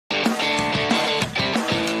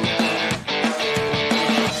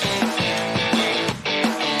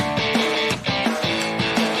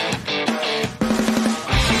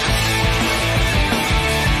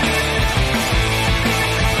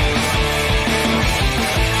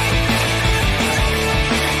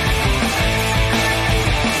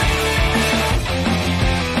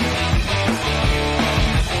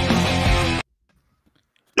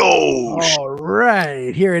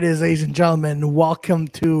here it is, ladies and gentlemen. Welcome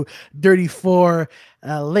to Dirty Four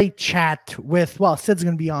Late Chat with, well, Sid's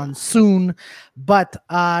going to be on soon, but,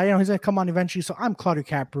 he's going to come on eventually. So I'm Claudio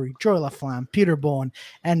Capri, Joy LaFlamme, Peter Bowen,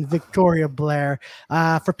 and Victoria Blair.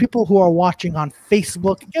 For people who are watching on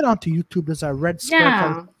Facebook, get onto YouTube. There's a red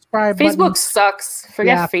square. Facebook button. Sucks.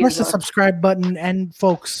 Forget Facebook. Press the subscribe button. And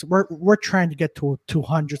folks, we're trying to get to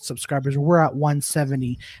 200 subscribers. We're at 170.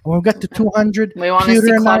 And when we get to 200, we want to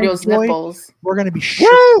see Claudio's nipples. We're going to be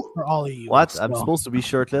shirtless for all of you. What? I'm supposed to be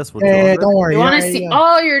shirtless? Yeah, don't worry. We want to see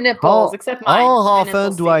all your nipples, except mine. How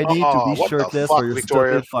often do I need to be shirtless for your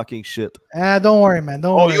stupid fucking shit? Don't worry, man.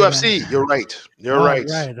 Don't worry. UFC. Man. You're right. You're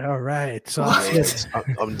right. All right. So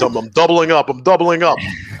I'm doubling up.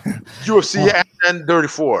 UFC and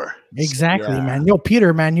 34. Exactly, man. Yo,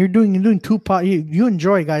 Peter, man, you're doing two you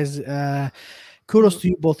enjoy, guys. Kudos to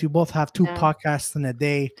you both. You both have two podcasts in a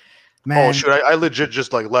day, man. Oh shit! I legit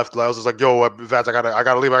just like left. I was just like, "Yo, Vance, I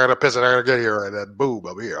gotta leave. I gotta piss and I gotta get here." And then boom,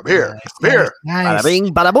 I'm here. Nice. Bada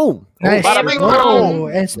bing, bada boom. Nice. Bada bing, bada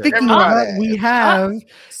boom. And speaking of that, we have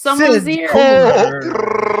someone's Sid. here.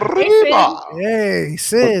 Hey,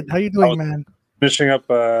 Sid, how you doing, man? Finishing up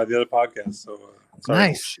the other podcast. So sorry.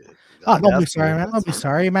 Nice. Oh, don't be sorry, man. Don't be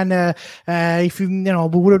sorry, man. If we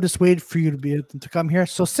would have just waited for you to come here.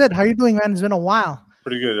 So, Sid, how you doing, man? It's been a while.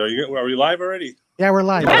 Pretty good. Are we live already? Yeah, we're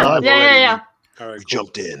live. Yeah. All right, cool.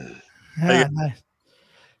 Jumped in. Yeah, nice.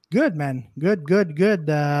 Good, man. Good.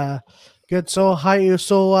 Good. So,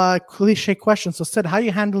 cliche question. So, Sid, how are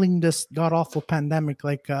you handling this god awful pandemic?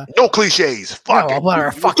 Like, no cliches. Fuck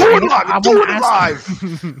it. Fuck do it live.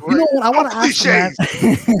 You know what? I want to ask you,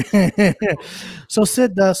 man. So,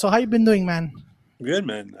 Sid, so how you been doing, man? Good,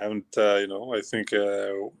 man. I haven't. I think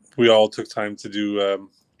we all took time to do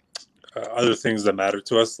other things that matter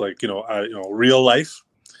to us, like real life,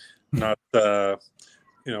 not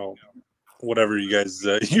whatever you guys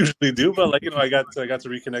usually do. But I got to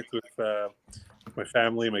reconnect with my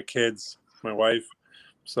family, my kids, my wife.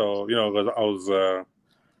 So I was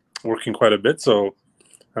working quite a bit. So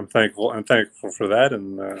I'm thankful for that.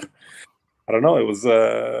 And I don't know. It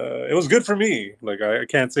was good for me. Like I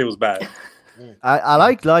can't say it was bad. I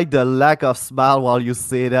like the lack of smile while you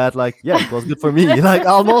say that. Like, yeah, it was good for me. Like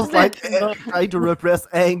almost like trying to repress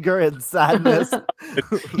anger and sadness.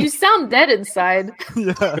 You sound dead inside.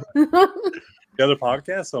 Yeah. The other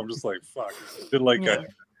podcast, so I'm just like, fuck. I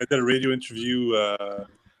did a radio interview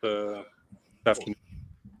afternoon.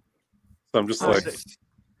 So I'm just like,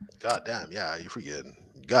 God damn, yeah, you forgetting.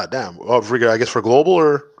 God damn. Oh, I guess for global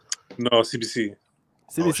or no, CBC.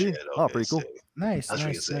 CBC. Oh, Pretty cool. Nice. What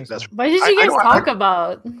did you guys talk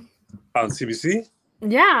about On CBC?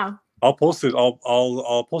 Yeah. I'll post it.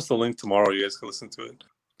 I'll post the link tomorrow. You guys can listen to it.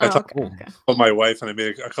 I talked okay. about my wife, and I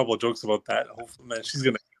made a couple of jokes about that. Hopefully, man, she's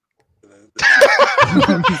gonna.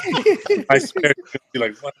 I swear, she's gonna be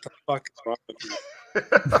like, "What the fuck is wrong with you?"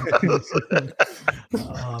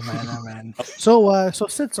 Oh man. So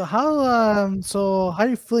Sid, so how are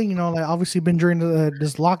you feeling? Like obviously been during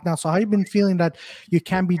this lockdown. So how you been feeling that you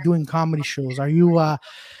can't be doing comedy shows? Are you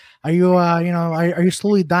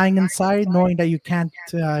slowly dying inside, knowing that you can't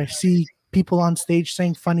see people on stage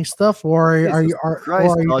saying funny stuff, or are you?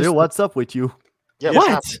 Claudio, what's up with you? yeah,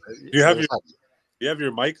 What? Do you have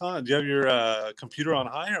your mic on? Do you have your computer on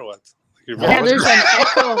high or what? Yeah, there's an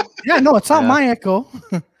echo. Yeah, no, it's not my echo.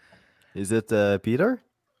 Is it Peter?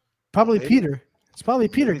 Probably Peter. It's probably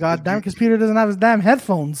Peter. Goddamn, because Peter doesn't have his damn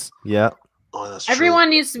headphones. Yeah. Oh, that's Everyone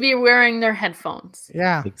true. needs to be wearing their headphones.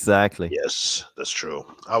 Yeah. Exactly. Yes, that's true.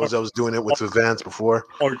 I was doing it with Vance before.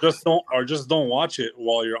 Or just don't watch it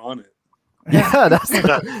while you're on it. Yeah, that's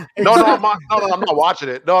No, I'm not watching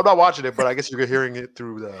it. No, I'm not watching it. But I guess you're hearing it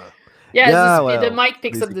through the. The mic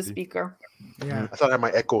picks up the basically. speaker. Yeah. I thought I had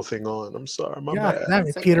my echo thing on. I'm sorry. My Yeah, bad. damn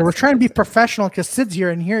it, Peter. We're trying to be professional because Sid's here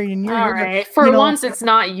and here and here. All right. For once, it's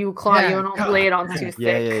not you, Claudio. Don't lay it on too thick.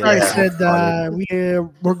 Yeah. Sorry,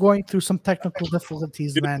 Sid. We're going through some technical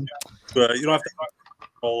difficulties, man. You don't have to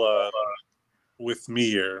all with me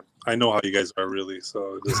here. I know how you guys are really.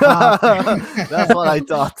 So that's what I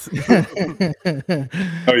thought.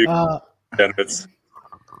 Benefits.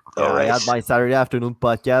 I had my Saturday afternoon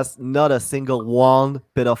podcast. Not a single one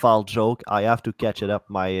pedophile joke. I have to catch it up.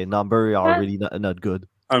 My number are really not good.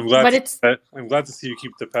 I'm glad to see you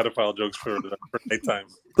keep the pedophile jokes for nighttime.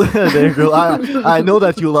 There you go. I know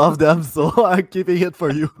that you love them, so I'm keeping it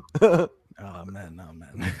for you. Oh man.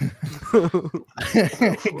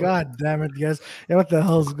 God damn it, guys. Yeah, what the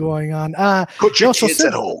hell's going on? Put your kids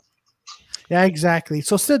at home. Yeah, exactly.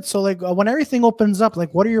 So Sid, when everything opens up,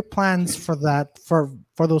 what are your plans for that, for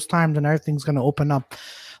those times when everything's going to open up?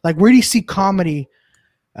 Like, where do you see comedy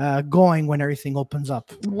going when everything opens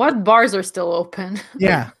up. What bars are still open?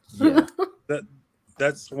 Yeah. Yeah.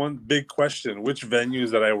 That's one big question. Which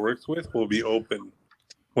venues that I worked with will be open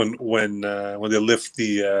when they lift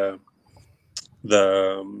the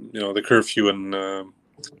the curfew and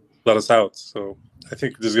let us out? So I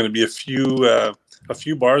think there's going to be a few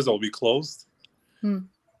bars that will be closed, and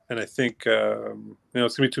I think it's gonna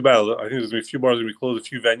be too bad. I think there's gonna be a few bars that will be closed, a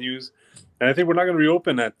few venues, and I think we're not going to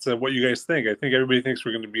reopen at what you guys think. I think everybody thinks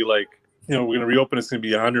we're going to be like, we're going to reopen. It's going to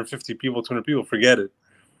be 150 people, 200 people. Forget it.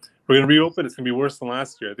 We're going to reopen. It's going to be worse than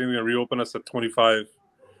last year. I think they're going to reopen us at 25.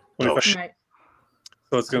 Right.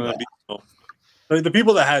 So it's going to be, like, the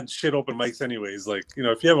people that had shit open mics anyways, like,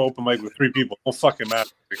 if you have an open mic with 3 people, don't fucking matter.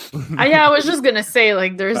 Yeah, I was just going to say,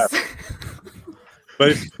 like, there's... But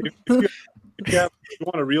if you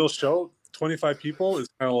want a real show, 25 people is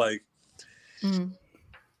kind of like,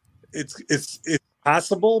 it's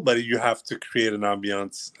passable, but you have to create an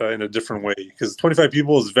ambiance in a different way. Because 25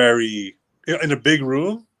 people is very, in a big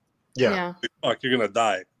room, fuck, you're going to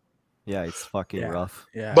die. Yeah, it's fucking rough.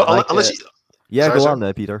 Yeah. But Like, unless you, go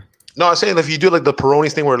on, Peter. no, I'm saying if you do like the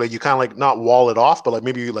Peroni's thing where like you kind of like not wall it off, but like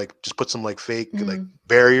maybe you like just put some like fake like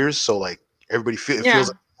barriers, so like everybody it feels like a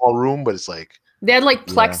small room, but it's like They had like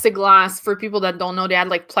plexiglass. For people that don't know, they had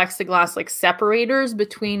like plexiglass like separators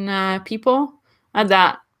between people at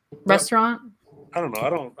that restaurant. I don't know.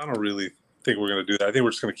 I don't really think we're gonna do that. I think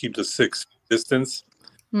we're just gonna keep the 6 distance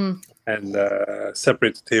and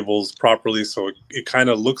separate the tables properly, so it kind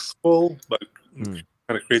of looks full, but kind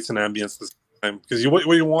of creates an ambience this time. Because what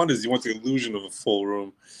you want is the illusion of a full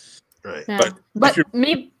room, right? Yeah. But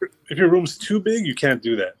if your room's too big, you can't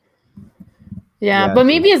do that. Yeah, but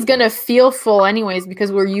maybe it's gonna feel full anyways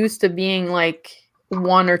because we're used to being like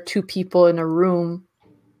 1 or 2 people in a room.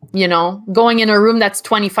 Going in a room that's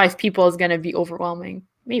 25 people is gonna be overwhelming.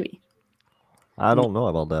 Maybe. I don't know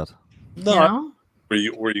about that. No,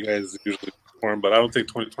 where you guys usually perform, but I don't think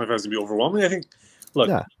 25 is gonna be overwhelming. I think, look,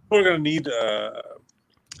 people are gonna need.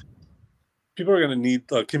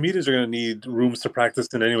 Comedians are gonna need rooms to practice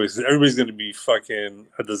in anyways. Everybody's gonna be fucking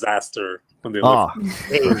a disaster when they live.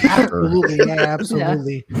 Absolutely,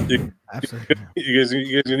 absolutely. You guys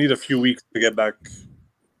need a few weeks to get back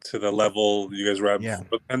to the level you guys were at before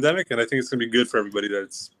the pandemic, and I think it's gonna be good for everybody. That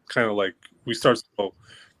it's kind of like we start slow.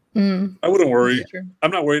 I wouldn't worry.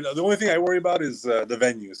 I'm not worried. The only thing I worry about is the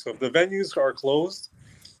venues. So if the venues are closed,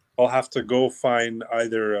 I'll have to go find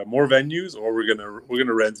either more venues or we're gonna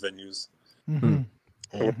rent venues.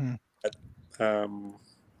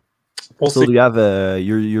 So do you have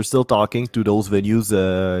you're still talking to those venues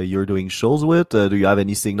you're doing shows with? Do you have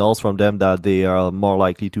any signals from them that they are more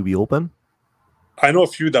likely to be open? I know a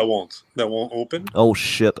few that won't open. Oh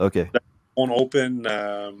shit! Okay. That won't open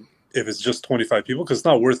if it's just 25 people because it's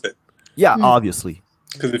not worth it. Yeah, obviously.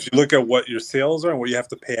 Because if you look at what your sales are and what you have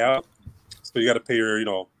to pay out, so you got to pay your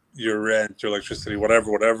rent, your electricity,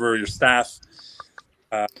 whatever, your staff,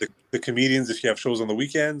 the comedians if you have shows on the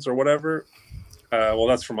weekends or whatever. Well,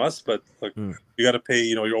 that's from us, but like you got to pay,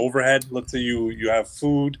 your overhead. Let's say you have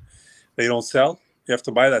food they don't sell, you have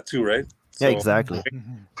to buy that too, right? So, yeah, exactly.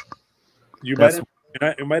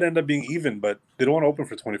 It might end up being even, but they don't want to open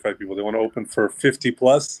for 25 people. They want to open for 50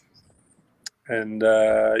 plus. And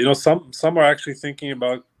some are actually thinking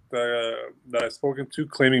about that I've spoken to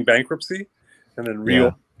claiming bankruptcy and then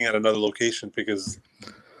reopening at another location because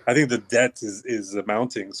I think the debt is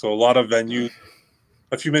mounting. So a lot of venues,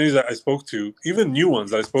 a few venues that I spoke to, even new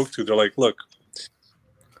ones that I spoke to, they're like, look,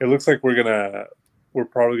 it looks like we're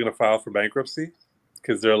probably gonna file for bankruptcy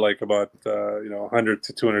because they're like about 100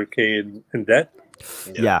 to 200K in debt.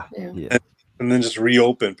 Yeah. And then just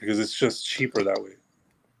reopen because it's just cheaper that way.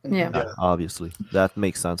 Yeah. Obviously, that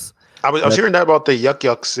makes sense. I was hearing that about the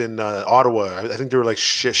Yucks in Ottawa. I think they were like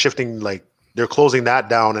shifting, like they're closing that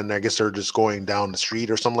down, and I guess they're just going down the street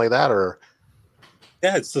or something like that. Or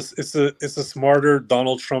it's a smarter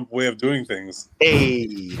Donald Trump way of doing things.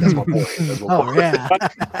 Hey, that's my point. Yeah.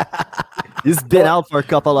 He's been out for a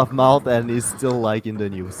couple of months and he's still like in the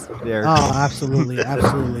news. There. Oh, absolutely.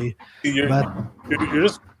 You're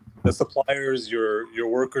just the suppliers, your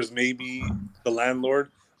workers, maybe the landlord,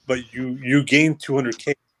 but you gain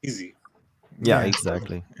 200K easy. Yeah,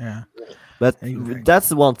 exactly. Yeah. But that's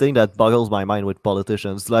the one thing that boggles my mind with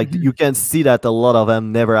politicians. Like you can see that a lot of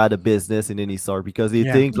them never had a business in any sort because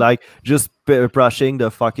they think like just pushing the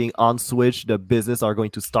fucking on switch, the business are going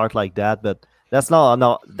to start like that. But that's not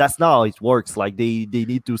how it works. Like they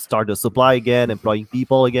need to start the supply again, employing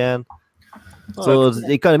people again. So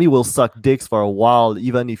the economy will suck dicks for a while,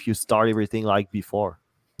 even if you start everything like before.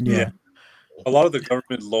 Yeah. A lot of the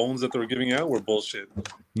government loans that they were giving out were bullshit.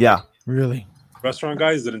 Yeah. Really. restaurant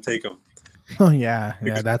guys didn't take them. Oh yeah,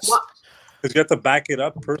 that's because you have to back it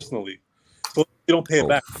up personally. So you don't pay it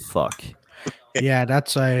back. Fuck.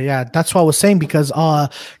 that's what I was saying because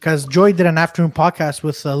Joy did an afternoon podcast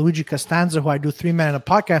with Luigi Costanza, who I do 3 Men in a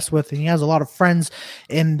podcast with, and he has a lot of friends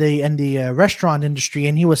in the restaurant industry,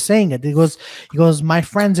 and he was saying it. He goes, my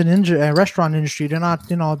friends in restaurant industry, they're not,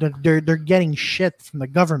 they're getting shit from the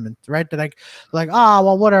government, right? They're like,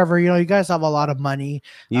 well, whatever, you guys have a lot of money.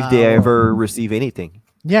 If they ever receive anything.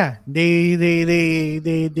 Yeah, they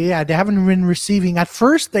haven't been receiving at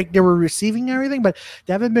first. Like they were receiving everything, but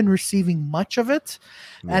they haven't been receiving much of it.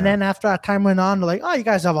 Yeah. And then after that time went on, they're like, "Oh, you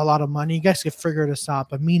guys have a lot of money. You guys can figure this out."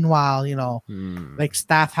 But meanwhile, like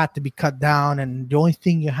staff had to be cut down, and the only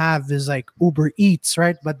thing you have is like Uber Eats,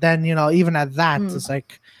 right? But then even at that, it's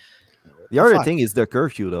like. The other thing is the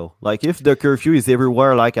curfew, though. Like if the curfew is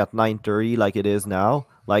everywhere, like at 9:30, like it is now,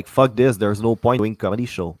 like fuck this. There's no point doing comedy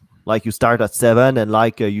show. Like you start at 7 and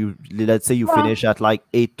like let's say you finish at like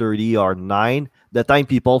 8:30 or 9. The time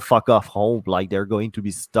people fuck off home, like they're going to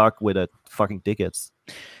be stuck with fucking tickets.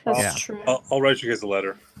 That's true. I'll write you guys a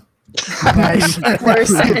letter.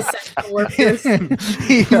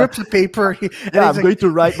 He rips a paper. I'm going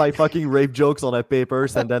to write my fucking rape jokes on a paper,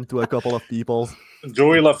 send them to a couple of people.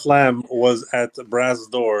 Joey LaFlamme was at Brass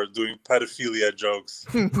Door doing pedophilia jokes.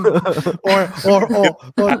 or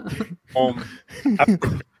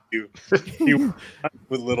you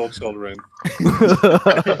with little children.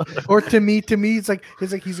 Or to me, it's like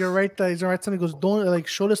he's gonna write something. He goes, don't like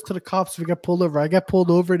show this to the cops if we get pulled over. I get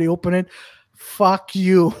pulled over, they open it. Fuck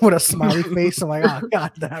you with a smiley face. I'm like, oh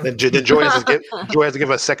god damn. Then Joy has to give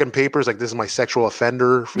a second paper. It's like, this is my sexual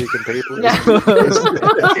offender freaking paper.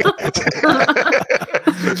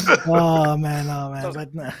 Oh man. But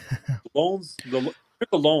Loans. You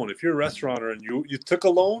took a loan. If you're a restaurateur and you took a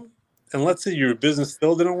loan, and let's say your business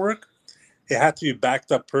still didn't work, it had to be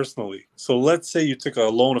backed up personally. So let's say you took a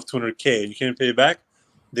loan of $200K and you can't pay it back,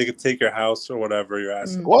 they could take your house or whatever you're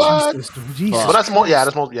asking. What? Jesus. But that's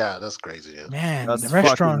crazy. Yeah. Man, that's the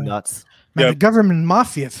restaurant nuts. Man, the government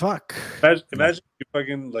mafia, fuck. Imagine you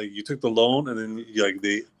fucking like you took the loan and then you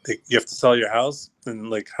have to sell your house and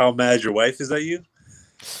like how mad your wife is at you.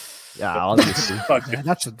 Yeah, obviously.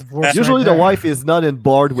 That's a divorce. Usually the wife is not on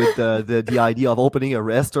board with the idea of opening a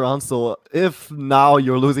restaurant. So if now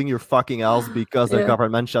you're losing your fucking house because the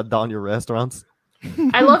government shut down your restaurants.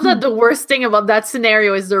 I love that the worst thing about that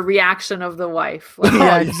scenario is the reaction of the wife. Like,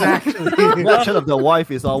 yeah, exactly. The reaction of the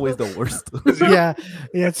wife is always the worst. yeah.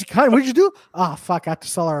 It's kind of, what'd you do? Oh, fuck, I have to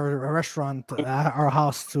sell our restaurant, our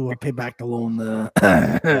house to pay back the loan. No,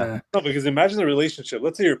 because imagine the relationship.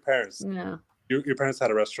 Let's say your parents. Yeah. Your parents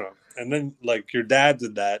had a restaurant, and then like your dad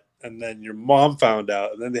did that, and then your mom found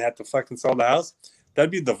out, and then they had to fucking sell the house. That'd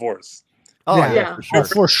be divorce. Oh yeah,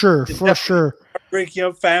 for sure. Breaking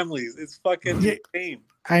up families. It's fucking insane.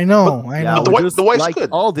 I know. But the wife's like, good.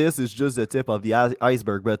 All this is just the tip of the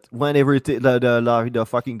iceberg. But when everything the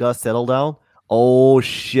fucking dust settle down, oh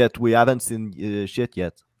shit, we haven't seen shit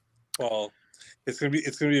yet. Well, it's gonna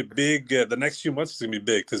be a big. The next few months is gonna be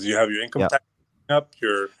big because you have your income tax up,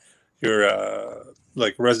 your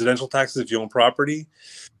like residential taxes if you own property.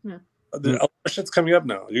 Yeah. The shit's coming up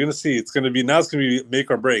now. You're gonna see it's gonna be make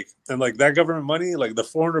or break. And like that government money, like the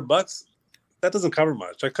 $400, that doesn't cover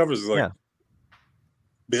much. That covers like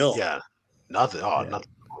bill. Yeah, nothing. Oh, nothing.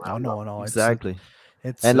 No, exactly.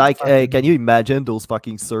 And like, can you imagine those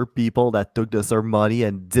fucking CERB people that took the CERB money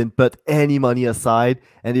and didn't put any money aside,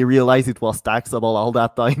 and they realized it was taxable all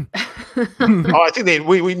that time? I think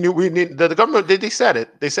we knew the government. They said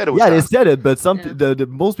it. They said it was. Yeah, they said it, but the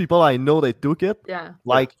most people I know they took it. Yeah.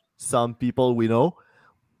 Like some people we know,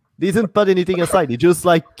 they didn't put anything aside. They just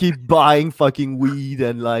like keep buying fucking weed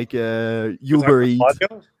and like Uber Eats.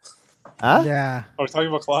 Huh? Yeah. Are we talking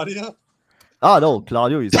about Claudia? Oh no,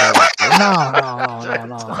 Claudio is no. Are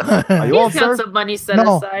you on He's got CERB? some money set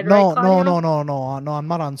aside, right, Claudio? No, I'm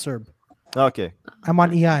not on CERB. Okay. I'm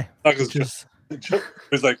on EI. It's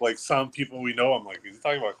like some people we know. I'm like, is he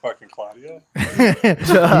talking about fucking Claudia?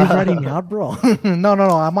 You writing me out, bro? No.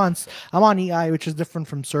 I'm on EI, which is different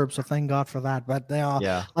from CERB. So thank God for that. But they are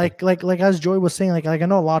like as Joy was saying, like I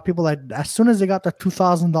know a lot of people that as soon as they got their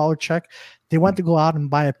 $2,000 check, they went to go out and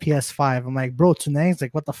buy a PS5. I'm like, bro, tonight,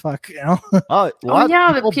 like, what the fuck, you know? Oh, what? Oh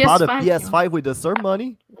yeah, People the PS5 bought a PS5 with the CERB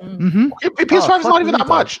money? Mm-hmm. PS5 is not even that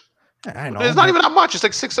much. I know. It's not even that much. It's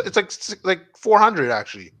like six. It's like 400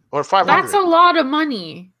 actually, or 500. That's a lot of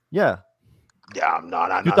money. Yeah. Yeah, I'm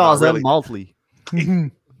not. 2,000 really. monthly. Mm-hmm.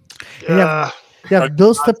 Yeah. You have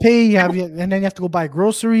bills to pay. And then you have to go buy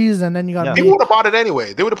groceries, and then you got. They would have bought it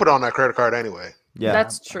anyway. They would have put it on that credit card anyway. Yeah,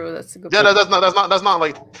 that's true. That's a good. Yeah, point. that's not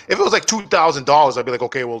like if it was like $2,000, I'd be like,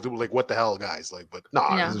 okay, we'll do like what the hell, guys, like, but no,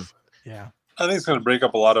 Yeah. Yeah. I think it's going to break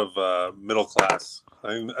up a lot of middle class. I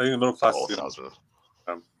think the middle class is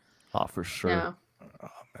oh, for sure. Yeah. Oh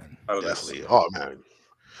man. out of definitely. this. Oh man,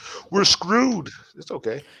 we're screwed. It's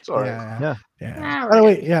okay. It's all right. Yeah. By the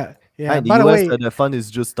way, yeah. And By the the US, way, the fun is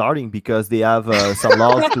just starting because they have some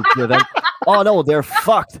laws to prevent. Oh no, they're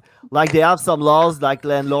fucked. Like they have some laws, like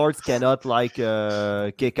landlords cannot like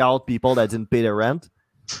kick out people that didn't pay their rent,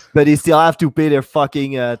 but they still have to pay their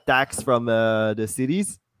fucking tax from the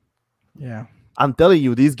cities. yeah. I'm telling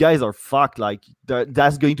you, these guys are fucked. Like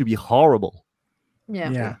that's going to be horrible.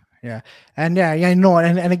 Yeah. And no,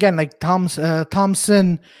 and again, like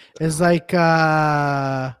Thompson is like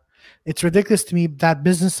it's ridiculous to me that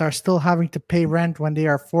businesses are still having to pay rent when they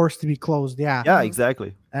are forced to be closed. Yeah,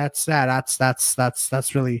 exactly. That's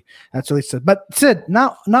really sad. But Sid,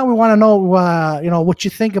 now we want to know what you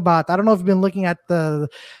think about. I don't know if you've been looking at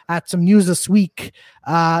some news this week.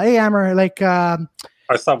 Hey Amber, like I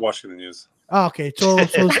stopped watching the news. oh, okay, so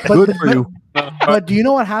Good for you. But do you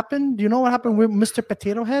know what happened? Do you know what happened with Mr.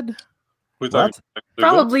 Potato Head? We're What? talking-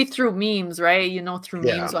 Probably through memes, right? Through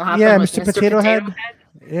Yeah. memes what happened Yeah, with Mr. Potato Head.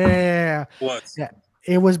 Yeah. What? Yeah.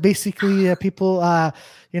 It was basically people,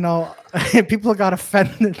 people got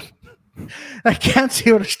offended. I can't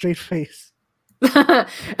see with a straight face. What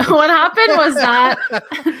happened was that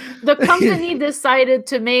the company decided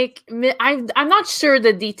to make I'm not sure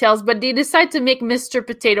the details, but they decided to make Mr.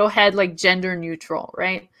 Potato Head like gender neutral,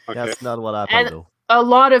 right? Okay. That's not what happened And though. a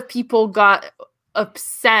lot of people got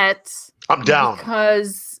upset I'm down.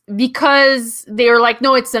 because they were like,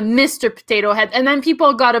 no, it's a Mr. Potato Head. And then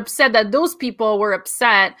people got upset that those people were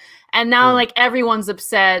upset. And now like everyone's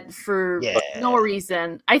upset for no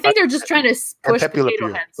reason. I think they're just trying to push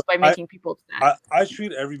potato heads by making people upset. I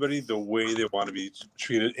treat everybody the way they want to be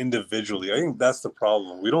treated individually. I think that's the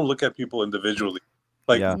problem. We don't look at people individually.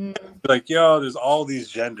 Like, yo, there's all these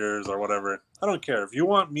genders or whatever. I don't care. If you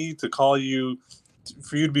want me to call you,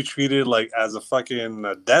 for you to be treated like as a fucking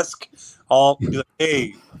desk, I'll be like,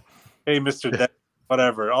 hey, Mr. Desk,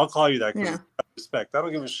 whatever. I'll call you that because respect. I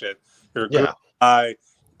don't give a shit. You're a good guy,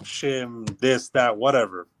 shim, this, that,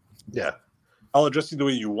 whatever. Yeah. I'll address you the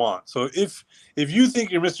way you want. So if you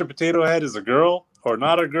think your Mr. Potato Head is a girl or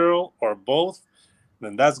not a girl or both,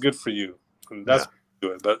 then that's good for you. And that's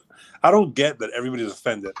do it. But I don't get that everybody's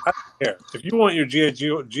offended. I don't care. If you want your G.I.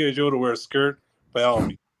 Joe to wear a skirt, by all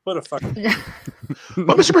means, what a fuck.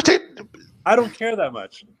 But Mr. Potato, I don't care that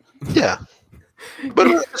much. Yeah. But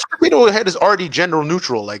Mr. Potato Head is already gender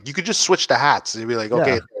neutral. Like you could just switch the hats and be like,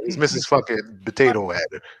 okay, it's Mrs. fucking Potato Head.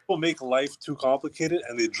 People make life too complicated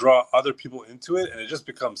and they draw other people into it, and it just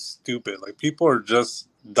becomes stupid. Like people are just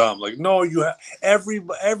dumb. Like, no,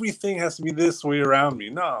 everything has to be this way around me.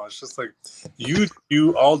 No, it's just like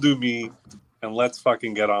you all do me, and let's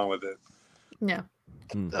fucking get on with it. Yeah.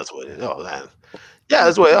 That's what it is. Oh man. Yeah,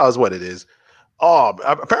 that's what it is. Oh,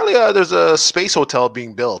 apparently there's a space hotel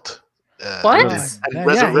being built. What? And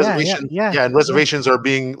reservations are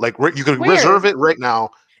being like you can reserve it right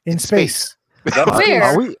now in space.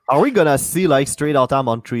 Where? Are we gonna see like straight out of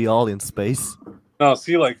Montreal in space? No,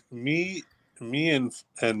 see, like me and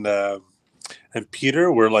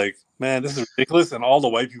Peter were like, man, this is ridiculous, and all the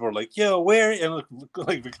white people are like, yo, where? And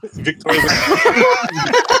like Victoria.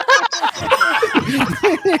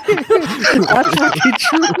 That's fucking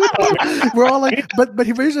true. We're all like, but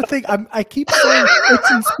here's the thing. I keep saying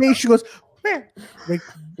it's in space. She goes, where? Like,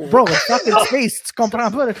 bro, it's not in space. It's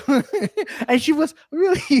comprendre. And she was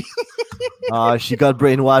really. She got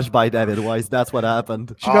brainwashed by David Weiss. That's what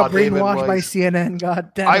happened. She got brainwashed by CNN.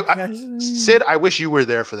 God damn it. Sid, I wish you were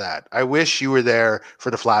there for that. I wish you were there for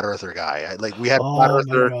the flat earther guy. We had flat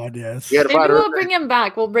earther. God, yes. We had Maybe we'll bring him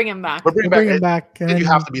back. We'll bring him back. We'll bring him back. And you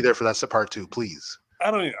have to be there for that part 2, please. I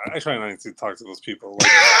try not to talk to those people.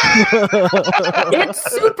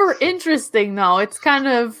 It's super interesting though. It's kind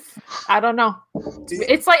of, I don't know.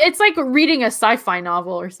 It's like reading a sci-fi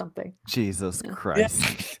novel or something. Jesus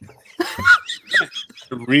Christ.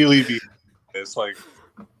 Really be it's like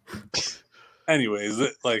anyways,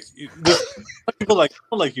 like people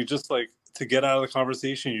like you just like to get out of the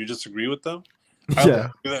conversation, you just agree with them. I do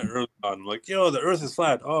that early on. I'm like, yo, the earth is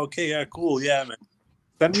flat. Oh, okay, yeah, cool, yeah, man.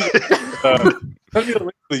 Send me the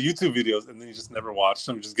link to the YouTube videos, and then you just never watch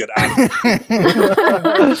them. Just get out of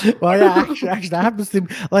it. Well, yeah, actually, that happens to me.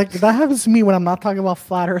 Like that happens to me when I'm not talking about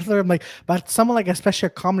flat earther. I'm like, but someone like, especially a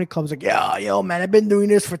comedy club, is like, yeah, yo, man, I've been doing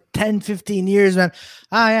this for 10, 15 years, man.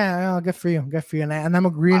 Yeah, good for you, and I'm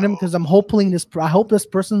agreeing with him because I'm I hope this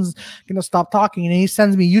person's gonna stop talking, and he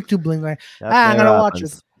sends me YouTube link like, I'm gonna watch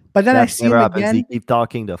it. But then that I see never them happens. again. They keep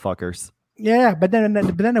talking, the fuckers. Yeah, but then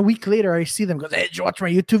a week later, I see them go, "Hey, did you watch my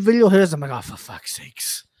YouTube video?" Here's, I'm like, "Oh, for fuck's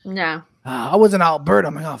sakes!" Yeah. I was in Alberta.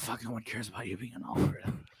 I'm like, "Oh, fucking, no one cares about you being in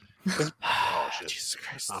Alberta." Oh shit! Jesus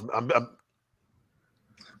Christ!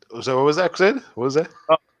 So what was that, Sid? What was that?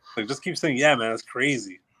 Like, just keep saying, "Yeah, man, that's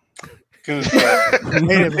crazy." Wait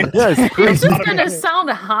a minute. Yeah, it's It's crazy. just gonna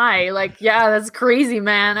sound high. Like, yeah, that's crazy,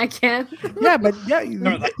 man. I can't. Yeah, but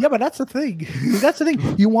but that's the thing. That's the thing.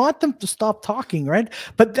 You want them to stop talking, right?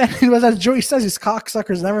 But then it was as Joey says, these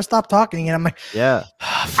cocksuckers never stop talking, and I'm like, Yeah.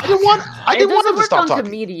 I didn't want them to stop talking.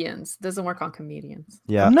 Comedians. Doesn't work on comedians.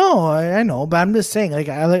 Yeah. No, I know, but I'm just saying,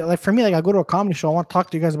 like for me, like I go to a comedy show, I want to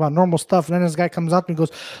talk to you guys about normal stuff, and then this guy comes up and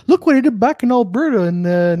goes, "Look what he did back in Alberta in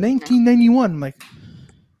 1991." I'm like,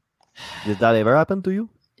 Did that ever happen to you?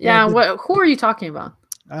 Yeah. Who are you talking about?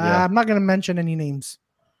 Yeah. I'm not gonna mention any names.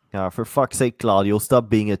 Yeah, for fuck's sake, Claudio, stop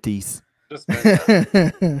being a tease. Just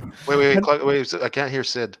man, Wait, I can't hear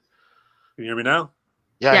Sid. can you hear me now?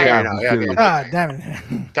 Yeah, I hear you now. I'm Yeah, curious. Ah, damn it.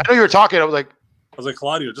 I know you were talking. I was like,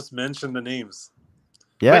 Claudio, just mention the names.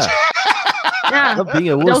 Yeah. Yeah. Stop being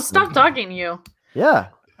a They'll wuss. stop talking to you. Yeah.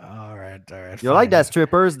 All right. You're like fine. that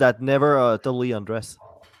strippers that never totally undress.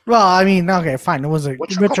 Well, I mean, okay, fine. It was a what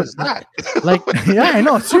club is that? Like, yeah, I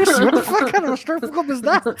know. Seriously, what the fuck kind of a strip club is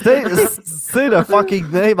that? Say the fucking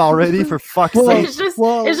name already, for fuck's Well, sake. It's just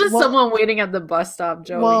well, someone waiting at the bus stop,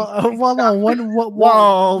 Joey. Well, no,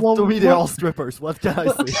 Wow, to me they're all strippers. What can I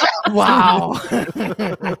say? Wow.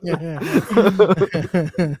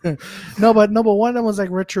 no, but one of them was like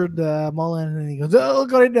Richard Mullen, and he goes, "Oh,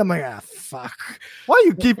 go to them." I'm like, ah, fuck. Why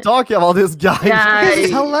you keep talking about this guy? Yeah. This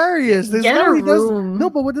is hilarious. This Get guy a really does room. no,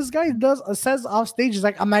 but what this guy does says off stage is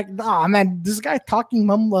like, I'm like, oh man, this guy talking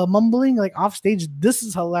mumbling like off stage. This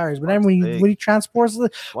is hilarious. But then when he transports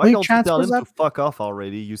it, Why when he don't you tell him transports to fuck off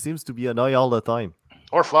already? You seems to be annoyed all the time.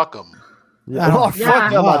 Or fuck them. Yeah. Oh, Yeah.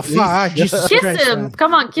 fuck him Oh, at least. fuck, Jesus Kiss Christ, him. man.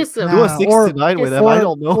 Come on, kiss him. Do a Nah, 69 with him. I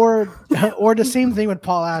don't know. Or the same thing with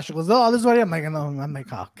Paul Asher. Goes, oh, this is what I'm like. No, I'm like,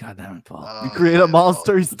 oh, god damn it, Paul. You create a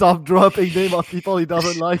monster. He stopped dropping name on people he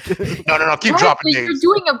doesn't like. No. Keep Right, dropping but you're names.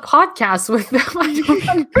 doing a podcast with them. I don't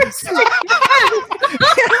understand.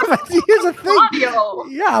 Yeah, but here's the thing. Audio.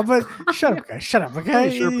 Yeah, but shut up, guys. Shut up,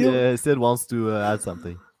 okay? Pretty sure Sid wants to add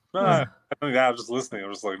something. I was just listening. I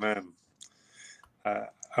was just like, man.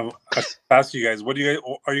 I asked you guys,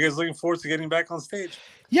 are you guys looking forward to getting back on stage?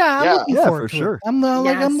 Yeah, I'm looking forward for to sure. it.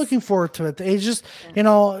 I'm looking forward to it. It's just,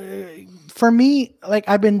 for me, like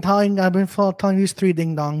I've been telling these three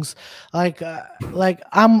ding dongs, I'm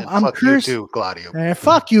curious. You too, Claudio.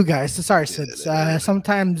 Fuck you guys. Sorry, Sid.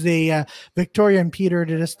 Sometimes Victoria and Peter,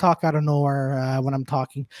 they just talk out of nowhere when I'm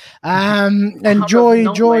talking. And Out of Joy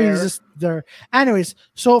nowhere. is just there. Anyways,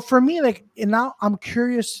 so for me, like now I'm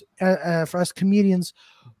curious for us comedians,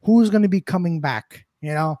 who's going to be coming back,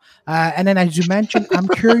 and then as you mentioned, I'm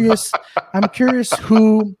curious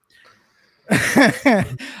who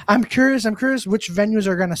I'm curious which venues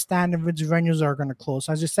are going to stand and which venues are going to close.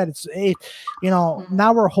 As you said,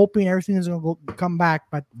 now we're hoping everything is going to come back,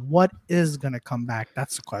 but what is going to come back?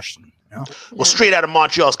 That's the question. Well, straight out of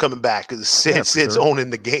Montreal's coming back because Sid's sure. owning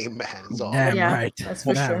the game, man. It's all Damn Yeah, right. that's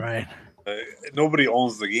for Damn sure. right. Nobody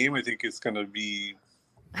owns the game. I think it's going to be.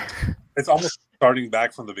 It's almost starting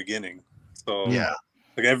back from the beginning. So yeah.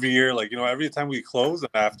 like every year, every time we close and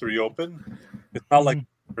after we open, it's not like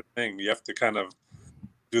a thing. You have to kind of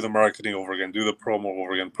do the marketing over again, do the promo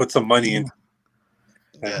over again, put some money into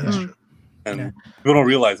it. Yeah, that's true. And people don't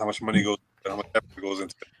realize how much money goes, how much effort goes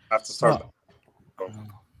into it. I have to start.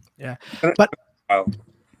 Yeah, but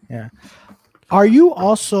yeah. Are you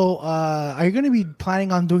also are you going to be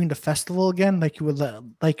planning on doing the festival again, like you did last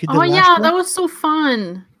year? That was so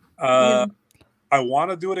fun. I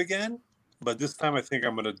want to do it again, but this time I think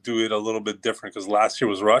I'm going to do it a little bit different because last year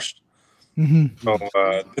was rushed. Mm-hmm. So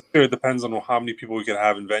this year it depends on how many people we can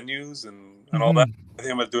have in venues and all that. I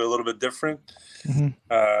think I'm going to do it a little bit different.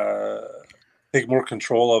 Take more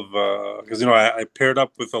control of because I paired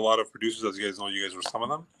up with a lot of producers, as you guys know. You guys were some of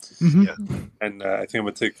them, and I think I'm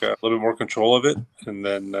gonna take a little bit more control of it, and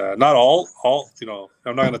then not all.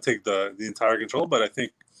 I'm not gonna take the entire control, but I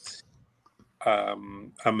think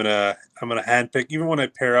I'm gonna handpick. Even when I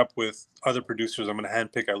pair up with other producers, I'm gonna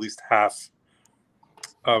handpick at least half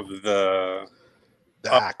of the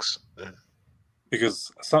acts. Because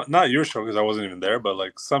not your show because I wasn't even there, but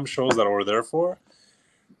like some shows that I were there for.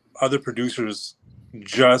 Other producers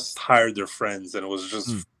just hired their friends, and it was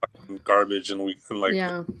just fucking garbage. And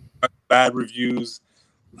bad reviews.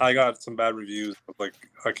 I got some bad reviews. Like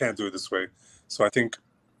I can't do it this way. So I think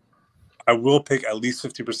I will pick at least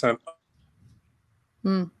 50%.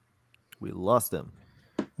 We lost him.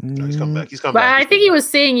 No, he's coming back. He's coming But back. I think he was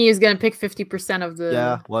saying he was going to pick 50% of the.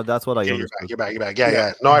 Yeah, well, that's what I You're understood. back. You're back.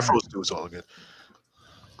 Yeah. No, I froze too. It's all good.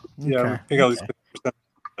 Yeah, I think at least 50%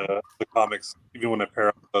 of the comics, even when I pair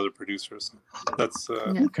up with other producers. That's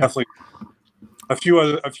definitely a few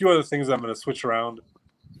other things I'm going to switch around.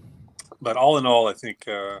 But all in all, I think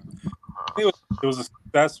it was a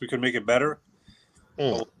success. We could make it better.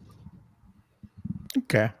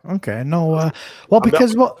 Okay. No, well,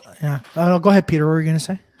 because go ahead, Peter. What were you gonna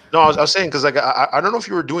say? No, I was saying because like I don't know if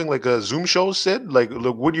you were doing like a Zoom shows, Sid. Like,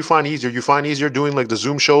 look, what do you find easier? You find easier doing like the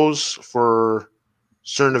Zoom shows for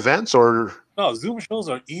certain events, or no? Zoom shows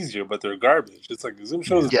are easier, but they're garbage. It's like Zoom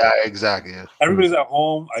shows. Yeah, exactly. Yeah. Everybody's at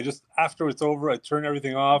home. I just after it's over, I turn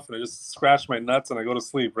everything off and I just scratch my nuts and I go to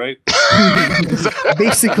sleep. Right?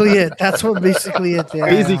 Basically, it. That's what basically it. Yeah,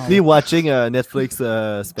 basically, watching a Netflix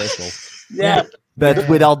special. Yeah, but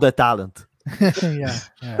without the talent. Yeah.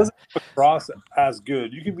 It doesn't come across as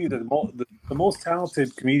good. You can be the most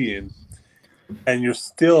talented comedian, and you're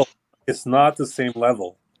still. It's not the same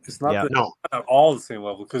level. It's not not at all the same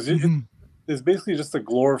level because it's basically just a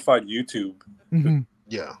glorified YouTube.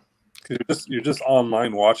 Yeah, you're just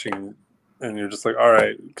online watching, and you're just like, all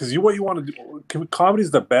right, because what you want to do. Comedy is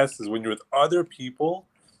the best is when you're with other people,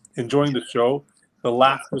 enjoying the show. The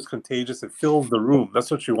laughter is contagious. It fills the room. That's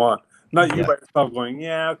what you want. Not you by yourself going,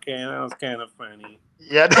 yeah, okay, that was kind of funny.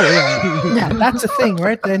 Yeah, that's the thing,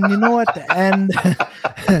 right? And you know what? And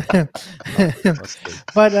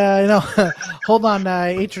but hold on,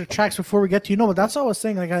 H tracks before we get to but that's what I was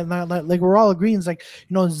saying. Like we're all agreeing. It's like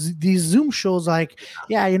these Zoom shows, like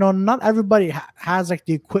not everybody has like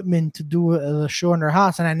the equipment to do a show in their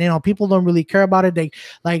house, and people don't really care about it.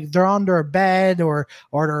 They're on their bed or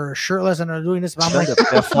they're shirtless and they're doing this. But I'm like, the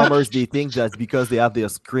performers, they think that because they have their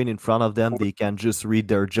screen in front of them, they can just read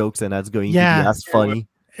their jokes and that's going to be as funny.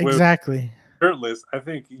 Exactly. Shirtless, I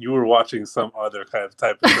think you were watching some other kind of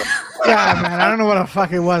type of show. Yeah, man, I don't know what the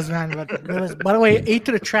fuck it was, man. But it was, by the way, 8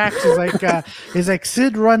 to the Tracks is like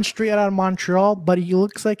Sid runs straight out of Montreal, but he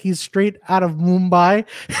looks like he's straight out of Mumbai,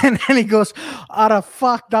 and then he goes, "Out of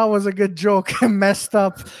fuck, that was a good joke," and messed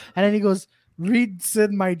up, and then he goes, "Read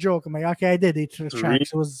Sid my joke." I'm like, okay, I did 8 to the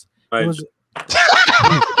Tracks. It was.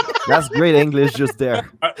 That's great English just there.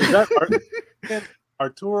 Is that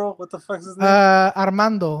Arturo, what the fuck's his name?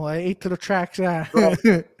 Armando, 8 to the Tracks. Yeah. Bro,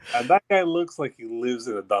 that guy looks like he lives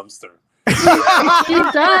in a dumpster. He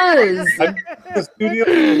does. The studio,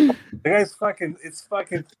 the guy's fucking. It's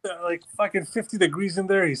fucking like fucking 50 degrees in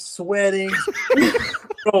there. He's sweating.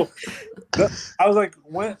 Bro, I was like,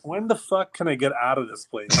 when the fuck can I get out of this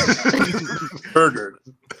place? Murdered.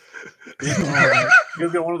 You're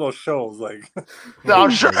gonna get one of those shows, like. No,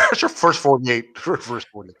 I'm sure first 48. First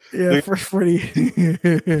 40. Yeah, first 40.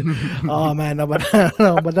 Oh man, no, but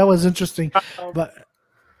that was interesting. But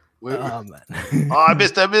oh man, I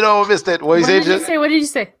missed that. I missed it. What did you say? What did you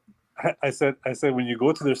say? I said when you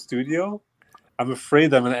go to their studio, I'm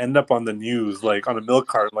afraid I'm gonna end up on the news, like on a milk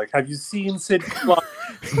cart. Like, have you seen Sid?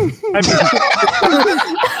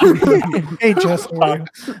 Hey, just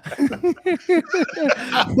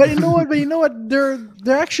but you know what? They're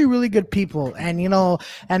actually really good people, and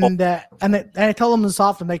I tell them this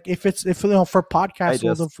often. Like, if for podcasts,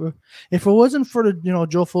 if it wasn't for the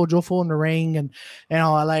Jofo in the ring, and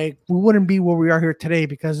like we wouldn't be where we are here today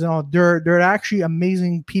because they're actually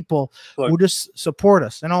amazing people who just support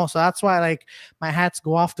us, so that's why like my hats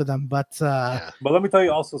go off to them. But let me tell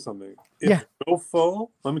you also something. If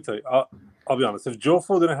Jofo, let me tell you, I'll be honest. If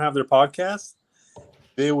Jofo didn't have their podcast,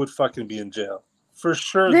 they would fucking be in jail for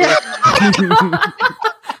sure.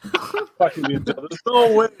 Fucking be in jail. There's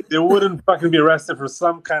no way they wouldn't fucking be arrested for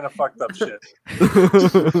some kind of fucked up shit.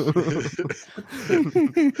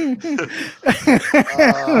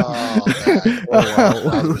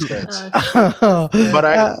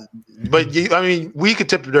 I mean, we could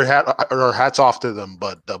tip our hats off to them,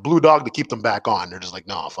 but the Blue Dog to keep them back on, they're just like,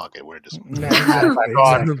 no, fuck it, we're just back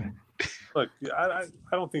on. Look, I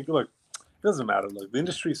don't think. Look, it doesn't matter. Look, the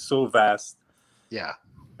industry is so vast. Yeah,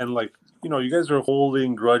 and like you guys are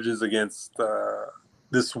holding grudges against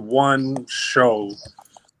this one show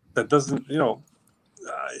that doesn't. It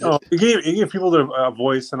gave people a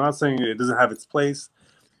voice. I'm not saying it doesn't have its place.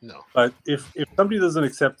 No, but if somebody doesn't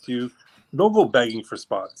accept you, don't go begging for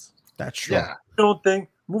spots. That's true. Yeah, don't think.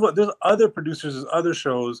 Move on. There's other producers. There's other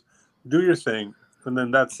shows. Do your thing, and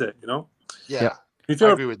then that's it. Yeah. If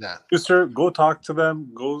I agree with that. Producer, go talk to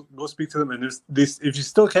them. Go speak to them. And if you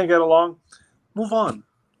still can't get along, move on.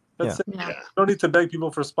 That's it. Yeah. You don't need to beg people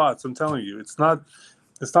for spots. I'm telling you, it's not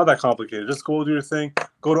that complicated. Just go do your thing.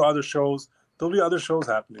 Go to other shows. There'll be other shows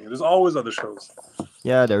happening. There's always other shows.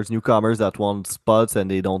 Yeah, there's newcomers that want spots and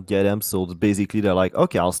they don't get them, so basically they're like,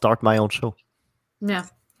 okay, I'll start my own show. Yeah.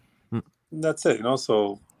 That's it,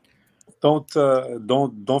 So don't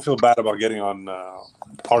feel bad about getting on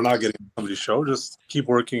or not getting on somebody's show. Just keep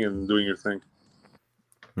working and doing your thing.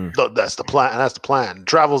 That's the plan. That's the plan.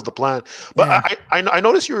 Travel's the plan. But yeah. I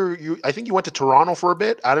noticed you. I think you went to Toronto for a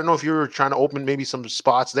bit. I don't know if you were trying to open maybe some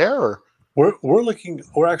spots there. Or we're looking.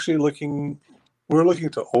 We're actually looking. We're looking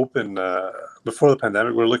to open before the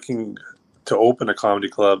pandemic. We're looking to open a comedy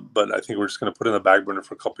club, but I think we're just going to put it in the back burner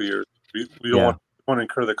for a couple of years. We don't want to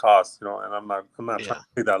incur the cost, And I'm not trying to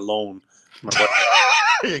take that loan.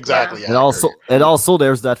 Exactly. Yeah. And also,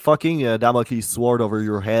 there's that fucking Damocles sword over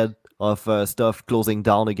your head of stuff closing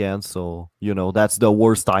down again. So that's the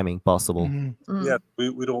worst timing possible. Mm-hmm. Yeah,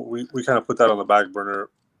 we kind of put that on the back burner.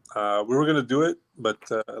 We were gonna do it, but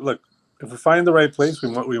look, if we find the right place,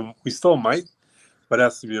 we still might, but it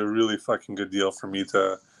has to be a really fucking good deal for me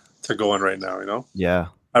to go in right now. Yeah,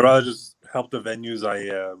 I'd rather just help the venues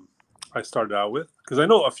I started out with, because I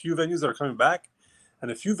know a few venues that are coming back, and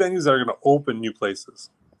a few venues that are gonna open new places.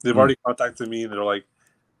 They've already contacted me, and they're like,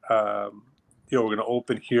 we're going to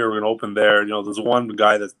open here, we're going to open there. There's one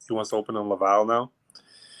guy that he wants to open in Laval now.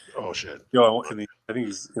 Oh, shit. And I think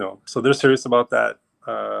he's, so they're serious about that.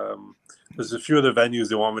 There's a few other venues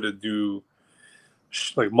they want me to do,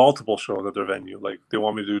 like multiple shows at their venue. Like they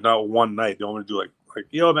want me to do not one night. They want me to do like,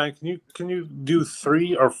 yo, man, can you do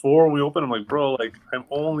 3 or 4 when we open? I'm like, bro, like I'm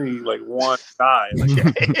only like one guy. Like,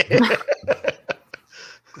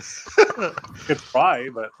 could try,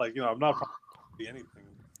 but like I'm not probably anything.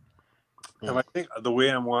 And I think the way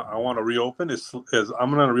I want to reopen is I'm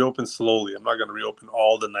going to reopen slowly. I'm not going to reopen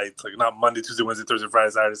all the nights, like not Monday, Tuesday, Wednesday, Thursday, Friday,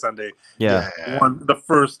 Saturday, Sunday. Yeah. The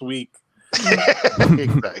first week.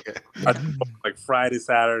 Exactly. Like Friday,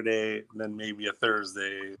 Saturday, and then maybe a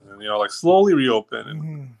Thursday, and like slowly reopen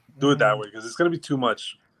and do it that way, because it's going to be too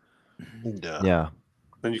much. Yeah.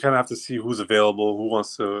 Then you kind of have to see who's available, who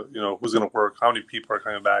wants to, who's going to work, how many people are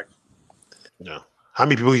coming back. Yeah. How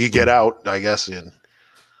many people you get out, I guess, in.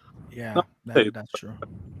 Yeah, that's true.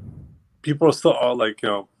 People are still all like,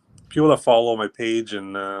 people that follow my page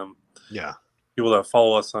and people that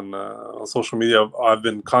follow us on social media have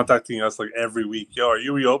been contacting us like every week. Yo, are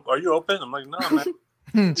you open? I'm like, no, man.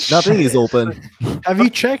 Nothing is open. Have you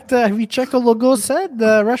checked the logo said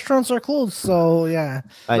the restaurants are closed? So yeah,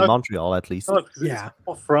 in Montreal at least. Yeah.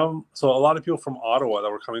 So a lot of people from Ottawa that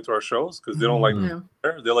were coming to our shows because they don't like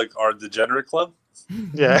they like our degenerate club.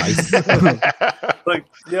 Yeah. Like,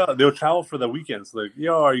 yeah, they'll travel for the weekends. Like,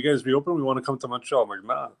 yo, are you guys reopen? We want to come to Montreal. I'm like,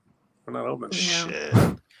 nah, we're not open. Shit.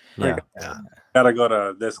 Gotta go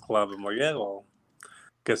to this club. I'm like, yeah, well,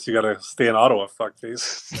 guess you gotta stay in Ottawa,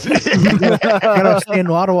 fuckface. Gotta stay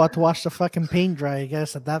in Ottawa to watch the fucking paint dry, I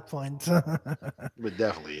guess, at that point. But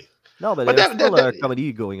definitely. No, but there's still a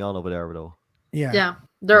comedy going on over there, though. Yeah.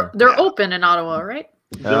 They're open in Ottawa, right?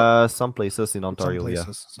 Some places in Ontario,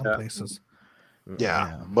 some places.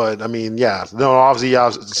 Yeah, but I mean, no, obviously,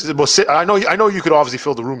 well, Sid, I know you could obviously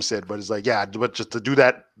fill the room, Sid, but it's like, but just to do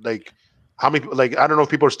that, like, how many, like, I don't know if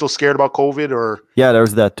people are still scared about COVID or. Yeah,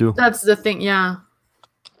 there's that too. That's the thing, yeah.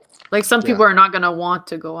 Like some people are not gonna want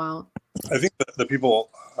to go out. I think the people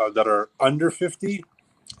that are under 50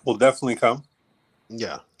 will definitely come.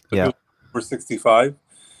 Yeah. Over 65, I think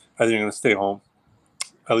they're gonna stay home,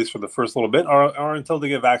 at least for the first little bit, or until they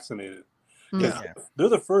get vaccinated. Yeah. They're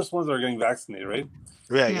the first ones that are getting vaccinated, right?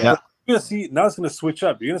 Yeah. You're gonna see now. It's gonna switch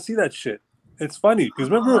up. You're gonna see that shit. It's funny because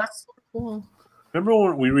that's so cool.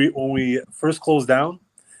 Remember when we first closed down,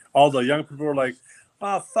 all the young people were like,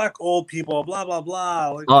 "Oh, fuck old people," blah blah blah.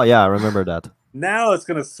 Like, oh yeah, I remember that. Now it's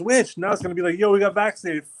gonna switch. Now it's gonna be like, "Yo, we got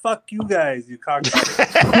vaccinated. Fuck you guys, you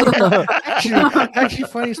cocksuckers." actually,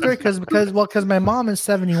 funny story because my mom is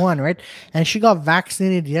 71, right, and she got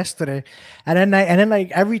vaccinated yesterday, and then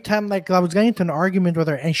like every time like I was getting into an argument with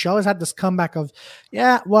her, and she always had this comeback of,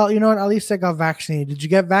 yeah, well, you know what, at least I got vaccinated. Did you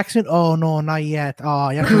get vaccinated? Oh no, not yet.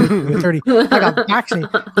 Oh, you have to wait till you're 30. I got vaccinated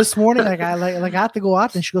this morning. I had to go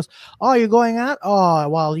out, and she goes, "Oh, you're going out? Oh,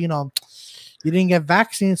 well, you didn't get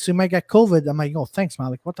vaccinated, so you might get COVID." I'm like, "Oh, thanks,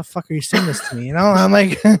 man. Like, what the fuck are you saying this to me?" I'm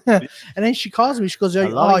like, and then she calls me. She goes,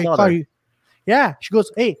 "Oh, you call you?" Yeah. She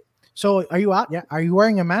goes, "Hey, so are you out? Yeah. Are you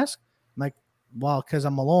wearing a mask?" I'm like, "Well, because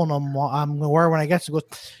I'm alone. I'm gonna wear when I get." She goes,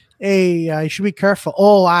 "Hey, you should be careful."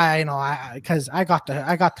 Oh, because I got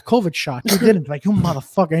the COVID shot. You didn't. Like, you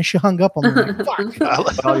motherfucker. And she hung up on me. Like,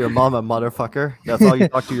 fuck. Call your mom a motherfucker. That's all you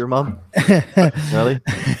talk to your mom. Really?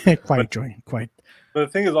 Quite, Joy. Quite. But the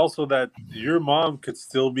thing is also that your mom could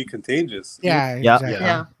still be contagious. Yeah, exactly.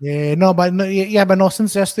 Yeah. No, but no,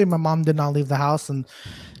 since yesterday, my mom did not leave the house, and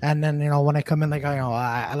and then when I come in, like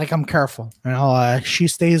I'm careful. She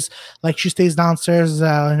stays downstairs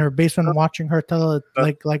in her basement watching her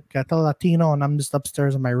Latino, and I'm just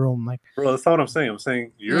upstairs in my room. Like, bro, that's not what I'm saying. I'm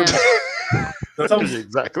saying your mom. That's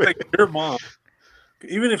exactly. Like your mom,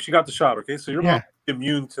 even if she got the shot, okay, so your mom is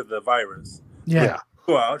immune to the virus. Yeah.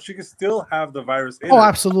 Go out, she can still have the virus. In her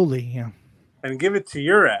absolutely. Yeah. And give it to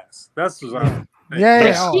your ass. That's what I'm.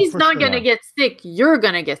 If she's not gonna get sick, you're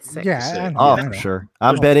gonna get sick. For sure.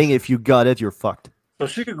 I'm betting if you got it, you're fucked. So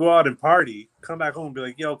she could go out and party, come back home and be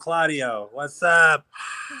like, "Yo, Claudio, what's up?"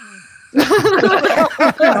 That's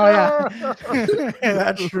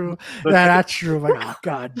true. That's true. Like, oh,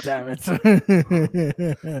 god damn it.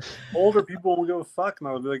 Older people will give a fuck, and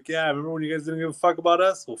I'll be like, "Yeah, remember when you guys didn't give a fuck about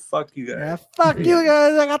us? Well, fuck you guys. Yeah, fuck you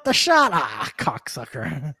guys. I got the shot.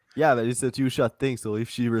 Cocksucker." Yeah, but it's a 2-shot thing. So if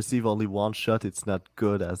she receive only 1 shot, it's not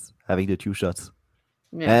good as having the 2 shots.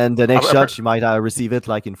 Yeah. And the next shot, she might receive it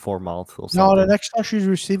like in 4 months or something. No, the next shot she's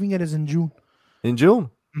receiving it is in June. In June?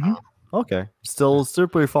 Mm-hmm. Okay, still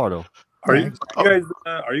pretty far though. Are you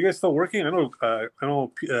guys still working? I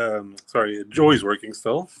know. Sorry, Joey's working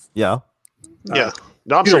still. Yeah. Yeah.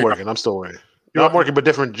 No, I'm still working. No, I'm working, but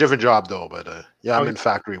different job though. But I'm in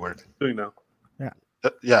factory work. Doing now.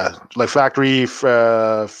 Yeah, like factory,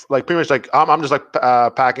 like pretty much like I'm just like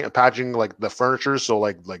packaging like the furniture. So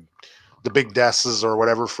like the big desks or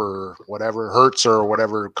whatever for whatever Hertz or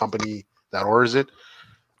whatever company that orders it.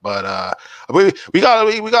 But we got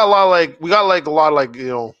a lot of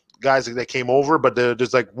guys that came over, but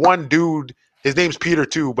there's like one dude. His name's Peter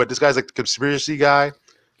too, but this guy's like the conspiracy guy.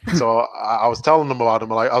 So I was telling them about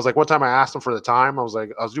him. I was like, one time I asked him for the time. I was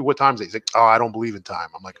like, what time is it? He's like, oh, I don't believe in time.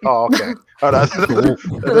 I'm like, oh, okay.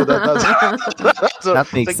 That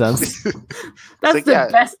makes sense. That's the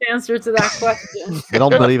best answer to that question. I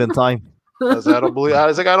don't believe in time. I don't believe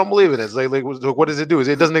in it. It's like what does it do?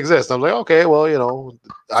 It doesn't exist. I'm like, okay, well, So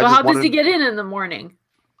how does he get in the morning?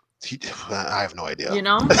 I have no idea.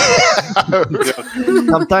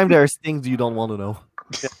 Sometimes there's things you don't want to know.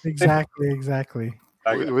 Exactly.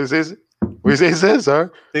 What is this,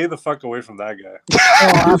 sir? Stay the fuck away from that guy.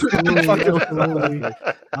 Absolutely.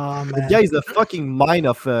 Oh, man. The guy is a fucking mine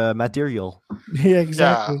of material. Yeah,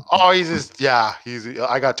 exactly. Yeah. Oh,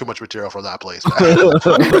 I got too much material for that place.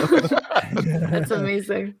 That's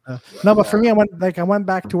amazing. No, but for me, I went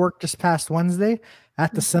back to work this past Wednesday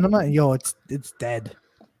at the cinema, and it's dead.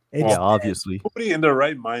 Obviously. Nobody in their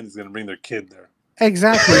right mind is gonna bring their kid there.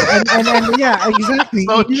 Exactly, and yeah, exactly.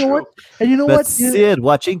 So you know what? And you know what? Sid,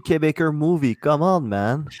 watching Quebecer movie. Come on,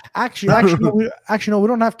 man. Actually, no, we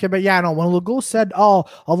don't have Quebec. Yeah, no. When Legault said, "Oh,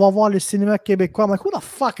 on va voir le cinéma québécois," I'm like, who the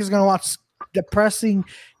fuck is gonna watch depressing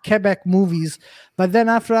Quebec movies? But then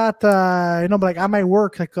after that, but like at my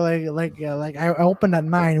work, like I opened at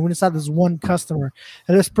 9, and we just had this one customer,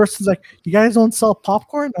 and this person's like, "You guys don't sell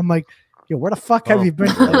popcorn?" I'm like, "Yo, where the fuck have you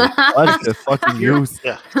been?" What the fucking news?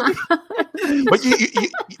 Yeah.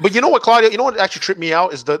 But you know what, Claudia? You know what actually tripped me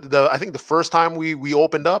out is the I think the first time we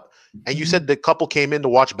opened up, and you said the couple came in to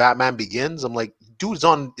watch Batman Begins. I'm like, dude, it's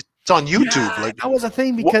on YouTube. Yeah, like that was a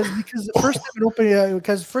thing because the first time it opened,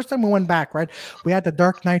 because first time we went back, right? We had the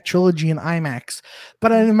Dark Knight trilogy in IMAX,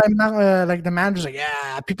 but in my like the manager's like,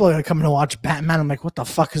 yeah, people are coming to watch Batman. I'm like, what the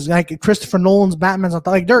fuck is like Christopher Nolan's Batman's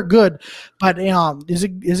like they're good, but is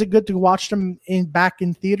it good to watch them back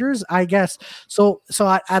in theaters? I guess so. So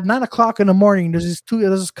at 9:00 in the morning, there's this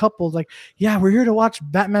couple like, yeah, we're here to watch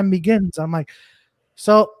Batman Begins. I'm like.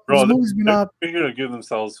 So Bro, this movie's been out. They're gonna give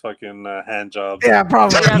themselves fucking hand jobs. Yeah,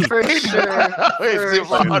 probably. Yeah, for sure.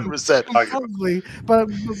 100%. Probably, but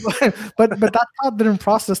that thought didn't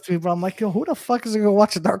process to me. But I'm like, yo, who the fuck is gonna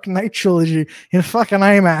watch a Dark Knight trilogy in fucking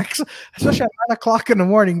IMAX, especially at 9:00 in the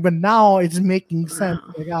morning? But now it's making sense.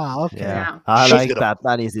 Like, okay. Yeah. I like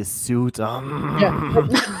Batman is his suit. Yeah.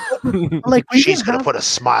 Like she's gonna put a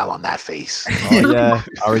smile on that face. Oh yeah,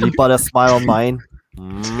 I already put a smile on mine.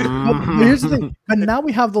 But here's the thing. But now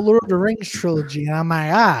we have the Lord of the Rings trilogy, and I'm like,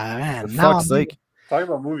 man. For fuck's sake. Talking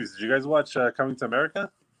about movies, did you guys watch Coming to America?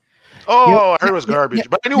 Oh, I heard it was garbage,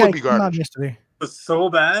 but I knew it would be garbage. Yesterday. It was so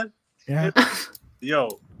bad. Yeah.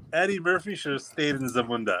 Eddie Murphy should have stayed in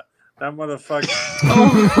Zamunda. That motherfucker.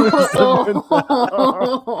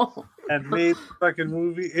 And made the fucking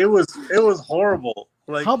movie. It was horrible.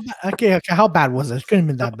 Like how bad was it? It couldn't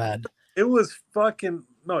have been that bad. It was fucking.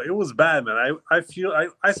 No, it was bad, man. I feel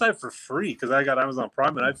I saw it for free because I got Amazon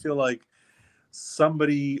Prime, and I feel like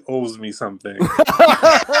somebody owes me something. Somebody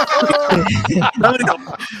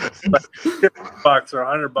 $50 or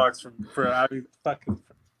 $100 for having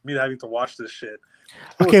to watch this shit.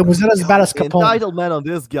 Okay, was it as bad as The Capone? entitlement on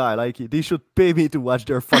this guy, like they should pay me to watch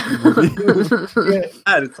their fucking movie.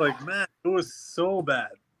 It's like, man, it was so bad.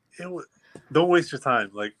 It was. Don't waste your time.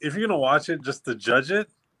 Like, if you're gonna watch it just to judge it,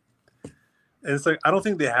 and it's like I don't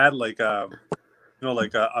think they had like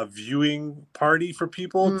like a viewing party for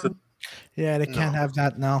people to. Yeah, they can't have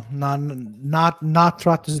that now. Not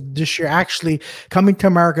throughout this year. Actually, Coming to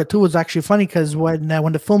America 2 was actually funny because when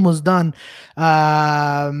the film was done,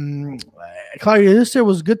 Claudia, this year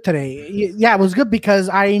was good today. Yeah, it was good because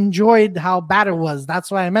I enjoyed how bad it was.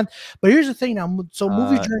 That's what I meant. But here's the thing now. So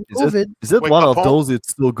movies during COVID. Is it Wait, one of Capone? those?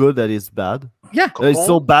 It's so good that it's bad. Yeah, It's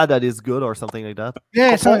so bad that it's good, or something like that.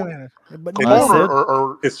 yeah, Capone? something like that. But Capone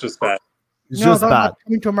or It's just bad. It's no, just talking bad. about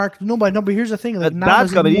Coming to America. No, but here's the thing. Like, But now bad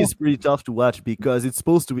there's comedy more- is pretty tough to watch because it's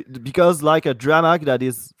supposed to be like a drama that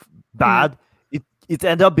is bad. It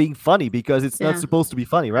ends up being funny because it's not supposed to be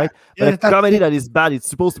funny, right? Yeah, But a that's comedy it. that is bad, it's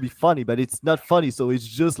supposed to be funny, but it's not funny, so it's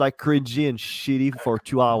just like cringy and shitty for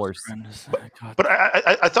 2 hours. But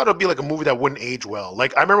I thought it'd be like a movie that wouldn't age well.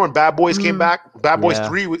 Like I remember when Bad Boys came back, Bad Boys Yeah.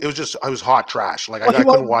 3. It was hot trash. Like Okay, I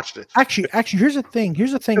couldn't watch it. Actually, here's the thing.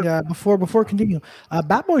 Before we continue,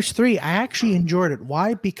 Bad Boys 3, I actually enjoyed it.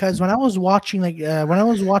 Why? Because when I was watching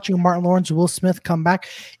Martin Lawrence and Will Smith come back,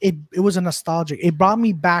 it was a nostalgic. It brought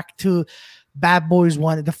me back to Bad Boys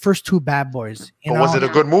 1, the first two Bad Boys. But was it a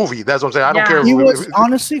good movie? That's what I'm saying. I don't Yeah. care. It was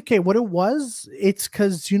honestly okay. What it was, it's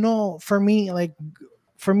because for me,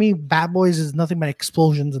 Bad Boys is nothing but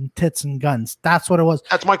explosions and tits and guns. That's what it was.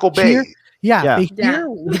 That's Michael Bay. Here- Yeah, Yeah.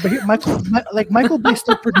 but here Michael Bay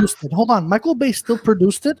still produced it. Hold on, Michael Bay still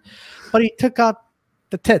produced it, but he took out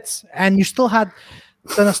the tits, and you still had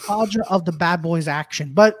the nostalgia of the Bad Boys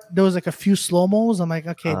action. But there was like a few slow mos. I'm like,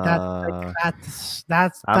 okay, I'm that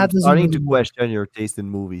doesn't starting really to work. question your taste in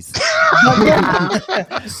movies.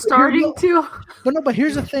 Starting to. But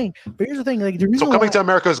here's the thing. Like the reason So Coming why, to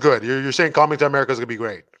America is good. You're saying Coming to America is gonna be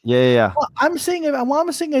great. Yeah. well, I'm saying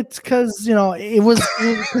it's because it was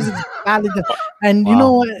because it's bad, and you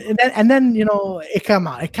Wow. know, and then it come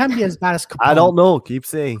out. It can't be as bad as Capone. I don't know. Keep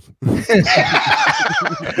saying.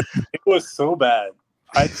 It was so bad.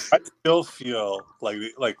 I still feel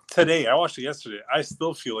like today. I watched it yesterday. I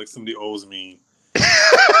still feel like somebody owes me.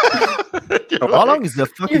 How long is the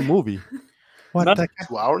fucking movie? What Not- the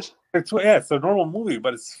 2 hours? It's a normal movie,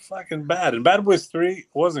 but it's fucking bad. And Bad Boys 3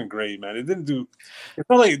 wasn't great, man. It didn't do. It's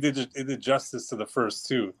not like it did justice to the first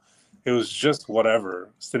two. It was just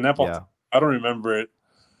whatever. Cinepa, Yeah. I don't remember it.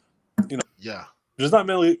 Yeah. There's not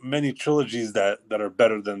many trilogies that are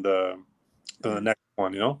better than the next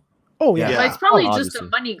one. Oh yeah. Yeah. But it's probably just Obviously. a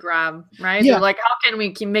money grab, right? Yeah. They're like, how can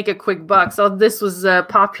we make a quick buck? So this was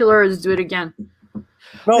popular. Let's do it again.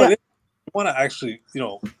 No, Yeah. you want to actually,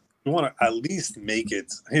 you want to at least make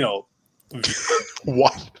it.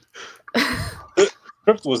 What? The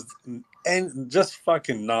script was just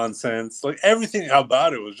fucking nonsense. Like everything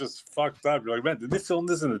about it was just fucked up. You're like, man, did they film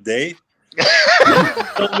this in a day?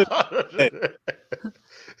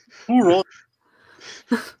 Who wrote?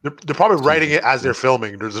 They're probably writing it as they're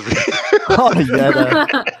filming. There's a Oh yeah,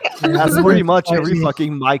 that's pretty much every Crazy.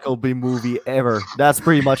 fucking Michael Bay movie ever. That's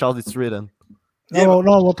pretty much how it's written. No,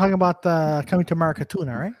 we're talking about Coming to America 2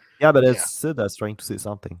 now, right? Yeah, but it's Sid that's trying to say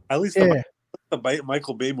something. At least Yeah. the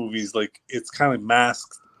Michael Bay movies, like it's kind of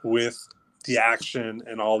masked with the action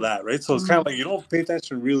and all that, right? So it's kind of like you don't pay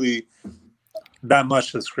attention really that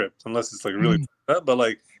much to the script unless it's like really. But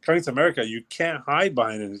like Coming to America, you can't hide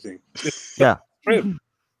behind anything. Yeah. And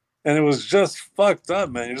it was just fucked up,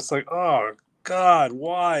 man. You're just like, oh God,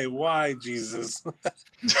 why, Jesus?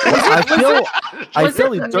 I Was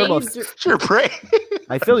feel it in terms of made- Sure, pray.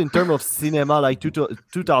 I feel in terms of cinema, like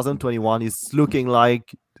 2021 is looking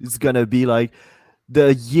like it's gonna be like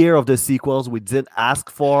the year of the sequels we didn't ask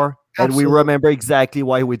for, and Absolutely. we remember exactly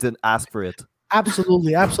why we didn't ask for it.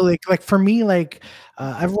 Absolutely. Like for me, like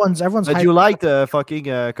everyone's. But hyped- you like the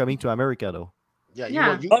fucking Coming to America though. Yeah, Yeah.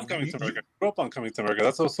 I love Coming to America. I grew up on Coming to America.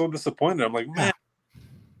 That's why I was so disappointed. I'm like, man,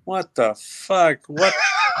 what the fuck? What?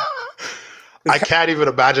 I can't even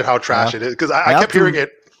imagine how trash it is because I have kept to- hearing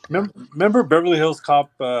it. Remember Beverly Hills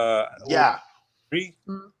Cop? Yeah, 3?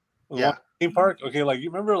 Yeah. Theme park. Okay, like you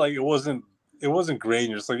remember, like it wasn't great. And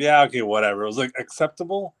you're just like, yeah, okay, whatever. It was like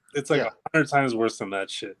acceptable. It's like Yeah. 100 times worse than that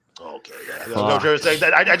shit. okay. Yeah. No, just like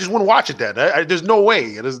that, I just wouldn't watch it then. There's no way.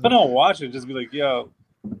 It is. I don't watch it. Just be like, yo,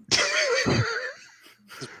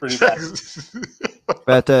 it's pretty bad.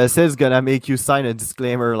 But Sid's gonna make you sign a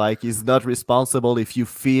disclaimer like he's not responsible if you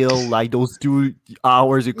feel like those 2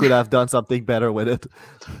 hours you could have done something better with it.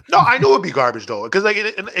 No, I know it'd be garbage though, because like,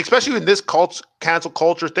 especially in this cancel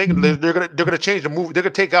culture thing, they're gonna change the movie. They're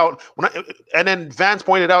gonna take out and then Vance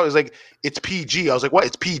pointed out is like it's PG. I was like, what?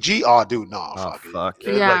 It's PG? Oh, dude, no, fuck.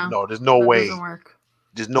 Yeah, like no, there's no way. Doesn't work.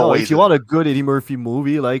 There's no way. If you want a good Eddie Murphy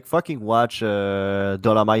movie, like fucking watch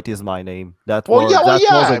Dolomite Is My Name. That Well, was yeah, well, that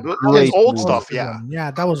yeah, was a but great it's old movie. stuff. Yeah,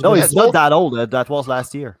 yeah, that was No, good. it's not that old. That was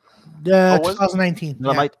last year. was it? 2019.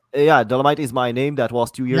 Dolomite, Dolomite Is My Name. That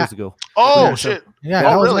was 2 years ago. Oh Yeah. shit. Yeah, Oh,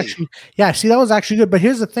 that was really? actually see, that was actually good. But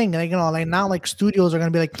here's the thing, like like now, like studios are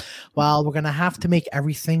gonna be like, well, we're gonna have to make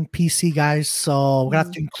everything PC, guys. So we're gonna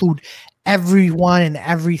have to include everyone and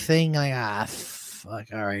everything. Like fuck,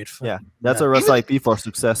 all right. Fuck. Yeah, that's a recipe for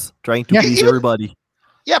success. Trying to please everybody.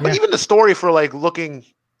 Yeah, but even the story for like looking.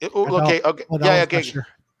 Okay. Okay.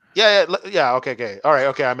 All right.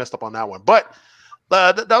 Okay, I messed up on that one, but.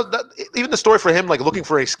 Even the story for him, like looking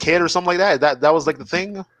for his kid or something like that was like the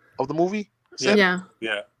thing of the movie. Yeah.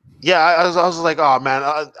 I was like, oh man,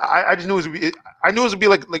 I just knew it would be. I knew it would be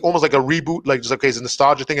like almost like a reboot, like just okay, it's a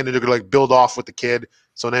nostalgia thing, and then they're gonna like build off with the kid.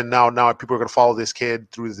 So then now people are gonna follow this kid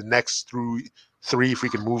through the next 3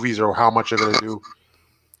 freaking movies or how much they're gonna do.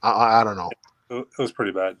 I don't know. It was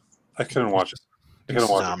pretty bad. I couldn't watch it.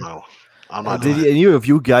 I'm not. Did any of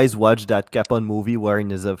you guys watch that Capone movie where he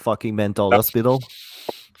is a fucking mental hospital?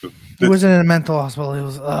 He wasn't in a mental hospital. It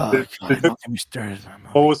was don't get me started.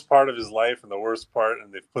 What was part of his life and the worst part,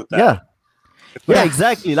 and they've put that. Yeah,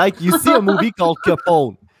 exactly. Like you see a movie called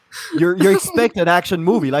Capone. You're expecting an action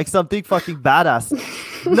movie, like something fucking badass.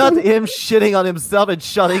 Not him shitting on himself and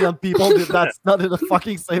shutting on people. That's not in the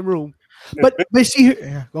fucking same room. But see,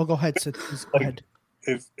 go ahead, Sid. Please, go ahead.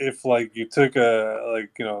 If like you took a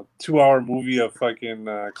 2-hour movie of fucking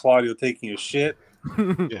Claudio taking a shit,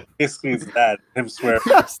 basically it's that him swearing.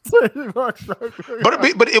 But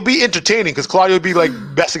it'll be entertaining because Claudio would be like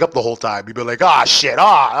messing up the whole time. He'd be like, shit,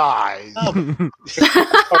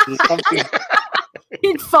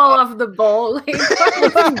 He'd fall off the bowl. Like,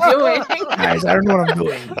 what are you doing? Guys, I don't know what I'm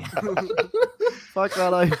doing. Fuck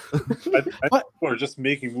that life. I think we're just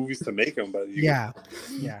making movies to make them, but yeah.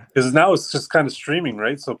 Because now it's just kind of streaming,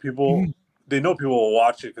 right? So people they know people will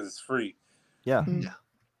watch it because it's free. Yeah.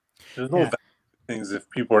 There's no things if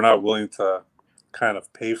people are not willing to kind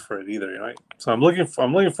of pay for it either, right? So I'm looking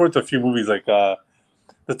forward to a few movies like the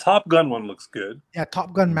Top Gun one looks good. Yeah,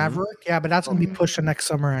 Top Gun Maverick. Yeah, but that's gonna be pushed to next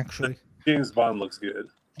summer actually. James Bond looks good.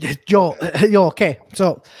 Yo, okay.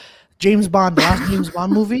 So James Bond, the last James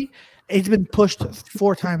Bond movie, it's been pushed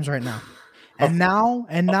 4 times right now. And now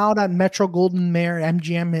that Metro Golden Mayer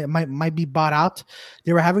MGM might be bought out,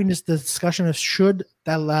 they were having this discussion of should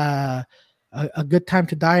that a Good Time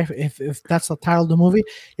to Die, if that's the title of the movie,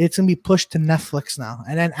 it's gonna be pushed to Netflix now,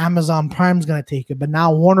 and then Amazon Prime's gonna take it. But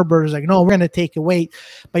now Warner Brothers like, no, we're gonna take it. Wait,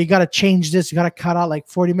 but you gotta change this. You gotta cut out like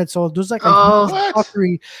 40 minutes. So there's like a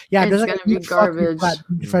fuckery. Yeah, there's like a huge garbage.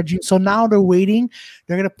 So now they're waiting.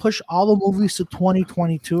 They're gonna push all the movies to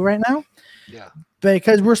 2022 right now. Yeah,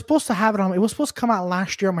 because we're supposed to have it on. It was supposed to come out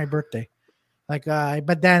last year on my birthday.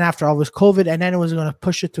 But then after all this COVID, and then it was gonna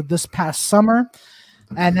push it to this past summer.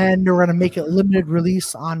 And then they're gonna make it limited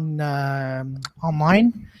release on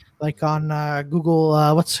online, like on Google.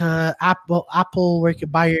 Apple, where you can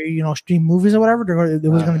buy your stream movies or whatever. It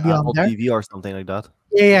was gonna be on Apple there. TV or something like that.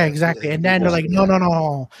 Yeah, exactly. And then they're like,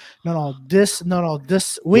 no. This.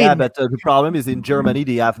 Wait. Yeah, but the problem is in Germany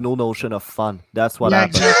they have no notion of fun. That's what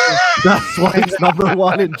happens. Exactly. That's why it's number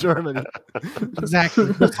 1 in Germany.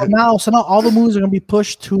 Exactly. So now all the movies are gonna be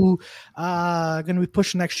pushed to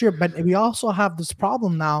next year. But we also have this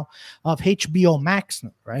problem now of HBO Max,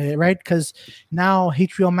 right? Because now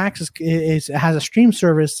HBO Max has a stream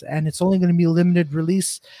service and it's only gonna be limited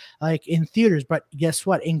release like in theaters. But guess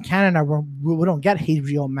what? In Canada, we don't get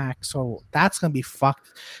HBO Max, so that's gonna be fucked.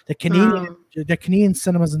 The Canadian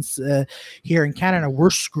cinemas here in Canada, we're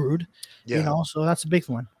screwed. Yeah. So that's a big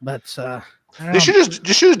one. But they should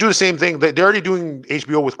just do the same thing. They're already doing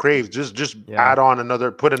HBO with Crave. Just add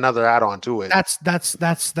on put another add-on to it. That's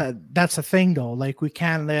the thing though. Like we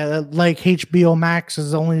can't like HBO Max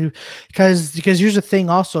is only because here's the thing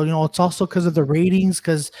also. It's also because of the ratings.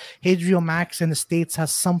 Because HBO Max in the States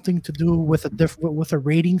has something to do with a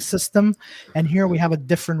rating system, and here we have a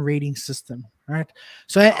different rating system. Right.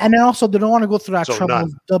 So and then also they don't want to go through that trouble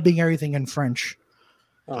of dubbing everything in French.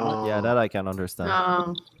 Yeah, that I can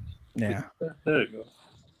understand. Yeah. There you go.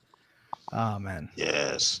 Oh man.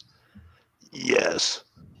 Yes.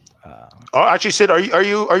 Actually, Sid, are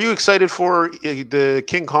you excited for the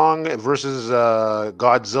King Kong versus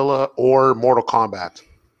Godzilla or Mortal Kombat?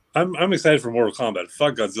 I'm excited for Mortal Kombat.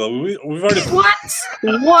 Fuck Godzilla. We've already What?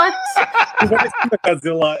 we've already seen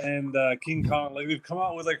Godzilla and King Kong. Like they've come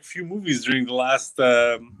out with like a few movies during the last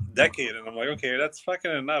decade, and I'm like, okay, that's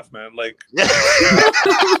fucking enough, man. Like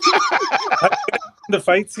the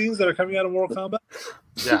fight scenes that are coming out of Mortal Kombat.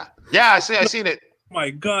 Yeah, I seen it. Oh my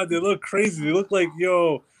God, they look crazy. They look like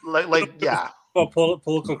Yeah. About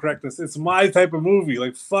political correctness. It's my type of movie.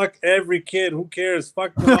 Like fuck every kid. Who cares?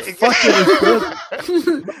 Fuck them.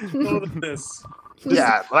 This.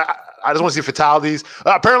 Yeah, I just want to see fatalities.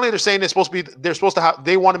 Apparently, they're saying they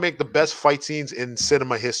want to make the best fight scenes in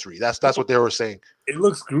cinema history. That's what they were saying. It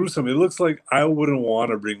looks gruesome. It looks like I wouldn't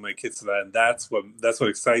want to bring my kids to that, and that's what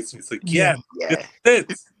excites me. It's like, Yeah.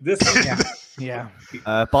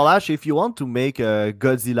 Palash, if you want to make a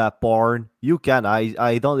Godzilla porn, you can.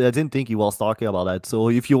 I didn't think he was talking about that. So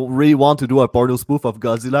if you really want to do a porno spoof of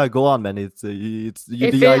Godzilla, go on, man. The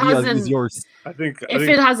idea is yours. I think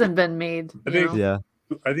it hasn't been made.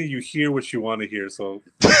 I think you hear what you want to hear. So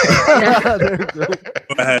There you go. go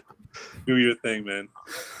ahead, do your thing, man.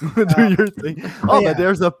 Do your thing. Oh, but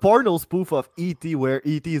there's a porno spoof of E.T. where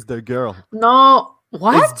E.T. is the girl. No.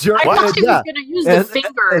 What? I thought she was Yeah. going to use the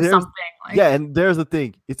finger or something. Like. Yeah, and there's the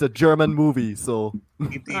thing. It's a German movie, so.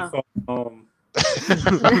 And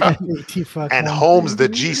Holmes the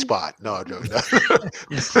G spot. No, I'm joking.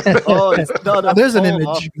 Oh, it's not a there's an phone.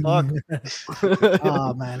 image. Oh, fuck.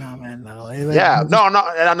 Oh man, no. Yeah, no.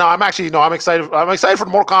 I'm excited. I'm excited for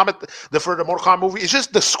the Mortal Kombat. For the Mortal Kombat movie, it's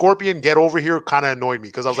just the Scorpion get over here kind of annoyed me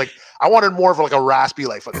because I was like, I wanted more of like a raspy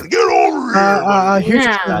like get over here.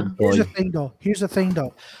 Here's the thing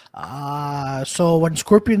though. So when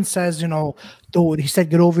Scorpion says, he said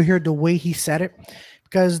get over here, the way he said it,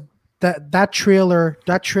 because that trailer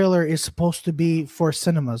is supposed to be for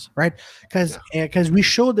cinemas, right? Because they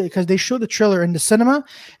show the trailer in the cinema,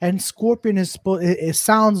 and Scorpion it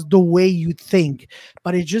sounds the way you think,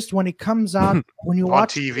 but it just when it comes out when you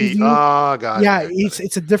watch on TV, oh god, yeah,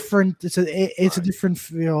 it's a different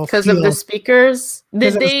feel because of the speakers.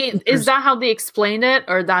 Is that how they explain it,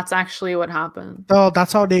 or that's actually what happened? No,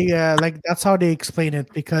 that's how they explain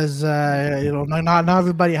it because not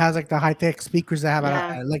everybody has like the high tech speakers that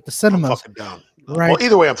have like the cinemas. I'm fucking down. Right. Well,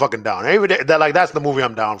 either way, I'm fucking down. That's the movie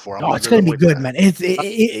I'm down for. It's gonna be good, man. It's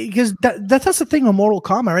because that's the thing with Mortal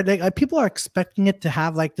Kombat, right? Like, people are expecting it to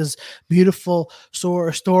have like this beautiful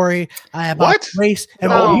story about race.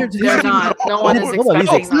 And they're not. No one is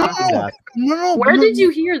expecting that. No. Where did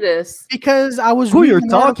you hear this? Because I was. Who you're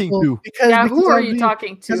talking to? Because who are you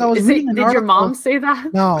talking to? Did your mom say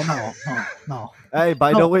that? No. Hey,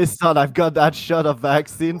 by the way, son, I've got that shot of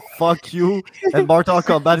vaccine. Fuck you. And Mortal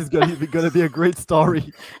Kombat is gonna be a great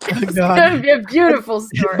story. It's gonna be a beautiful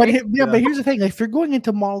story. But here's the thing: like, if you're going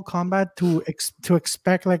into Mortal Kombat to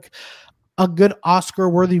expect like a good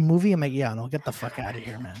Oscar-worthy movie, I'm like, get the fuck out of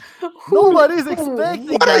here, man. Nobody's expecting.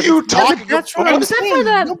 What are you talking about? Except for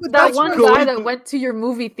that one guy that went to your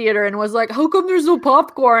movie theater and was like, "How come there's no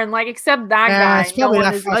popcorn?" Like, except that guy. No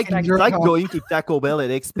one is like going to Taco Bell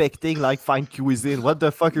and expecting like fine cuisine. What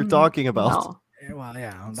the fuck you're talking about? No. Well,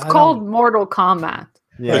 yeah, it's called Mortal Kombat.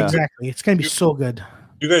 Yeah, exactly. It's gonna be so good.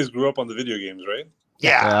 You guys grew up on the video games, right?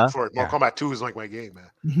 Yeah. For Mortal Kombat 2 is like my game, man.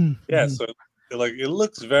 Mm-hmm. Yeah, so like it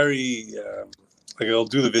looks very like it'll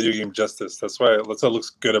do the video game justice. That's what it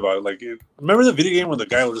looks good about it. Like, remember the video game where the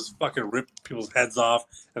guy would just fucking rip people's heads off?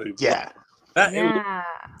 And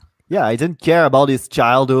I didn't care about his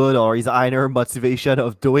childhood or his inner motivation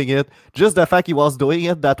of doing it. Just the fact he was doing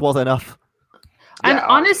it, that was enough. And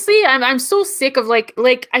honestly, I'm so sick of like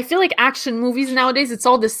I feel like action movies nowadays, it's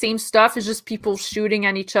all the same stuff. It's just people shooting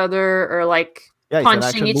at each other or like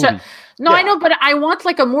punching each other. No, I know, but I want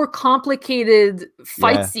like a more complicated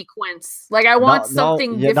fight sequence. Like, I want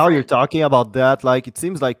something different. Now you're talking about that. Like, it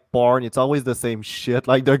seems like porn. It's always the same shit.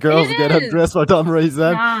 Like, the girls get undressed for some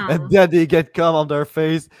reason, and then they get cum on their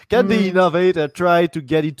face. Can they innovate and try to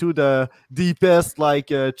get into the deepest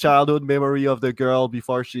like childhood memory of the girl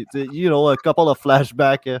before she, a couple of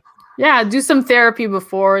flashback. Yeah, do some therapy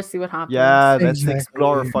before, see what happens. Yeah, let's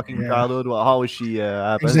explore her fucking childhood. Well, how is she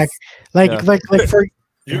happens? Exactly. Like for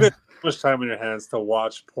you get too much time on your hands to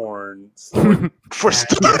watch porn for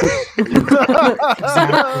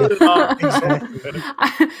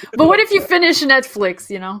But what if you finish Netflix?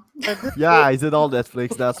 Yeah, is it all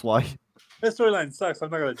Netflix? That's why. This storyline sucks. I'm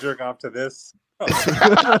not gonna jerk off to this.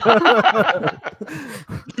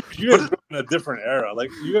 You guys grew up in a different era. Like,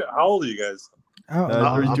 how old are you guys?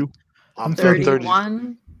 32. I'm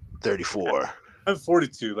 31. 34. I'm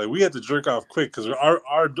 42. Like, we had to jerk off quick because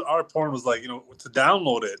our porn was like, to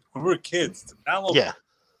download it when we were kids. To download it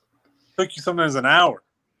took you sometimes an hour.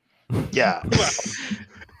 Yeah.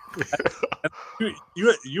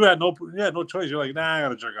 You had no choice. You're like, nah, I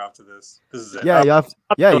gotta jerk off to this. This is it. Yeah,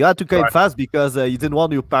 you had to come fast because you didn't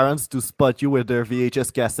want your parents to spot you with their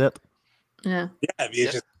VHS cassette. Yeah. Yeah,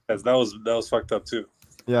 VHS. That was fucked up too.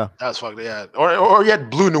 Yeah, that was fucked. Yeah, or you had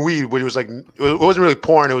Blue Nuit, where it was like it wasn't really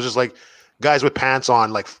porn. It was just like guys with pants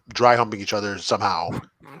on, like dry humping each other somehow.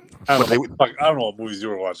 I don't know what movies you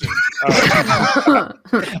were watching.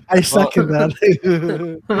 I second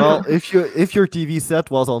that. well, if your TV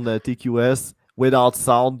set was on the TQS without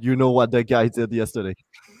sound, you know what the guy did yesterday.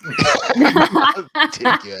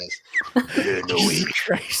 TQS.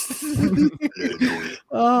 Christ.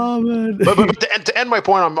 Oh man. But to end my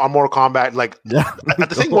point on Mortal Kombat, like the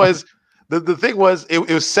thing was, the thing was, it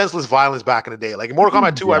was senseless violence back in the day. Like in Mortal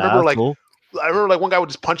Kombat 2, I remember like one guy would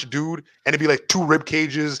just punch a dude and it'd be like 2 rib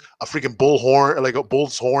cages, a freaking bull horn, like a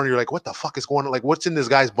bull's horn. You're like, what the fuck is going on? Like, what's in this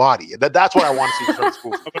guy's body? That's what I want to see from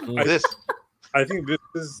school. I think this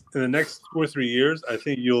is in the next 2 or 3 years. I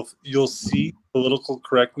think you'll see political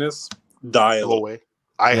correctness die away.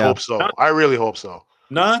 I hope so. I really hope so.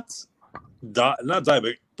 Not die,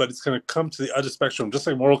 but it's going to come to the other spectrum. Just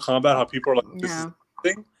like Mortal Kombat, how people are like, this is the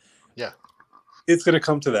thing. Yeah. It's going to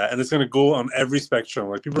come to that, and it's going to go on every spectrum.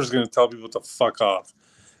 Like, people are just going to tell people to fuck off.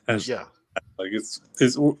 And like it's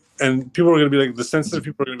and people are going to be like, the sensitive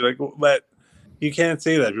people are going to be like, well, but you can't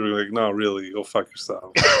say that. People are like, no, really, go fuck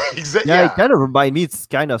yourself. Exactly. Yeah, it kind of reminds me. It's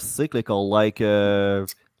kind of cyclical. Like in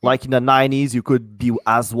the 90s, you could be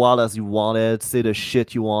as wild as you wanted, say the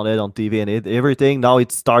shit you wanted on TV and everything. Now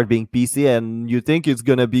it started being PC, and you think it's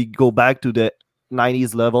gonna go back to the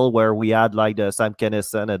 90s level where we had like the Sam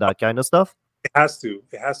Kinison and that kind of stuff. It has to,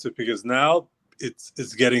 because now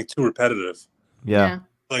it's getting too repetitive. Yeah.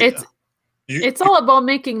 Like, it's all about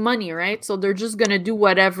making money, right? So they're just gonna do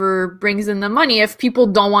whatever brings in the money. If people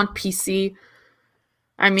don't want PC,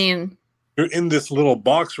 I mean, you're in this little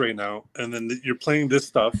box right now, and then you're playing this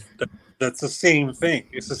stuff. That's the same thing.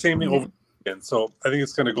 It's the same thing over again. So I think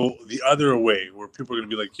it's gonna go the other way, where people are gonna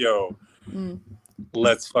be like, "Yo,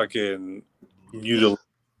 let's fucking mutilate."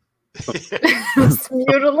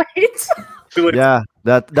 Mutilate. Yeah,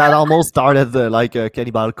 that almost started like a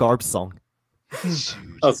Cannibal Corpse song. It's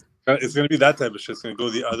going to be that type of shit. It's going to go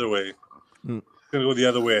the other way. It's going to go the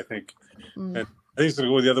other way, I think. And I think it's going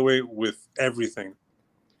to go the other way with everything.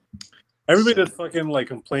 Everybody that's fucking like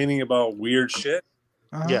complaining about weird shit.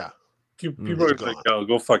 Yeah. People are like, "Yo,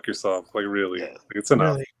 go fuck yourself." Like, really? Like, it's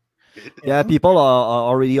enough. Really? Yeah, people are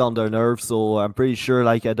already on their nerves, so I'm pretty sure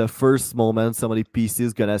like at the first moment somebody PC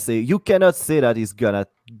is gonna say, you cannot say that, he's gonna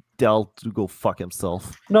tell to go fuck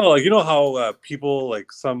himself. No, like, you know how people, like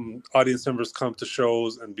some audience members come to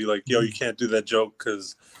shows and be like, "Yo, you can't do that joke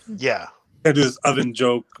because you can't do this oven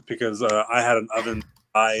joke because I had an oven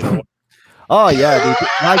died." Oh yeah,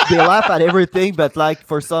 they laugh at everything, but like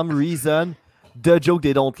for some reason the joke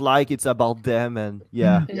they don't like, it's about them, and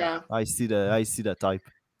I see that type.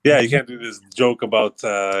 Yeah, you can't do this joke about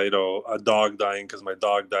a dog dying because my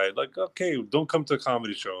dog died. Like, okay, don't come to a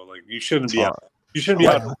comedy show. Like, you shouldn't be out. You shouldn't be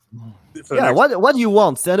out. Yeah, what do you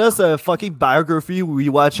want? Send us a fucking biography. We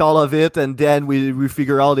watch all of it, and then we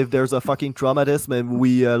figure out if there's a fucking traumatism, and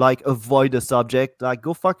we like avoid the subject. Like,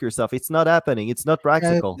 go fuck yourself. It's not happening. It's not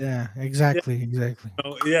practical. Yeah, exactly. That's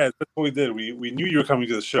what we did. We knew you were coming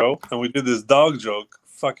to the show, and we did this dog joke.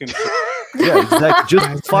 Fucking yeah, exactly.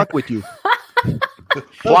 Just fuck with you.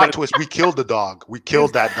 Plot twist: we killed the dog. We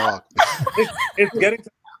killed that dog. It's getting to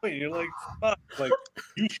the point. You're like, fuck. Like,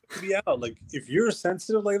 you should be out. Like, if you're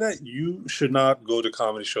sensitive like that, you should not go to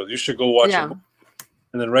comedy shows. You should go watch a movie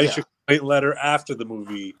and then write your complaint letter after the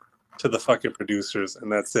movie to the fucking producers, and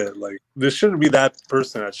that's it. Like, there shouldn't be that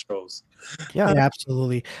person at shows. Yeah,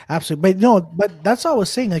 absolutely. But that's what I was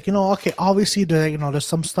saying. Like, okay, obviously there's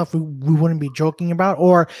some stuff we wouldn't be joking about,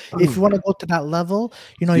 or if you want to go to that level,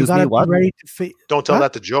 you gotta be ready to don't tell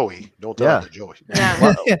that to Joey. Don't tell that to Joey.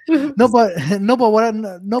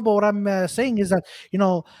 What I'm saying is that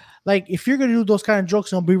like, if you're gonna do those kind of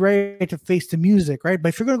jokes, be ready to face the music, right? But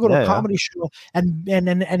if you're gonna go to a comedy show and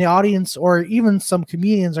the audience or even some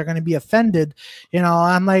comedians are gonna be offended,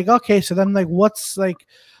 I'm like, okay, so then like, what's like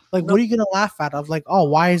what are you gonna laugh at? Of like, oh,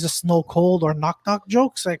 why is the snow cold, or knock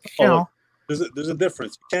jokes? Like, there's a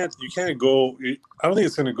difference. You can't go. I don't think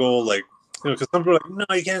it's gonna go like, because some people are like,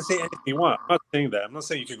 no, you can't say anything you want. I'm not saying that. I'm not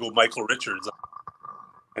saying you could go Michael Richards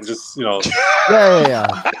and just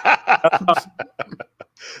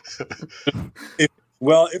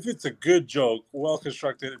Well, if it's a good joke, well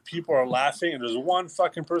constructed, people are laughing, and there's one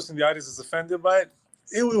fucking person in the audience is offended by it,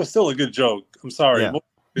 it was still a good joke. I'm sorry.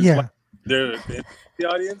 Yeah. They're the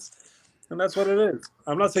audience, and that's what it is.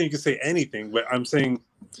 I'm not saying you can say anything, but I'm saying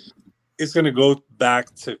it's gonna go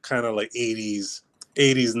back to kind of like 80s,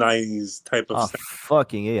 90s type of stuff.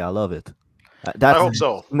 Fucking I love it. I hope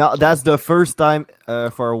so. No, that's the first time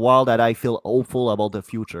for a while that I feel hopeful about the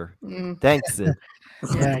future. Thanks, Sid.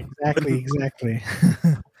 Yeah, exactly.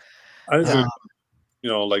 I think,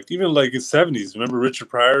 like even like in 70s. Remember Richard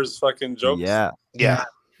Pryor's fucking jokes? Yeah.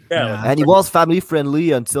 And he was family friendly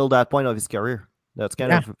until that point of his career. That's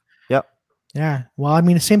kind of Yeah. Well, I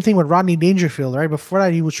mean, the same thing with Rodney Dangerfield, right? Before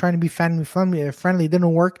that, he was trying to be family friendly. It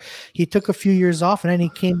didn't work. He took a few years off, and then he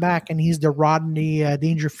came back, and he's the Rodney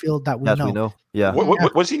Dangerfield that we know. Yeah.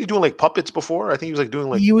 Was he doing like puppets before? I think he was like doing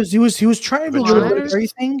like he was trying to do a little bit of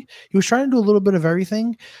everything. He was trying to do a little bit of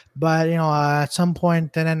everything, but at some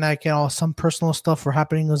point, and then like some personal stuff was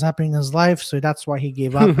happening in his life, so that's why he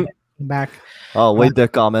gave up. Back. Oh, wait, the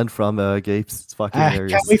comment from Gapes. It's fucking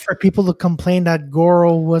hilarious. Can't wait for people to complain that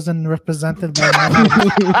Goro wasn't represented by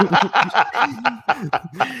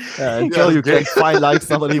until you can find like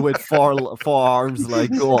somebody with four arms, like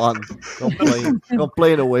go on,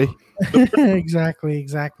 complain away.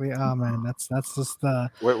 Exactly. Oh man, that's just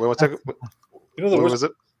wait, what's that?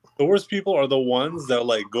 The worst people are the ones that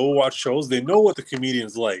like go watch shows. They know what the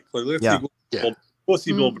comedian's like. Like let's go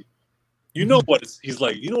see Bill. You know what he's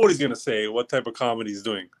like. You know what he's gonna say. What type of comedy he's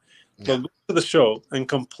doing. So go to the show and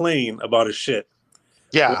complain about his shit.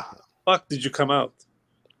 Yeah. What the fuck did you come out?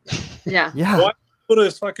 Yeah. Why go to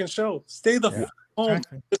his fucking show? Stay the fuck home.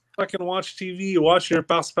 Exactly. Just fucking watch TV. Watch your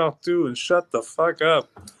Passepartout and shut the fuck up.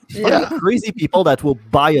 Yeah. Crazy people that will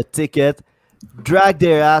buy a ticket, drag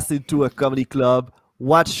their ass into a comedy club,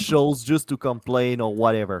 watch shows just to complain or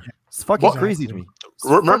whatever. It's fucking crazy to me.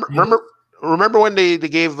 Remember when they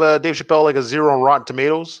gave Dave Chappelle like a 0 on Rotten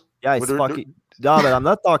Tomatoes? Yeah, it's fucking. No, but I'm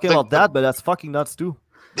not talking about that, but that's fucking nuts too.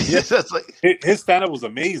 Yes, that's like his stand-up was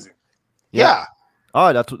amazing. Yeah.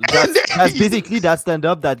 Oh, that's basically that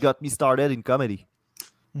stand-up that got me started in comedy.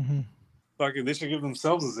 Mm-hmm. Fucking, they should give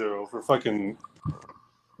themselves a 0 for fucking.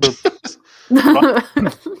 The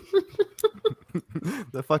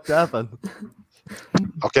fuck happened?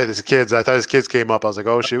 Okay, there's kids. I thought his kids came up. I was like,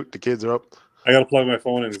 oh shoot, the kids are up. I gotta plug my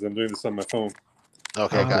phone in because I'm doing this on my phone.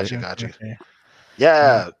 Okay, gotcha. Okay.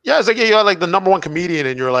 Yeah. It's like you're like the number one comedian,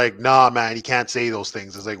 and you're like, nah, man, you can't say those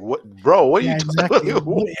things. It's like, what, bro? What are you talking about?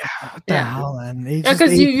 What the hell, man?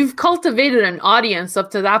 Because you've cultivated an audience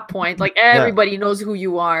up to that point. Like everybody knows who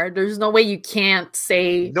you are. There's no way you can't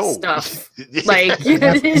say stuff. Like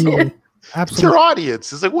Absolutely. It's your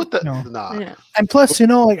audience. It's like, what the? Nah. Yeah. And plus,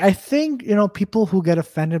 like I think people who get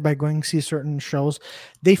offended by going to see certain shows,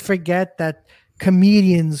 they forget that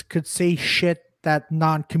comedians could say shit that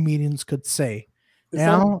non-comedians could say.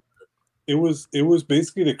 It was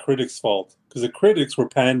basically the critics' fault because the critics were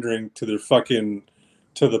pandering to their to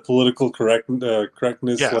the political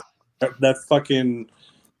correctness. Yeah. That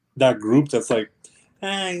group that's like,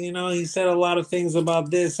 he said a lot of things about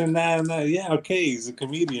this and that and that. Yeah, okay, he's a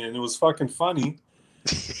comedian and it was fucking funny.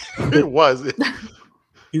 It was.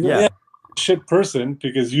 He's a shit person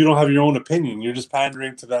because you don't have your own opinion. You're just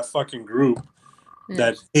pandering to that fucking group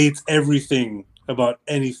that hates everything about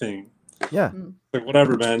anything. Yeah. Like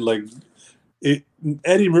whatever, man. Like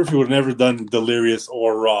Eddie Murphy would have never done Delirious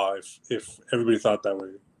or Raw if everybody thought that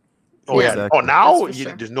way. Oh yeah. Exactly. Oh now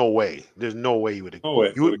sure. there's no way. There's no way you would. No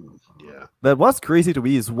way. You would. Yeah. But what's crazy to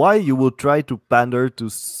me is why you would try to pander to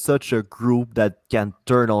such a group that can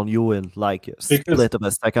turn on you in like a split of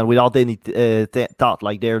a second without any thought.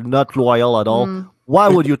 Like they're not loyal at all. Why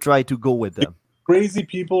would you try to go with them? Crazy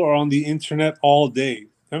people are on the internet all day.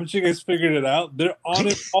 Haven't you guys figured it out? They're on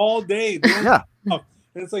it all day. Yeah. And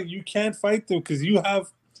it's like you can't fight them because you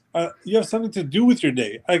have something to do with your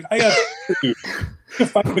day. Like I got to do. You can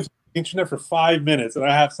fight with the internet for 5 minutes, and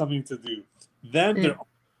I have something to do. Then they're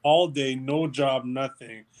all day, no job,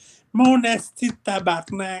 nothing.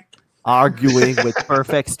 Arguing with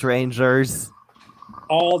perfect strangers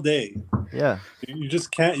all day. Yeah. You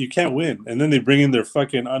just can't win. And then they bring in their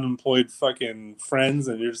fucking unemployed fucking friends,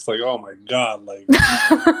 and you're just like, oh my god, like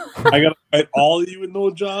I gotta fight all of you with no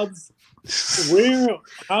jobs.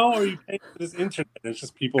 How are you paying for this internet? It's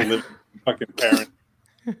just people living with fucking parents.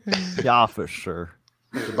 Yeah, for sure.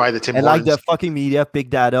 Buy the Tim and Hortons. like the fucking media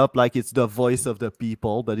pick that up like it's the voice of the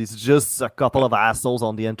people, but it's just a couple of assholes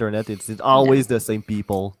on the internet. It's always the same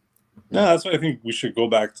people. No, that's why I think we should go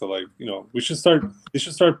back to they should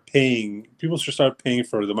start paying. People should start paying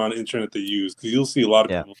for the amount of internet they use because you'll see a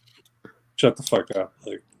lot of people shut the fuck up.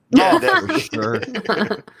 Like Yeah, For sure.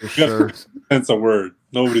 For sure. That's a word.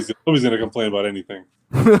 Nobody's gonna complain about anything.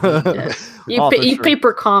 You pay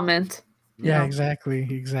per comment. Yeah,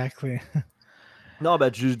 exactly. No,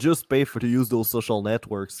 but you just pay to use those social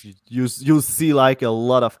networks. You see like a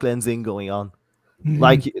lot of cleansing going on.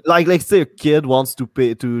 Like let's say a kid wants to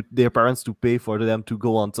pay to their parents to pay for them to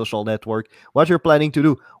go on social network. What you're planning to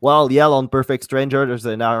do? Well, yell on Perfect Stranger. There's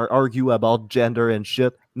an argue about gender and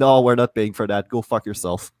shit. No, we're not paying for that. Go fuck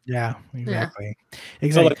yourself. Yeah, exactly.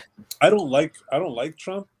 So, like, I don't like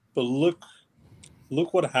Trump, but look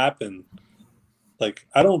what happened. Like,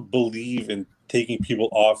 I don't believe in taking people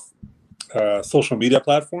off social media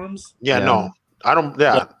platforms. Yeah, no, I don't.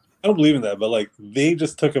 Yeah, like, I don't believe in that. But like, they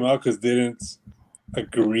just took him out because they didn't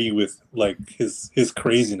agree with like his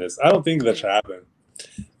craziness. I don't think that should happen.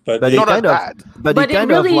 But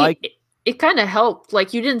it kind of helped.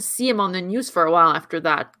 Like, you didn't see him on the news for a while after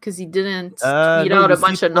that because he didn't tweet out a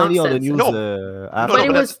bunch of nonsense. On the news,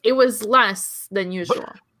 but it was less than usual.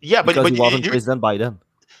 Because he wasn't President Biden.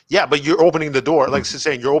 Yeah, but you're opening the door, like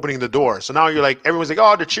saying you're opening the door. So now you're like, everyone's like,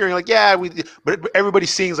 oh, they're cheering, like, yeah, but everybody's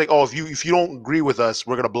seeing like, oh, if you don't agree with us,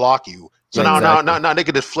 we're gonna block you. So now they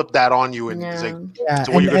could just flip that on you, and it's like,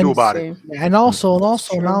 so what are you gonna do about it? And also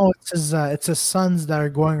now it's his sons that are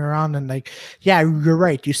going around and like, yeah, you're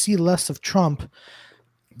right. You see less of Trump,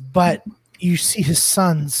 but you see his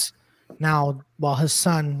sons now. Well, his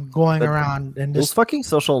son going around and those fucking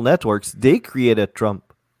social networks, they created Trump.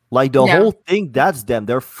 Like the whole thing, that's them.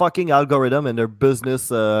 Their fucking algorithm and their business,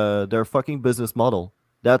 their fucking business model.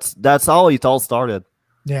 That's how it all started.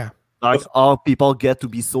 Yeah. Like how people get to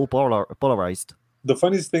be so polarized. The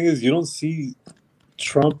funniest thing is you don't see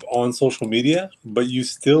Trump on social media, but you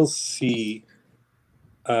still see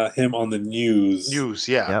him on the news.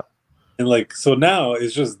 Yeah. And like, so now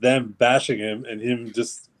it's just them bashing him and him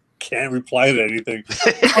just can't reply to anything.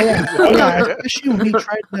 Especially when he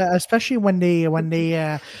tried. Especially when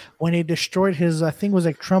they destroyed his. I think it was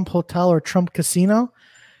like Trump Hotel or Trump Casino.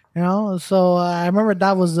 You know, so I remember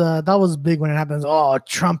that was big when it happens. Oh,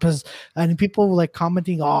 Trump is, and people were like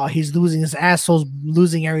commenting, "Oh, he's losing, his asshole's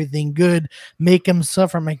losing everything good, make him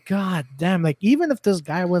suffer." I'm like, God damn! Like, even if this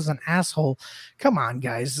guy was an asshole, come on,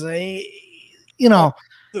 guys, you know,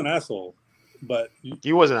 he's an asshole, but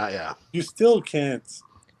he wasn't. Yeah, you still can't.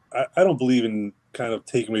 I don't believe in kind of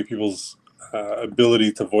taking away people's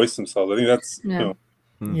ability to voice themselves. I think that's kind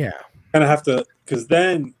of have to, because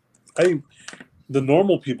then I think the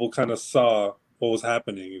normal people kind of saw what was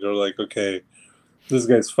happening. They're like, okay, this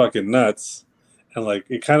guy's fucking nuts, and like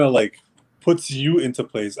it kind of like puts you into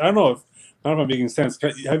place. I don't know if I'm making sense.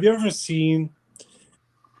 Have you ever seen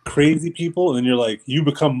crazy people and then you're like, you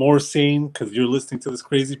become more sane because you're listening to this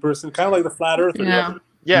crazy person, kind of like the flat earther?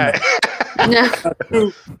 Yeah.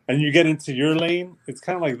 And you get into your lane, it's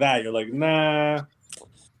kind of like that. You're like, nah,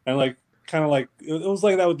 and like kind of like it was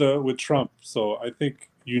like that with Trump. So I think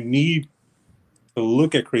you need to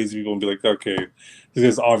look at crazy people and be like, okay, this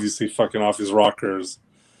guy's obviously fucking off his rockers.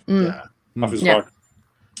 Off his rockers.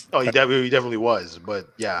 Oh, he definitely was, but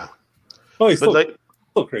yeah. Oh, he's still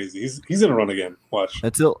crazy. He's gonna run again. Watch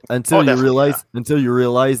until you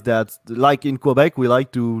realize that, like in Quebec, we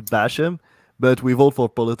like to bash him. But we vote for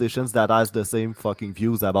politicians that has the same fucking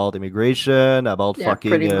views about immigration, about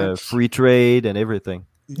fucking free trade and everything.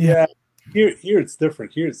 Yeah. Here it's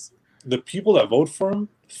different. Here's the people that vote for him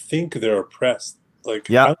think they're oppressed. Like,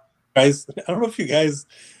 I don't know if you guys,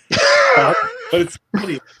 but it's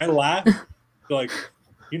funny. I laugh. Like,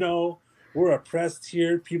 you know, we're oppressed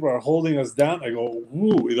here. People are holding us down. I go,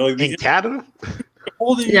 ooh. You know, like, in Canada?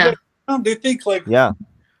 Holding you down. They think like,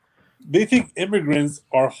 they think immigrants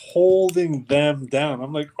are holding them down.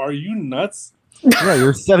 I'm like, are you nuts? Yeah,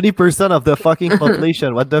 you're 70% of the fucking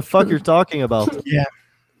population. What the fuck you're talking about? Yeah.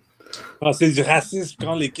 C'est du racisme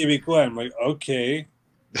quand les Québécois. I'm like, okay.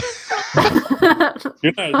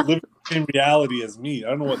 You're not living the same reality as me. I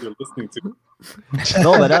don't know what they're listening to.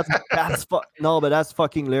 but that's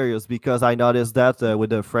fucking hilarious, because I noticed that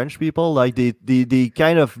with the French people, like they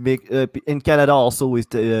kind of make in Canada also with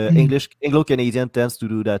the Anglo-Canadian tends to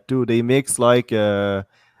do that too. They mix like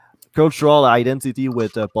cultural identity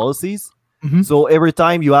with policies. So every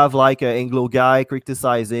time you have like an Anglo guy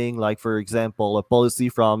criticizing, like for example, a policy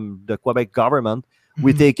from the Quebec government,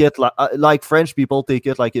 we take it like French people take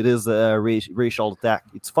it like it is a racial attack.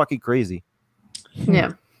 It's fucking crazy.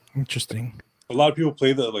 Yeah. Interesting. A lot of people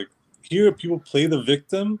play people play the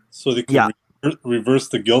victim so they can reverse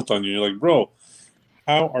the guilt on you. You're like, bro,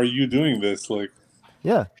 how are you doing this? Like,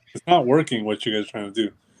 it's not working what you guys are trying to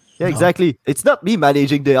do. Yeah, exactly. It's not me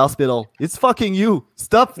managing the hospital. It's fucking you.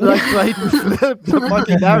 Stop like trying to flip the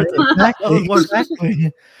fucking narrative.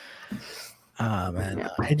 Exactly. Oh man,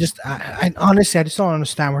 I honestly, I just don't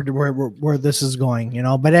understand where this is going, you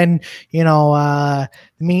know. But then, you know,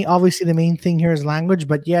 obviously the main thing here is language,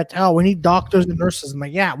 but yet, oh, we need doctors and nurses. I'm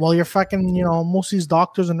like, yeah, well, you're fucking, you know, most of these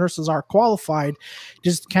doctors and nurses are qualified,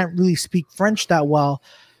 just can't really speak French that well.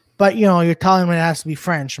 But you know, you're telling them it has to be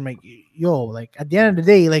French. I'm like, yo, like at the end of the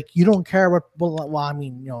day, like you don't care what. Well, I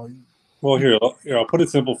mean, you know. Well, here I'll put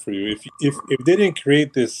it simple for you. If they didn't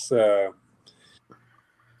create this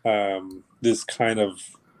this kind of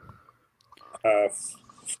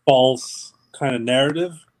false kind of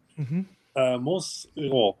narrative, I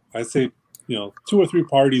say, you know, 2 or 3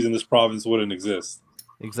 parties in this province wouldn't exist.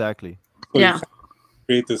 Exactly. So you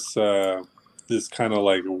create this this kind of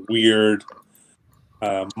like weird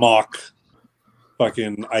mock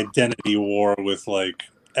fucking identity war with like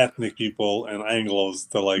ethnic people and Anglos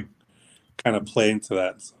to like kind of play into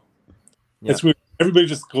that. So it's weird. Everybody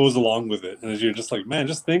just goes along with it, and you're just like, man,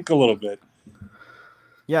 just think a little bit.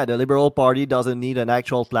 Yeah, the Liberal Party doesn't need an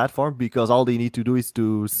actual platform because all they need to do is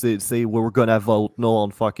to say we're gonna vote no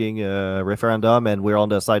on fucking referendum and we're on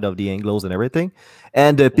the side of the Anglos and everything.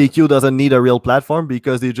 And the PQ doesn't need a real platform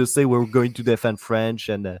because they just say we're going to defend French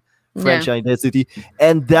and French identity.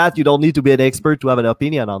 And that you don't need to be an expert to have an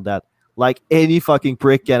opinion on that. Like any fucking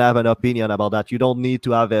prick can have an opinion about that. You don't need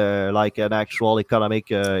to have like an actual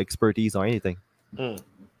economic expertise or anything.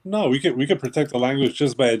 No, we could protect the language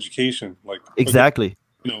just by education. Like exactly.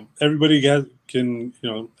 You know, everybody gets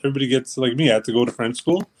like me. I had to go to French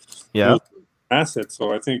school. Yeah, asset.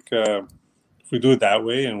 So I think if we do it that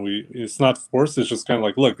way, and it's not forced. It's just kind of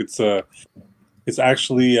like, look, it's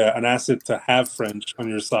actually an asset to have French on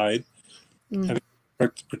your side, and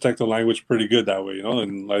protect the language pretty good that way, you know.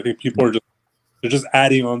 And I think people are just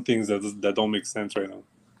adding on things that don't make sense right now.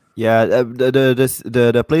 Yeah,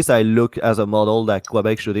 the place I look as a model that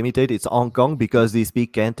Quebec should imitate, it's Hong Kong because they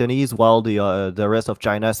speak Cantonese while the rest of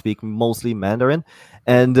China speak mostly Mandarin,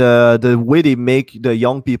 and the way they make the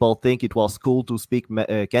young people think it was cool to speak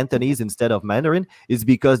Cantonese instead of Mandarin is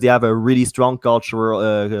because they have a really strong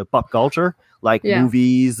cultural pop culture, like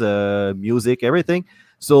movies, music, everything.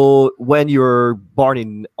 So when you're born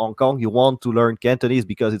in Hong Kong, you want to learn Cantonese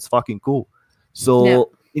because it's fucking cool.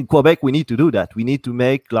 So in Quebec, we need to do that. We need to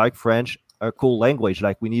make like French a cool language.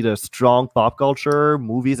 Like we need a strong pop culture,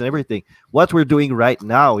 movies, and everything. What we're doing right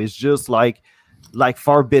now is just like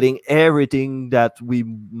forbidding everything that we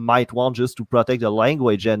might want just to protect the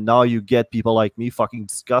language. And now you get people like me fucking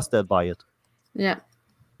disgusted by it. Yeah.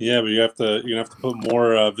 Yeah, but you're gonna have to put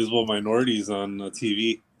more visible minorities on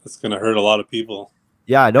TV. That's gonna hurt a lot of people.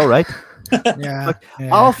 Yeah, I know, right? Like,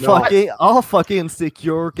 how fucking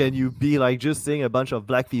insecure can you be? Like just seeing a bunch of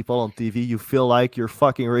black people on TV, you feel like your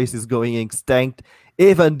fucking race is going extinct,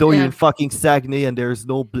 even though you're in fucking Saguenay and there's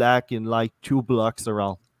no black in like 2 blocks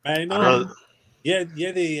around. I know. Il y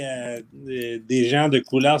a des gens de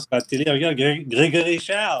couleur sur la télé. Regarde Grégory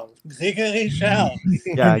Charles. Grégory Charles.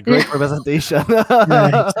 Yeah, great representation.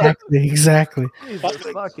 Yeah, exactly. Jesus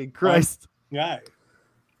fucking Christ. Guy.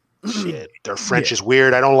 Shit, their French is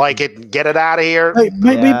weird. I don't like it. Get it out of here.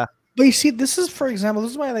 But you see, this is, for example,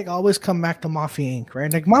 this is why I always come back to Mafia Inc.,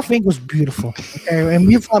 right? Like Mafia Inc. was beautiful. Okay,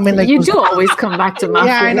 and you do always come back to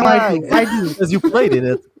Mafia. Yeah, I know, I do, because you played in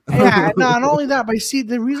it. Yeah, no, not only that, but you see,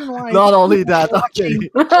 the reason why. Not only that, okay.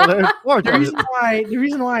 The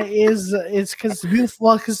reason why is because it's beautiful.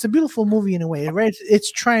 Well, because it's a beautiful movie in a way, right?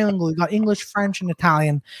 It's trilingual. You got English, French, and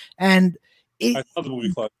Italian, and I saw the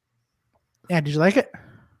movie Club. Yeah, did you like it?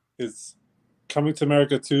 It's Coming to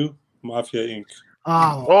America 2, Mafia Inc.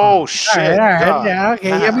 Oh shit! All right. Yeah, okay.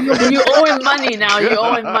 Yeah, you owe him money now. You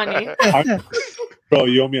owe him money. Bro,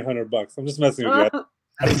 you owe me $100. I'm just messing with you.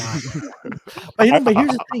 But here's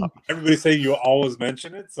the thing. Everybody say you always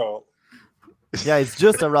mention it, so yeah, it's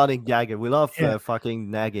just a running gag. We love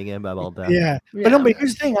fucking nagging him about that. Yeah. But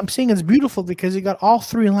here's the thing. I'm saying it's beautiful because you got all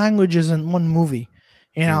 3 languages in one movie,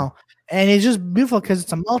 you know. And it's just beautiful because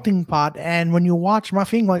it's a melting pot. And when you watch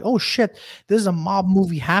Mafia, like, oh shit, this is a mob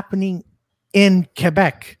movie happening in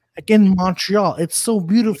Quebec, like in Montreal. It's so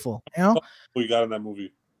beautiful, you know. Who you got in that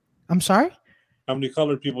movie? I'm sorry. How many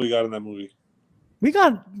colored people you got in that movie? We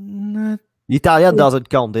got. Italian doesn't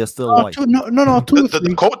count. They're still white. 2. No, 2.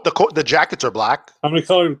 The jackets are black. How many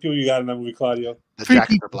colored people you got in that movie, Claudio? The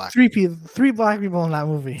jackets are black. 3 black people in that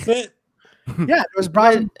movie. That's it. Yeah, there was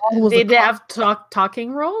Brian. Did they have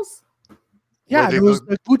talking roles? Yeah, there was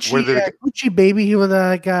the Gucci baby. He was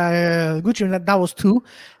like Gucci. That was 2,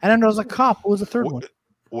 and then there was a cop. Who was the 3rd one?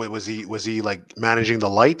 Wait, was he like managing the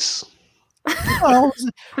lights?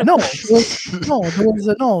 No,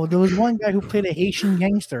 there was one guy who played a Haitian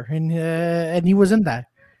gangster, and he was in that.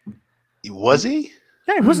 Was he?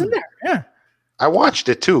 Yeah, he was in there. Yeah. I watched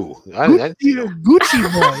it too. Gucci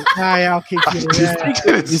boy. Yeah, okay,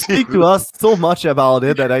 You speak to us so much about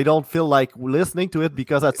it that I don't feel like listening to it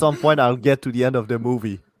because at some point I'll get to the end of the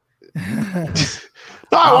movie.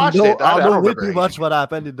 No, I watched it. I know way too much what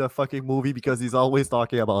happened in the fucking movie because he's always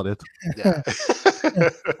talking about it. Yeah.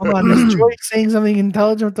 Hold on, is Joy saying something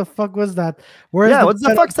intelligent? What the fuck was that? What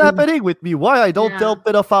the fuck's happening with me? Why I don't tell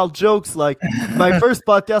pedophile jokes? Like my first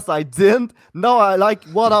podcast, I didn't. Now I like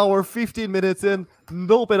 1 hour, 15 minutes in,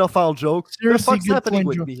 no pedophile jokes. Seriously, what the fuck's happening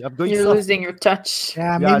with me? You're losing your touch.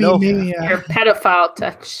 Yeah, maybe your pedophile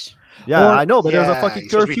touch. Yeah, I know, but there's a fucking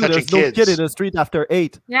curfew. There's no kid in the street after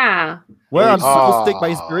 8. Yeah. Where I'm supposed to take my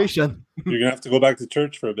inspiration. You're gonna have to go back to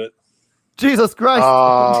church for a bit. Jesus Christ!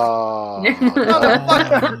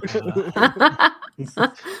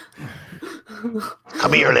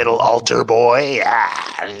 Come here, little altar boy.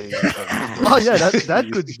 Oh yeah, that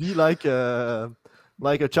could be like a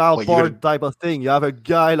child porn type of thing. You have a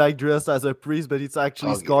guy like dressed as a priest, but it's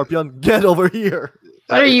actually Scorpion. Get over here.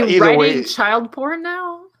 Are you writing child porn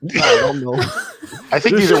now? I don't know. I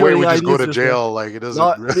think either way we just go to jail. Like it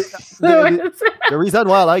doesn't. The reason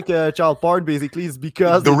why I like child porn basically is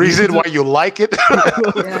because the reason why you like it.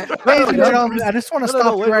 Ladies and gentlemen, I just want to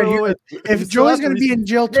stop you right here. If Joey's going to be in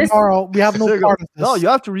jail tomorrow, we have no part of this. No, you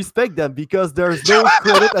have to respect them because there's no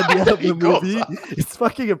credit at the end of the movie. It's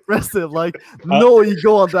fucking impressive. Like no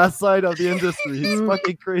ego on that side of the industry. It's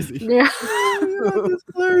fucking crazy. Yeah. That's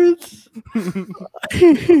hilarious.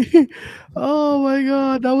 Oh my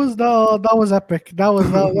god, that was epic. That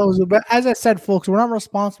was. But as I said, folks, we're not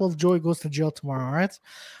responsible if Joey goes to jail tomorrow. All right?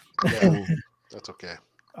 Yeah, that's okay.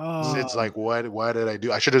 It's like, why did I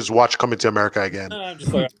do? I should have just watched Coming to America again. I'm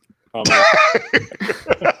just like, oh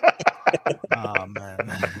man.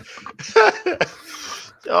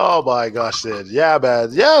 Oh my gosh, Sid. Yeah, man.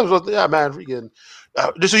 Yeah, man. Freaking.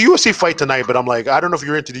 There's a UFC fight tonight, but I'm like, I don't know if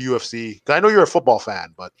you're into the UFC. I know you're a football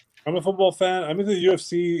fan, but I'm a football fan. I'm into the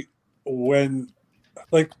UFC when,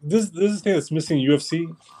 like, this is the thing that's missing in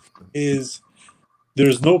UFC is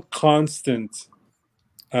there's no constant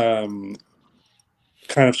kind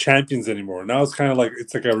of champions anymore. Now it's kind of like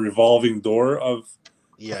it's like a revolving door of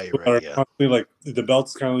you're right. Yeah. Constantly, like the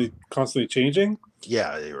belt's constantly changing.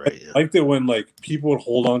 Yeah, you're right. Yeah. I liked it when like people would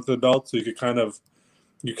hold on to the belt so you could kind of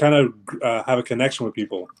have a connection with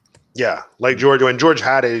people. Yeah, like George. When George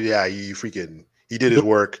had it, yeah, he did his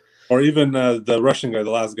work. Or even the Russian guy,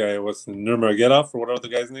 the last guy, what's the Nurmagomedov or whatever the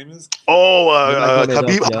guy's name is. Oh,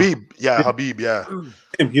 Habib. Yeah, Habib. Yeah.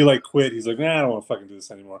 And he like quit. He's like, nah, I don't want to fucking do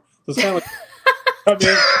this anymore. So it's kind of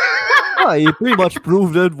like, he pretty much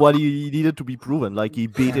proved it what he needed to be proven. Like he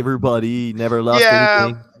beat everybody, he never lost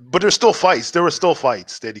anything. But there's still fights. There were still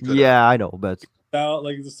fights that he could. Yeah, I know, but. Now,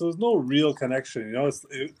 like, so there's no real connection, you know. It's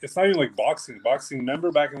not even like boxing. Boxing,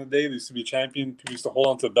 remember back in the day, they used to be champion. People used to hold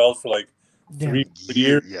on to the belt for like 3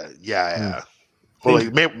 years. Yeah. Well, like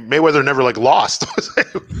Mayweather never like lost.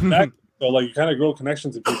 Exactly. So like, you kind of grow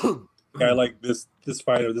connections with people. Guy like this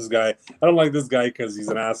fighter, this guy. I don't like this guy because he's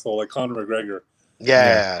an asshole, like Conor McGregor.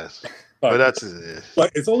 Yeah. But that's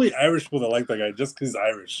like it's only Irish people that like that guy just because he's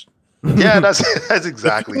Irish. Yeah, that's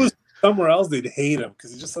exactly. Somewhere else they'd hate him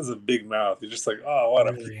because he just has a big mouth. You're just like, oh,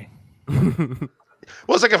 whatever.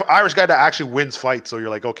 Well, it's like an Irish guy that actually wins fights. So you're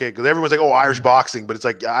like, okay, because everyone's like, oh, Irish boxing, but it's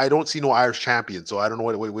like I don't see no Irish champion, so I don't know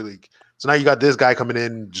what like. So now you got this guy coming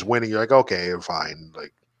in just winning. You're like, okay, fine,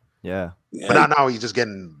 like, yeah. But now he's just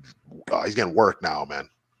getting work now, man.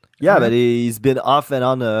 Yeah, but he's been off and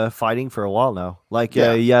on fighting for a while now. Like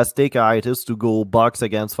he has taken hiatus to go box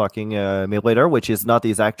against fucking Mayweather, which is not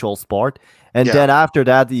his actual sport. And then after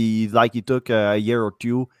that, he took a year or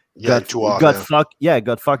two. Got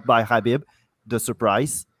fucked by Habib, the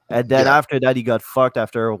surprise. And then after that, he got fucked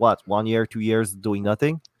after 1 year, 2 years doing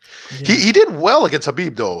nothing. Yeah. He did well against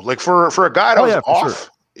Habib though. Like for a guy that was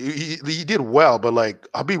off, sure. he did well. But like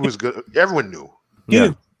Habib was good. Everyone knew.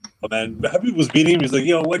 Yeah. Oh, man, Habib was beating him. He's like,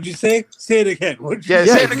 "Yo, what'd you say? Say it again." Say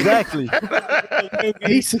it exactly.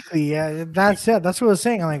 Basically, yeah, that's it. That's what I was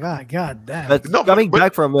saying. I'm like, oh, god damn. But coming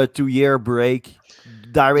back from a 2-year break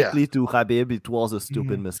directly to Habib, it was a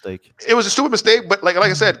stupid mistake. It was a stupid mistake, but like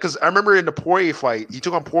I said, because I remember in the Poirier fight, he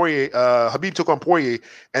took on Poirier. Habib took on Poirier,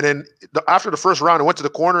 and then after the first round, it went to the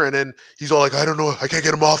corner, and then he's all like, "I don't know, I can't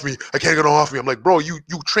get him off me. I can't get him off me." I'm like, "Bro, you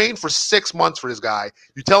trained for 6 months for this guy.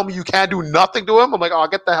 You tell me you can't do nothing to him?" I'm like, "Oh,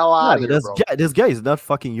 get the hell out of here, bro." This guy is not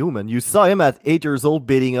fucking human. You saw him at 8 years old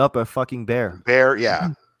beating up a fucking bear. Yeah.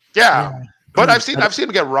 But I've seen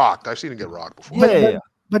him get rocked. I've seen him get rocked before.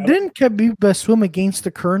 But didn't Khabib swim against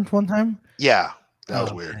the current one time? Yeah, that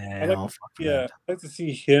was weird. I'd like to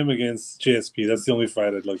see him against JSP. That's the only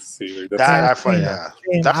fight I'd like to see. Like, That's the fight I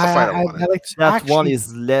wanted. That one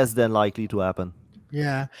is less than likely to happen.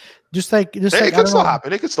 Yeah, just like it could still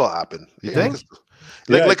happen. It could still happen. You think?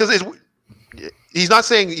 Because he's not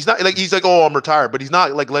saying he's like, oh, I'm retired, but he's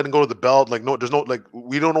not like letting go of the belt. Like, no, there's no like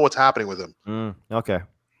we don't know what's happening with him. Okay.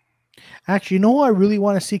 Actually, you know who I really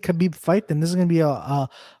want to see Khabib fight? And this is going to be a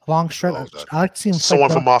long stretch. I like to see him fight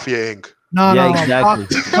someone from Mafia Inc. No, exactly.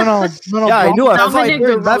 No. Yeah, I knew. I fight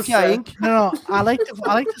Mafia Inc. No, I like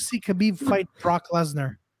to see Khabib fight Brock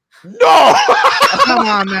Lesnar. No, come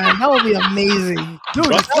on, man, that would be amazing, dude.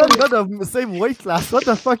 It's not the same weight class. What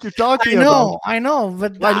the fuck you talking about? I know,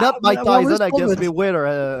 but why not Mike Tyson against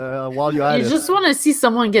Mayweather while you at it? You just want to see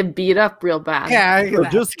someone get beat up real bad. Yeah,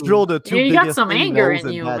 just throw the two. You got some anger in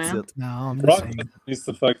you, man. It. No, I'm Brock needs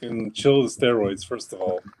to fucking chill the steroids first of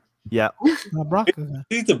all. Yeah, Brock he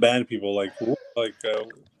needs to ban people like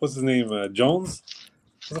what's his name? Jones.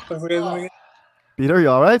 What's the fuck guy's name again? Peter,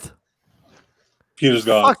 you all right? Peter's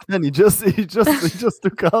gone. Fuck, man, he just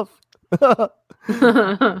took off. You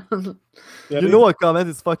know what comment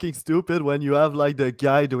is fucking stupid when you have like the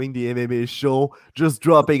guy doing the MMA show just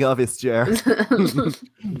dropping off his chair. You guys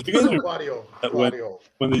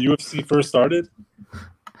when the UFC first started?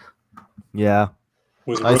 Yeah.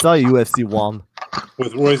 I saw UFC 1.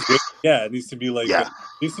 With Royce, yeah, it needs to be like it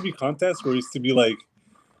used to be contests where it used to be like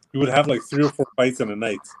you would have like 3 or 4 fights in a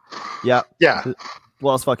night. Yeah. Yeah. It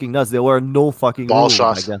was fucking nuts. There were no fucking ball rules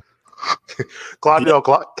shots. back then. Claudio,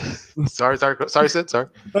 sorry, Sid, sorry.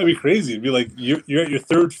 That'd be crazy. It'd be like you're at your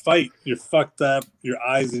 3rd fight. You're fucked up. Your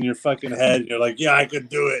eyes in your fucking head. You're like, yeah, I could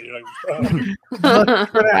do it. You're like,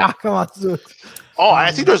 come on, dude. Oh,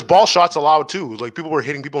 I think there's ball shots allowed too. Like people were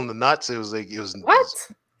hitting people in the nuts. It was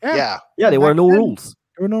what? Yeah. Yeah, there were no rules.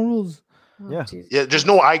 There were no rules. Yeah. Yeah, there's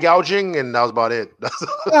no eye gouging, and that was about it.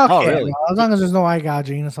 Okay, really? well, as long as there's no eye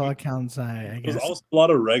gouging, that's all that counts. I guess. There's also a lot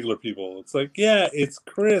of regular people. It's like, yeah, it's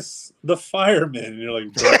Chris, the fireman, and you're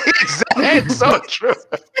like, bro. It's so true.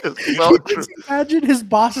 It's so true. Imagine his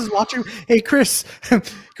boss is watching. Hey, Chris,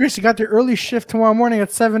 you got the early shift tomorrow morning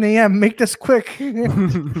at 7 a.m. Make this quick. There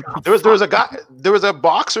was a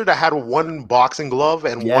boxer that had one boxing glove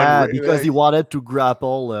and one because he wanted to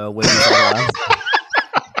grapple when he got around.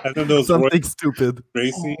 And then those something stupid.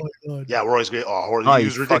 Gracie. Oh yeah, Roy's great. He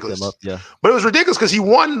was ridiculous. Him up, yeah. But it was ridiculous because he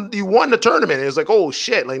won the tournament. It was like, oh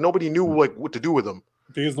shit, like nobody knew like what to do with him.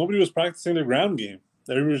 Because nobody was practicing the ground game.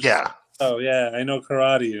 Everybody was just, oh yeah, I know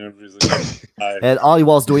karate, and everybody's like, and all he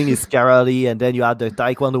was doing is karate, and then you had the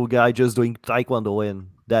taekwondo guy just doing taekwondo, and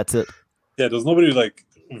that's it. Yeah, there's nobody like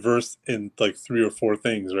versed in like 3 or 4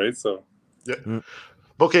 things, right? So yeah.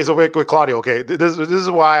 Okay, so wait, Claudio. Okay, this is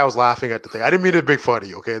why I was laughing at the thing. I didn't mean to be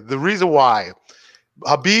funny. Okay, the reason why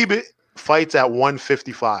Khabib fights at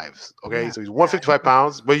 155. Okay, so he's 155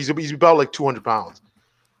 pounds, but he's about like 200 pounds.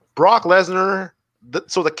 Brock Lesnar,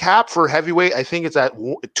 so the cap for heavyweight, I think it's at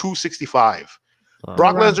 265.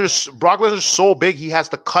 Brock Lesnar's so big he has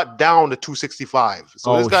to cut down to 265.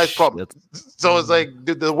 So this guy's probably so it's like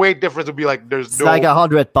the weight difference would be like it's like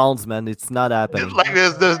 100 pounds, man. It's not happening. Like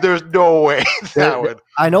there's no way that would.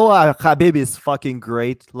 I know Khabib is fucking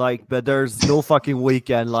great, like, but there's no fucking way he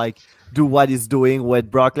can like do what he's doing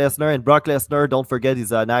with Brock Lesnar. And Brock Lesnar, don't forget,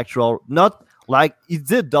 he's an actual, not like he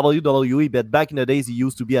did WWE, but back in the days he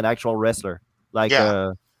used to be an actual wrestler, like he's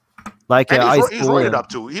roided up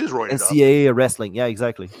too. He's roided up. NCAA wrestling, yeah,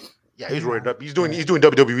 exactly. Yeah, he's roided up. He's doing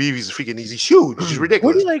WWE. He's freaking. He's huge. He's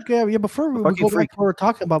ridiculous. What do you like? Before we go back to what we were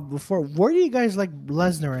talking about before, where do you guys like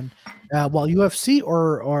Lesnar and UFC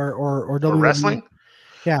or WWE? Wrestling?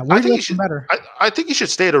 Yeah, I think he should better. I think he should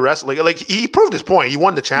stay to wrestling. Like he proved his point. He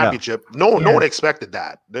won the championship. Yeah. No one expected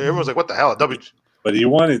that. Everyone's like, "What the hell?" But he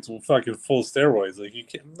wanted fucking full steroids. Like you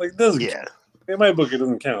can't. Like doesn't. Yeah. In my book, it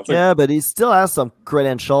doesn't count. Yeah, but he still has some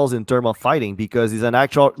credentials in terms of fighting because he's an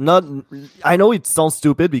actual. I know it sounds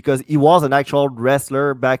stupid because he was an actual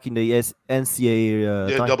wrestler back in the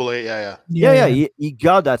NCAA. AA, yeah. He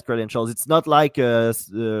got that credentials. It's not like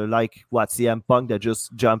CM Punk that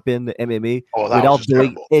just jump in the MMA without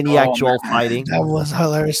doing any actual fighting. That was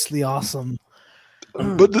hilariously awesome.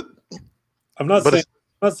 But I'm not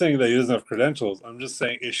saying that he doesn't have credentials. I'm just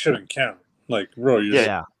saying it shouldn't count. Like, bro,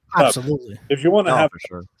 you're absolutely. If you want to have for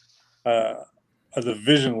sure. A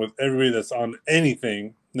division with everybody that's on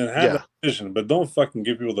anything, then have a division. But don't fucking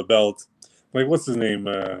give people the belt. Like, what's his name?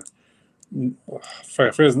 I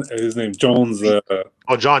forget his name. Jones.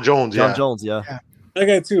 John Jones. John Jones. Yeah. That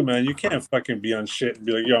guy too, man. You can't fucking be on shit and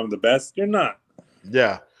be like, "Yo, I'm the best." You're not.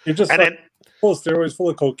 Yeah. You're just. full of steroids, full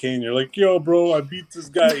of cocaine. You're like, yo, bro, I beat this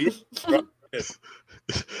guy.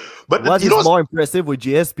 But what is more impressive with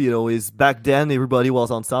GSP though is back then everybody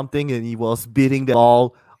was on something and he was beating them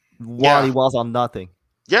all while he was on nothing.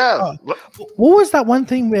 Yeah. What was that one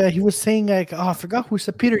thing where he was saying, like, I forgot who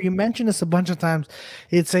said, Peter, you mentioned this a bunch of times.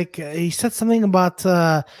 It's like he said something about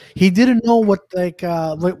he didn't know what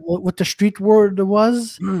the street word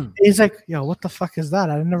was. He's like, yo, what the fuck is that?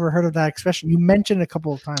 I never heard of that expression. You mentioned it a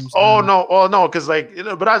couple of times. No, because like, you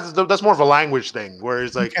know, but that's more of a language thing, where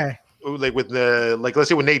it's like, like with let's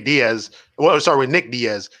say with Nate Diaz, with Nick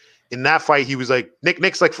Diaz, in that fight, he was like,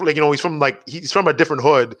 Nick's like, you know, he's from a different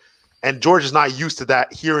hood. And George is not used to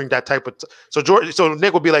that, hearing that type of. So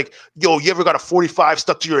Nick would be like, "Yo, you ever got a 45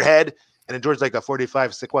 stuck to your head?" And then George's like, "A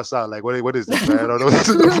 45 stick? What's that? Like, what is this? Man? I don't know.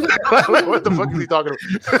 Like, what the fuck is he talking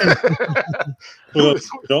about?"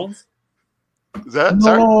 Jones? Is that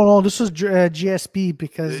no? This was GSP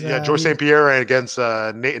because George St. Pierre against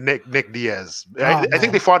Nick Diaz. I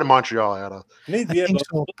think they fought in Montreal. I don't know. I think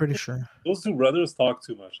so. Pretty sure. Those two brothers talk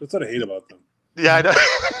too much. That's what I hate about them. Yeah, I know.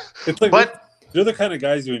 It's like, they're the kind of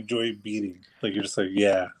guys you enjoy beating. Like, you're just like,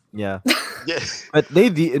 yeah. But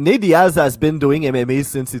Nate Diaz has been doing MMA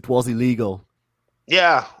since it was illegal.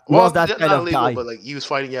 Yeah, well, was that kind not of illegal, guy. but like he was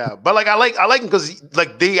fighting. Yeah, but like I like him because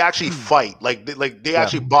like they actually fight. Like they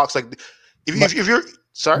actually box. Like if you're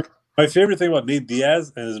sorry. My favorite thing about Nate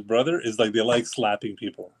Diaz and his brother is like they like slapping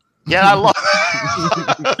people. Yeah, I love.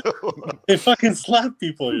 They fucking slap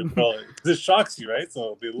people, you know. This shocks you, right?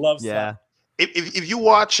 So they love slapping. If you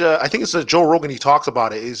watch, I think it's Joe Rogan. He talks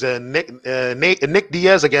about it. Is Nick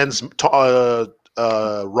Diaz against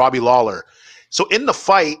Robbie Lawler. So in the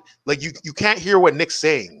fight, like you can't hear what Nick's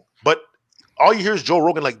saying, but all you hear is Joe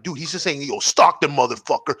Rogan like, dude, he's just saying, yo, stalk the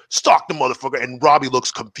motherfucker, and Robbie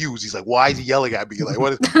looks confused. He's like, why is he yelling at me? Like,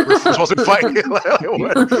 what? We're supposed to be fighting.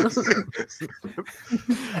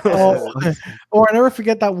 Or I never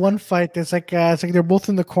forget that one fight. It's like they're both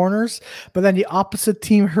in the corners, but then the opposite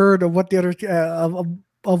team heard of what the other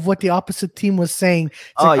of what the opposite team was saying.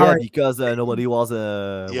 It's because nobody was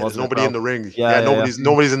there's nobody in the ring.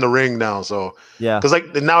 Nobody's in the ring now. So because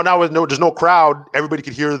like now there's no crowd. Everybody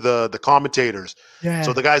could hear the commentators. Yeah.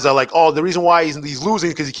 So the guys are like, oh, the reason why he's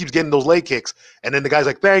losing because he keeps getting those leg kicks, and then the guy's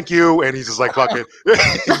like, thank you, and he's just like fucking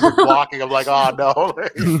he's blocking. I'm like, oh no,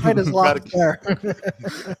 fight is lost there.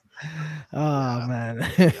 Oh man.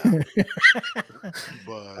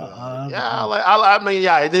 But I mean,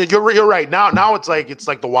 you're right. Now it's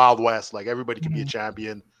like the Wild West. Like everybody can be a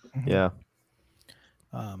champion. Yeah.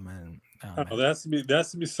 Oh man. There has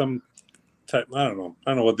to be some type. I don't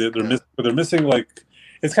know what they're missing. But they're missing like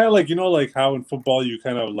it's kind of like, you know, like how in football you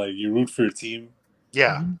kind of like you root for your team.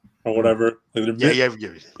 Yeah. Or whatever. Like they're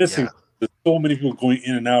missing. There's so many people going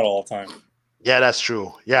in and out all the time. Yeah, that's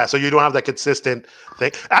true. Yeah, so you don't have that consistent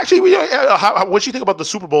thing. Actually, what do you think about the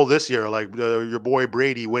Super Bowl this year? Like your boy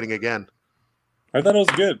Brady winning again. I thought it was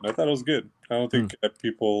good. I don't think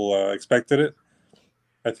people expected it.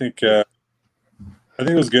 I think it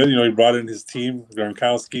was good. You know, he brought in his team,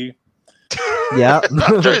 Gronkowski. Yeah,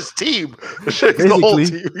 not just his team. The whole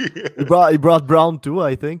team. He brought Brown too,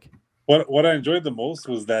 I think. What I enjoyed the most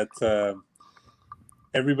was that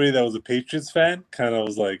everybody that was a Patriots fan kind of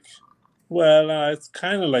was like, well, it's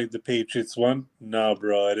kind of like the Patriots one. No,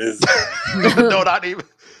 bro, it is. No, not even.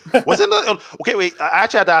 Okay, wait. I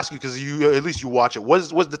actually had to ask you because at least you watch it. Was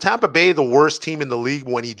the Tampa Bay the worst team in the league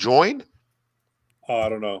when he joined? I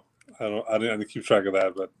don't know. I didn't keep track of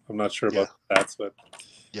that, but I'm not sure about that. But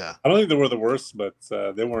yeah, I don't think they were the worst, but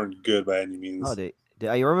they weren't good by any means. Oh,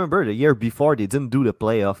 I remember the year before they didn't do the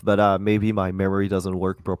playoff, but maybe my memory doesn't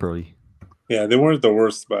work properly. Yeah, they weren't the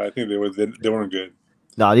worst, but I think they weren't good.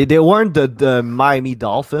 No, they weren't the Miami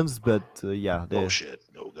Dolphins, but yeah. Oh shit!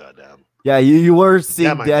 No goddamn. Yeah, you were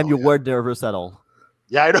seeing them. You weren't nervous at all.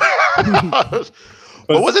 Yeah, I know.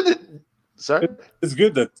 But wasn't it? Sorry. It's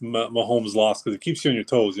good that Mahomes lost because it keeps you on your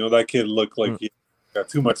toes. You know, that kid looked like he got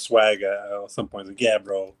too much swag at some point. Like, yeah,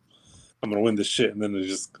 bro, I'm gonna win this shit, and then it's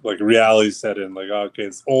just like reality set in. Like, okay,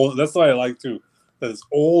 it's old. That's what I like too. That this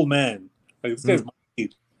old man, like this guy's my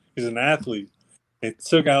age. He's an athlete. It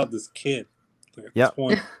took out this kid. Like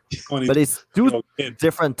 20, but it's two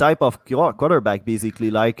different type of quarterback basically.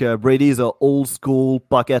 Like Brady's an old school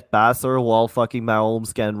pocket passer, while fucking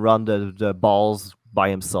Mahomes can run the balls by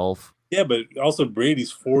himself. Yeah, but also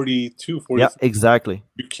Brady's 42, 43. Yeah, exactly.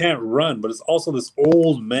 You can't run, but it's also this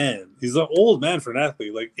old man. He's an old man for an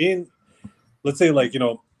athlete. Like let's say like, you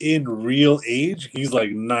know, in real age, he's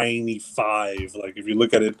like 95. Like if you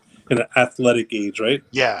look at it in an athletic age, right?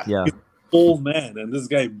 Yeah. He's an old man, and this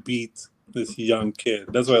guy beat this young kid.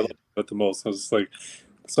 That's what I love about the most. I was just like,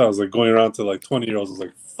 So I was like going around to like 20-year-olds. I was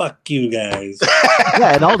like, "Fuck you guys."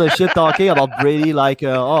 Yeah, and all the shit talking about Brady, like,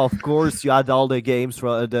 oh, of course, you had all the games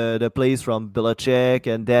from the plays from Belichick,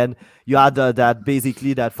 and then you had that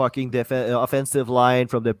basically that fucking offensive line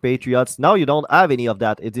from the Patriots. Now you don't have any of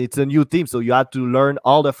that. It's a new team, so you had to learn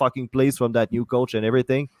all the fucking plays from that new coach and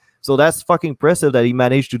everything. So that's fucking impressive that he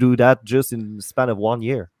managed to do that just in the span of 1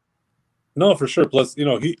 year. No, for sure. Plus,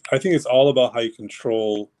 I think it's all about how you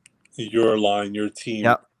control your line, your team,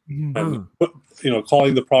 Yeah. and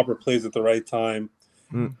calling the proper plays at the right time.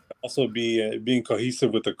 Mm. Also, being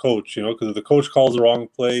cohesive with the coach. Because if the coach calls the wrong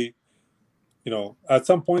play, at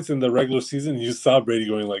some points in the regular season, you saw Brady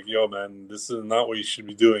going like, "Yo, man, this is not what you should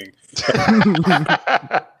be doing."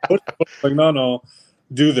 Coach like, no,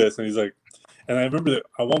 do this, and he's like, and I remember that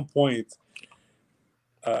at one point,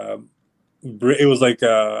 it was like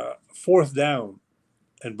fourth down.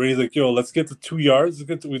 And Brady's like, "Yo, let's get to 2 yards.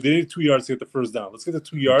 We need 2 yards to get the first down. Let's get to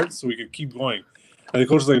 2 yards so we can keep going." And the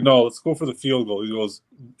coach is like, "No, let's go for the field goal." He goes,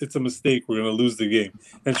 "It's a mistake. We're going to lose the game."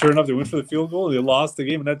 And sure enough, they went for the field goal. They lost the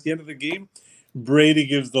game. And at the end of the game, Brady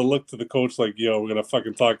gives the look to the coach like, "Yo, we're going to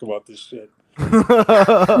fucking talk about this shit."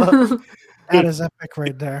 That is epic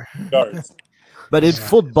right there. Yards. But in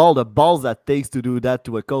football, the balls that takes to do that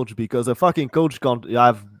to a coach, because a fucking coach can't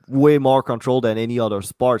have way more control than any other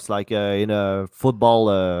sports, like in a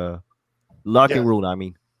football locker room. I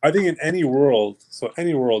mean, I think in any world,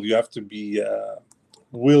 you have to be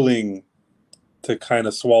willing to kind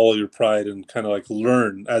of swallow your pride and kind of like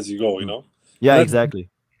learn as you go. Yeah, and exactly.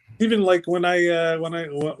 Even like when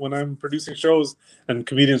I'm producing shows and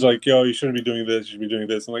comedians are like, "Yo, you shouldn't be doing this. You should be doing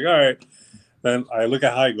this." I'm like, "All right." Then I look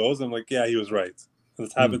at how it goes. I'm like, "Yeah, he was right." And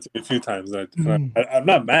it's happened to me a few times. And I'm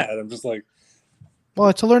not mad. I'm just like, well,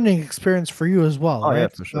 it's a learning experience for you as well, right? Yeah,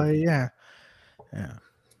 for sure. Yeah,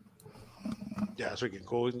 so we can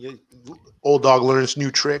go. Old dog learns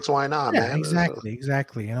new tricks. Why not, man? Exactly. That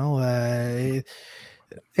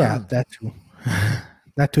too.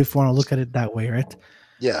 That too, if you want to look at it that way, right?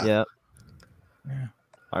 Yeah.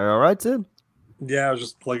 Are you all right, Sid? Yeah, I was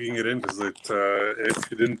just plugging it in because if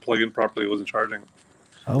you didn't plug in properly, it wasn't charging.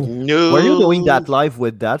 Oh no! Were you doing that live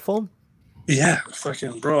with that phone? Yeah,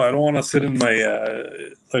 fucking bro. I don't want to sit in my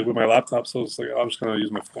with my laptop, so it's like I'm just gonna use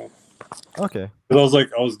my phone. Okay. But I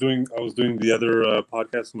was doing the other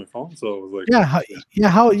podcast on my phone, so I was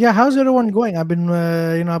like, how's everyone going? I've been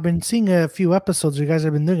I've been seeing a few episodes you guys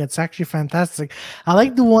have been doing. It's actually fantastic. I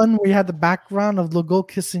like the one where you had the background of Legault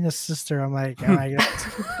kissing his sister. I'm like, that's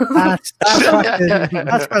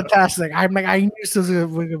fantastic. I'm like, I knew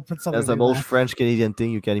we could put something. That's the most French Canadian thing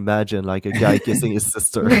you can imagine, like a guy kissing his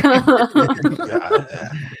sister.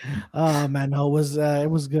 Oh man, no, it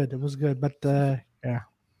was good. It was good, but yeah.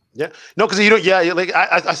 Yeah, no, because like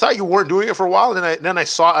I thought you weren't doing it for a while, and then I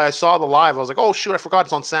saw the live. I was like, oh shoot, I forgot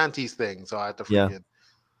it's on Santi's thing, so I had to forget.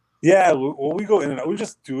 Yeah, when we go in and out, we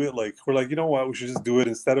just do it like we're like, you know what, we should just do it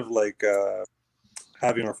instead of like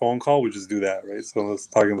having our phone call. We just do that, right? So let's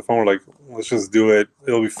talk on the phone. We're like, let's just do it.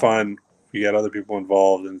 It'll be fun. We get other people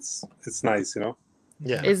involved, and it's nice,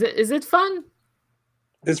 Yeah. Is it fun?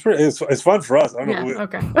 It's fun for us. I don't know.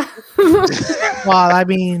 Okay. Well, I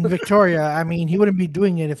mean, Victoria, he wouldn't be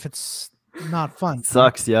doing it if it's not fun.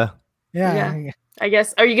 Sucks, yeah. Yeah. I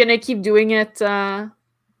guess. Are you gonna keep doing it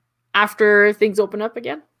after things open up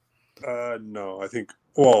again? No, I think.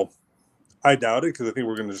 Well, I doubt it because I think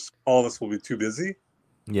we're gonna all of us will be too busy.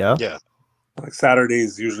 Yeah. Yeah. Like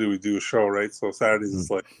Saturdays, usually we do a show, right? So Saturdays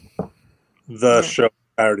is like the show,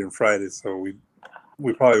 Saturday and Friday. So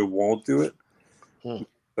we probably won't do it.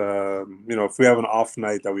 If we have an off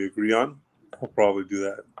night that we agree on, we'll probably do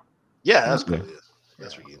that. Yeah, that's good.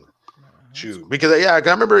 That's what you shoot. Because I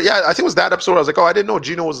remember. Yeah, I think it was that episode. I was like, oh, I didn't know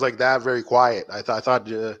Gino was like that very quiet. I thought.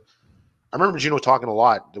 I remember Gino talking a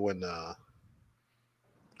lot when. I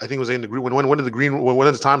think it was in the green. When one of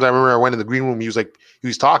the times I remember I went in the green room, he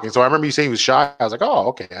was talking. So I remember you saying he was shy. I was like, oh,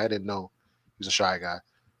 okay. I didn't know he was a shy guy.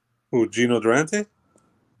 Who, Gino Durante?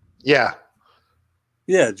 Yeah.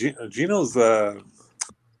 Yeah, Gino's. I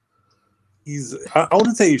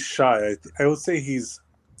wouldn't say he's shy. I would say he's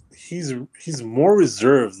more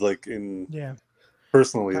reserved, like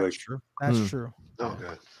personally. That's like true. That's true.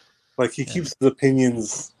 Okay. Like he keeps his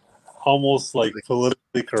opinions almost like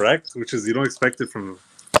politically correct, which is you don't expect it from him.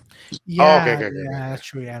 Yeah, okay. That's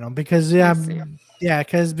true. Yeah, no, because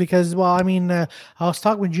because well, I was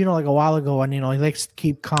talking with Gino like a while ago, and he likes to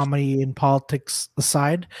keep comedy and politics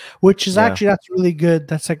aside, which is actually that's really good.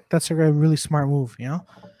 That's a really smart move,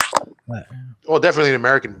 Well, definitely an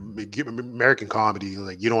American comedy.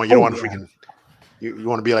 Like you don't want to freaking. you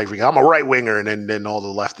want to be like, I'm a right winger, and then all the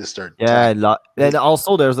leftists start. Yeah, and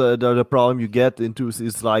also there's the problem you get into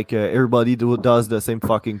is like everybody does the same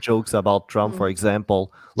fucking jokes about Trump, for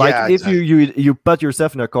example. Like Yeah, if you put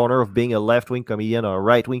yourself in a corner of being a left-wing comedian or a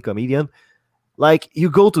right-wing comedian, like you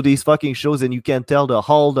go to these fucking shows and you can tell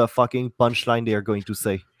all the fucking punchline they are going to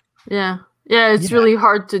say. Yeah, it's really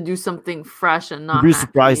hard to do something fresh and not be happy.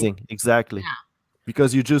 surprising, exactly. Yeah.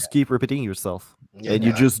 Because you just keep repeating yourself and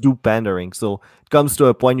you just do pandering. So it comes to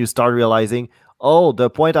a point you start realizing, oh, the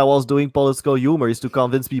point I was doing political humor is to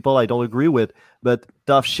convince people I don't agree with. But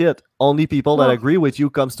tough shit, only people that agree with you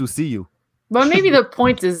comes to see you. But maybe the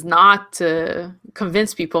point is not to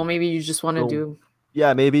convince people. Maybe you just want to do.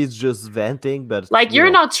 Yeah, maybe it's just venting, but like you're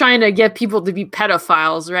not trying to get people to be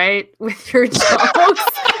pedophiles, right? With your jokes,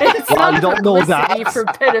 it's not you don't know that for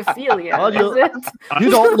pedophilia, is it? You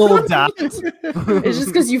don't know that. It's just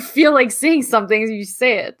because you feel like saying something, you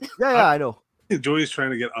say it. Yeah, I know. Joey's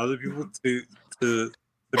trying to get other people to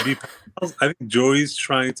be pedophiles. I think Joey's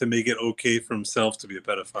trying to make it okay for himself to be a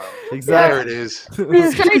pedophile. Exactly. There it is.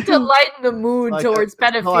 He's trying to lighten the mood towards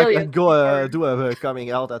pedophilia. I can go do a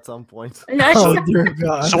coming out at some point. Oh dear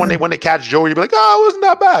God. So when they catch Joey, you'll be like, oh, it wasn't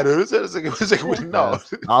that bad. It was like no.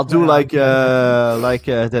 I'll do like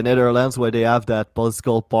the Netherlands where they have that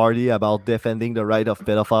political party about defending the right of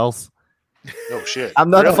pedophiles. Oh shit! I'm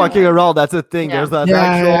not fucking around. That's a thing. Yeah. There's that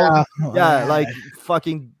actual, like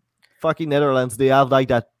fucking Netherlands. They have like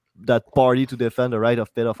that party to defend the right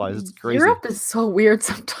of pedophiles. It's crazy. Europe is so weird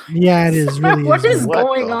sometimes. Yeah, it is really. What is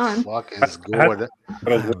going on? Fuck is going?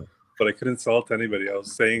 But I couldn't insult anybody. I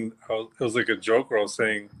was saying it was like a joke where I was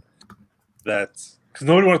saying that because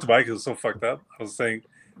nobody wanted to buy it because it was so fucked up. I was saying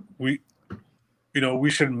we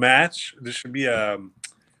should match. There should be a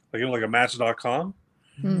Match.com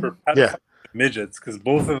for midgets because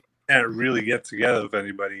both of them can't really get together with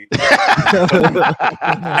anybody. Kind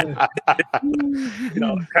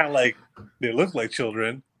of like they look like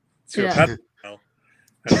children. So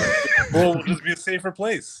will just be a safer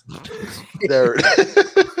place. There.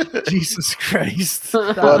 Jesus Christ.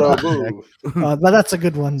 But that's a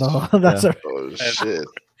good one though. Shit.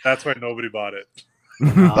 That's why nobody bought it.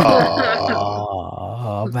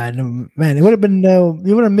 Oh man! It would have been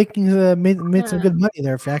you would have made some good money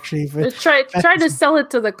there if try to sell it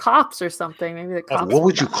to the cops or something. Maybe the cops. What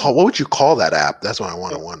would you call that app? That's what I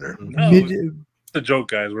want to wonder. No, it's a joke,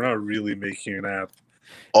 guys. We're not really making an app.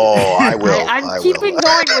 Oh, I will. I'm keeping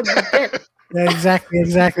going with the bit. Yeah,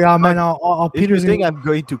 exactly. Oh man, Peter's think I'm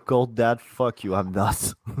going to call that. Fuck you. I'm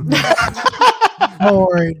not. Don't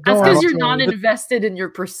worry. That's because you're not invested in your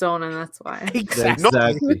persona. That's why.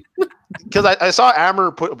 Exactly. Because I saw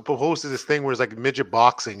Amber posted this thing where it's like midget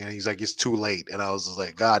boxing, and he's like, it's too late, and I was just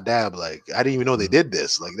like, God damn, like I didn't even know they did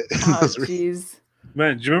this. Like, oh jeez.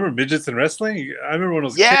 Man, do you remember midgets in wrestling? I remember when I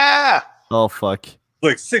was kid. Oh fuck.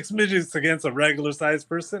 Like 6 midgets against a regular sized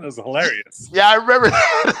person. It was hilarious. Yeah, I remember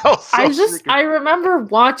that. I remember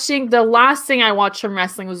watching the last thing I watched from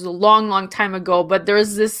wrestling was a long time ago, but there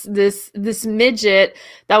was this midget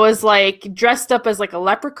that was like dressed up as like a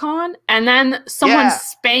leprechaun, and then someone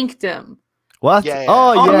spanked him. What? Yeah.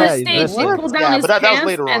 Oh, on yeah. the stage, they pulled down his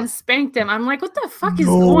pants and spanked him. I'm like, what the fuck is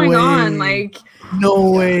going on? Like, no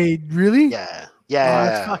way, really? Yeah.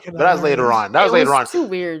 But that was later on. That was later on. Too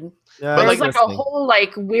weird. Yeah, but it was like a whole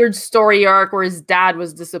like weird story arc where his dad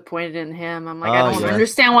was disappointed in him. I'm like, I don't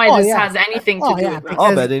understand why this has anything to do with it.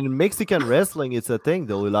 Oh, but in Mexican wrestling, it's a thing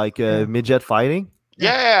though, like midget fighting.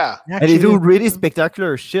 Yeah, and they do really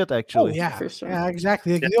spectacular shit, actually. Oh, yeah, for sure. Yeah,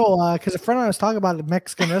 exactly. Like, because a friend of mine was talking about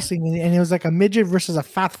Mexican wrestling, and it was like a midget versus a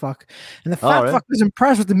fat fuck, and the fat fuck was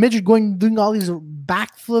impressed with the midget doing all these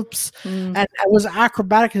backflips, and it was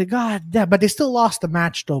acrobatic. And God damn, but they still lost the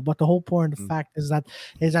match though. But the whole point of the fact is that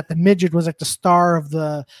the midget was like the star of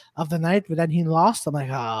the night, but then he lost. I'm like,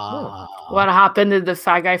 what happened? Did the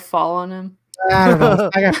fat guy fall on him? I don't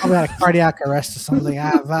know. I got probably had a cardiac arrest or something.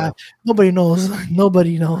 Nobody knows.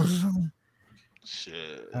 Nobody knows.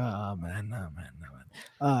 Shit. Oh man.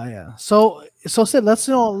 Yeah. So Sid, let's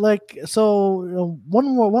one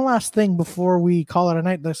last thing before we call it a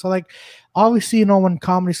night. So like, obviously, when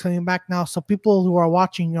comedy's coming back now, so people who are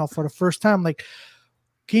watching, for the first time, like,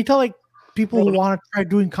 can you tell like people who want to try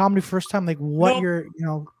doing comedy first time, like what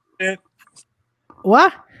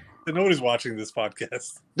what? Nobody's watching this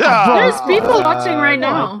podcast. There's people watching right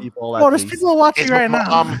now. There's people watching right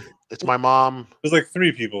now. It's my mom. There's like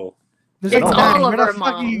 3 people. It's all of our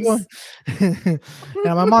moms.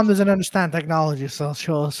 Yeah, my mom doesn't understand technology, so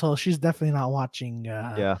she's definitely not watching.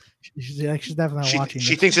 She's definitely not watching.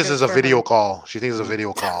 She thinks this is a video call. She thinks it's a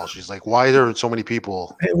video call. She's like, "Why are there so many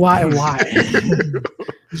people? Why?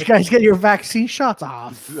 You guys get your vaccine shots?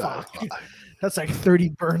 Oh, fuck. That's like 30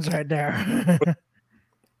 burns right there."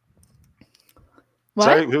 What?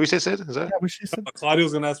 Sorry, what we say, Sid? Is that? Yeah, what she said?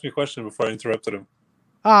 Claudio's gonna ask me a question before I interrupted him.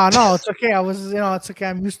 No, it's okay. It's okay.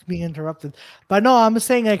 I'm used to being interrupted. But no, I'm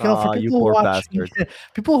saying like, for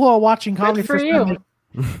people who are watching comedy for you.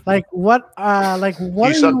 Like what are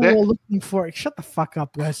you looking for? Shut the fuck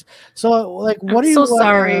up, guys. So like, what are you? So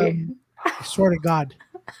sorry. I swear to God,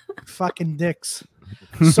 fucking dicks.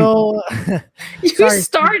 So you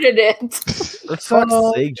started it. For fuck's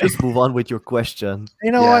sake, just move on with your question.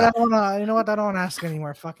 You know what? I don't want to ask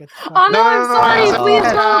anymore. Fuck it. Oh no, I'm sorry. Please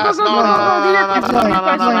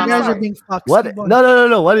You guys are being fucked. What?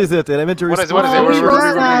 No. What is it? Elementary What is it? school?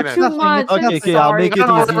 Too much. Okay. I'll make it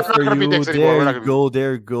easy for you.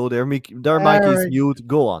 There you go. Their mic is mute.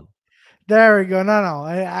 Go on. There we go. No.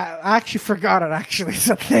 I actually forgot it. Actually, it's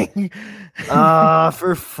a thing.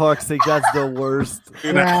 For fuck's sake, that's the worst.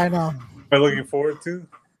 Yeah, I know. Am I looking forward to?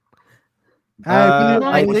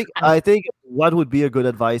 I think what would be a good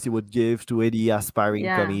advice you would give to any aspiring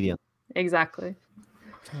comedian? Exactly.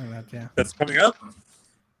 That's coming up.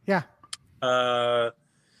 Yeah.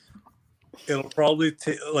 It'll probably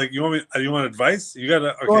take. Like, you want advice? You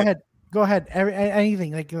gotta. Okay. Go ahead.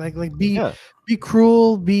 Anything like be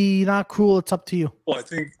cruel, be not cruel. It's up to you. Well, I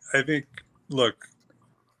think. Look,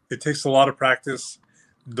 it takes a lot of practice.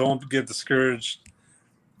 Don't get discouraged.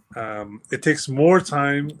 It takes more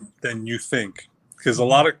time than you think, because a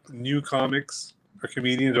lot of new comics or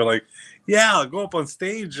comedians are like, "Yeah, I'll go up on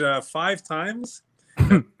stage 5 times,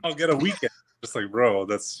 and I'll get a weekend." Just like, bro,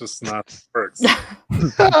 that's just not perks.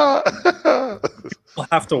 You'll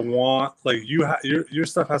have to want, like, your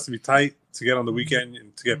stuff has to be tight to get on the weekend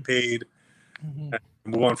and to get paid, and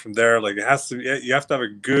move on from there. Like, it has to be. You have to have a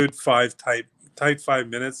good tight 5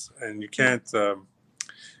 minutes, and you can't, and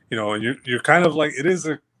you're kind of like, it is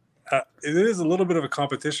a little bit of a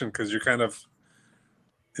competition, because you're kind of,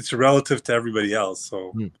 it's relative to everybody else.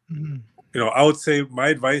 So, I would say my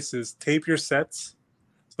advice is tape your sets.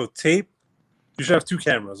 So you should have 2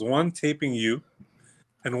 cameras, one taping you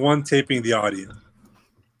and one taping the audience,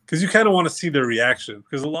 because you kind of want to see their reaction.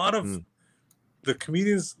 Because a lot of the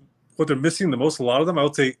comedians, what they're missing the most, a lot of them, I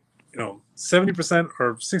would say, 70%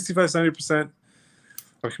 or 65-70%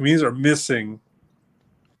 of comedians are missing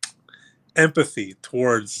empathy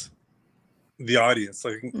towards the audience.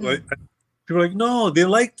 Like people are like, no, they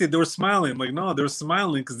liked it, they were smiling. I'm like, no, they were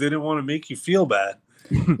smiling because they didn't want to make you feel bad.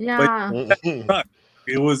 Yeah.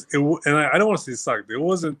 It was, and I don't want to say it sucked. It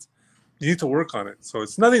wasn't. You need to work on it. So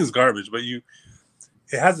nothing's garbage, but it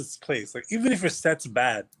has its place. Like, even if your set's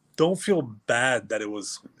bad, don't feel bad that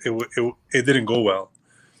it didn't go well.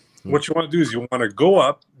 What you want to do is you want to go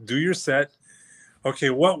up, do your set. Okay,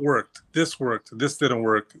 what worked? This didn't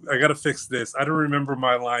work. I gotta fix this. I don't remember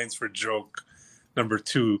my lines for joke number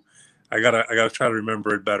 2. I gotta try to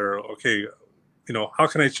remember it better. Okay, how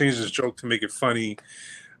can I change this joke to make it funny?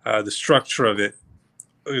 The structure of it.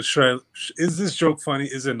 Is this joke funny?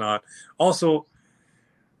 Is it not? Also,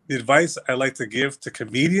 the advice I like to give to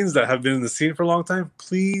comedians that have been in the scene for a long time: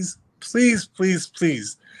 please,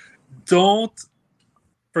 don't,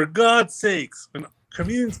 for God's sakes, when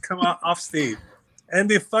comedians come off stage and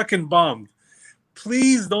they fucking bombed,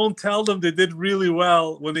 please don't tell them they did really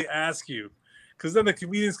well when they ask you, because then the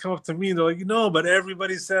comedians come up to me and they're like, but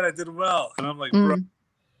everybody said I did well, and I'm like, bro,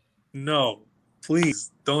 no,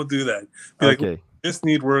 please don't do that. Be like, this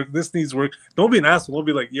needs work. Don't be an asshole. Don't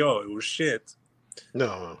be like, yo, it was shit.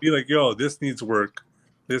 No. Be like, yo, this needs work.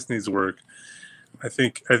 I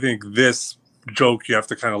think this joke you have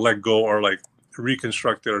to kind of let go, or like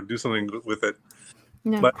reconstruct it, or do something with it.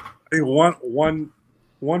 Yeah. But I think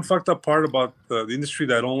one fucked up part about the industry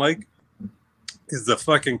that I don't like is the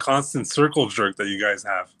fucking constant circle jerk that you guys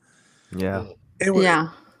have. Yeah. It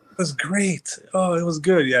was great. Oh, it was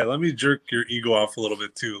good. Yeah, let me jerk your ego off a little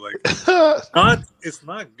bit too. Like, it's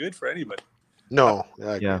not good for anybody. No,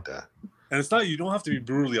 I agree with that. And it's not. You don't have to be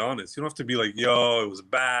brutally honest. You don't have to be like, "Yo, it was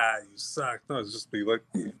bad. You suck." No, it's just be like,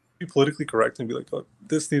 be politically correct and be like, "Look,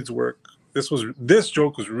 this needs work. This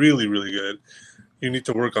joke was really, really good. You need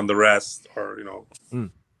to work on the rest, or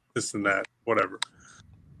this and that, whatever."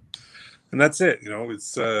 And that's it.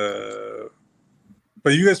 It's.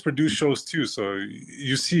 But you guys produce shows too, so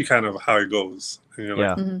you see kind of how it goes. And you're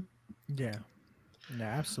like, yeah,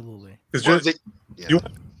 absolutely. Because you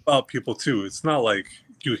want to help people too. It's not like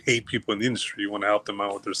you hate people in the industry. You want to help them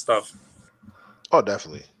out with their stuff. Oh,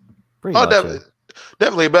 definitely. Pretty much, definitely.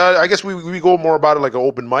 Definitely, but I guess we go more about it like an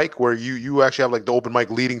open mic where you actually have like the open mic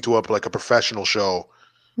leading to like a professional show.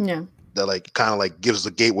 Yeah. That like kind of like gives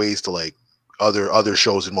the gateways to like other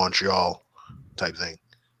shows in Montreal type thing.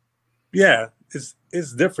 Yeah, it's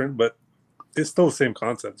different, but it's still the same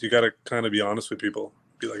concept. You got to kind of be honest with people.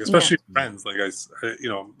 Be like, especially friends. Like you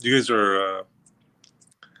know, you guys are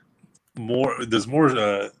more. There's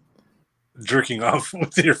more jerking off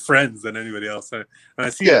with your friends than anybody else. And I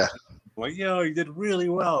see it. I'm like, yo, you did really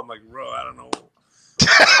well. I'm like, bro, I don't know.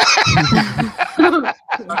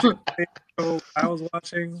 I was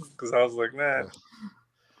watching because I was like, man.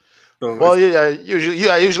 So well,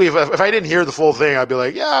 usually if I didn't hear the full thing, I'd be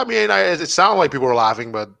like, yeah, I mean, it sounded like people were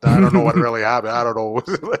laughing, but I don't know what really happened. I don't know.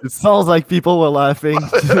 It sounds like people were laughing.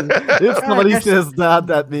 If somebody says that,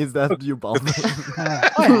 that means that you bombed.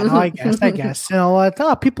 I guess. You know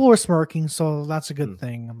what? People were smirking, so that's a good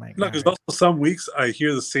thing. I'm like, no, because also some weeks I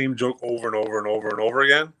hear the same joke over and over and over and over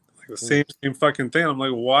again. Like the same fucking thing. I'm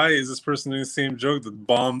like, why is this person doing the same joke that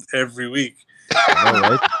bombed every week?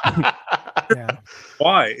 Right? Yeah.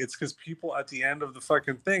 Why? It's because people at the end of the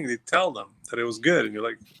fucking thing, they tell them that it was good, and you're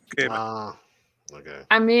like, okay, man. Okay.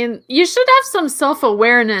 I mean, you should have some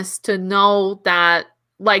self-awareness to know that,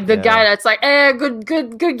 like, the guy that's like, good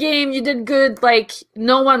game, you did good, like,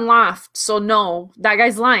 no one laughed, so no, that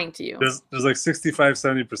guy's lying to you. There's like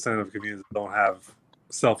 65-70% of comedians that don't have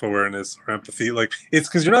self-awareness or empathy. Like, it's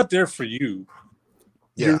because you're not there for you.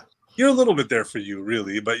 Yeah. You're a little bit there for you,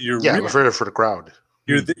 really, but you're really, for the crowd.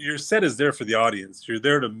 Your set is there for the audience. You're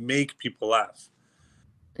there to make people laugh.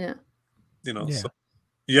 Yeah. You know, so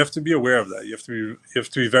you have to be aware of that. You have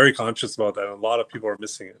to be very conscious about that. And a lot of people are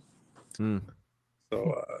missing it.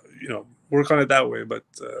 So you know, work on it that way. But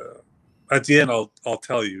at the end, I'll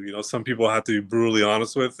tell you. You know, some people I have to be brutally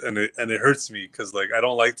honest with, and it hurts me because like I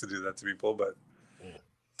don't like to do that to people, but.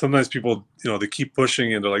 Sometimes people, you know, they keep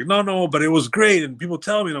pushing and they're like, no, but it was great. And people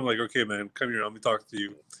tell me, and I'm like, okay, man, come here. Let me talk to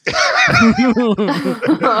you.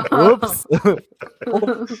 Whoops.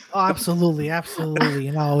 Oh, absolutely.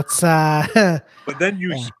 You know, it's. But then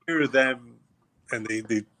you hear them, and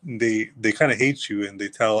they kind of hate you, and they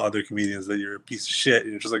tell other comedians that you're a piece of shit.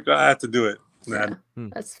 And you're just like, I have to do it. Yeah,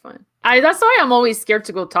 that's fun. That's why I'm always scared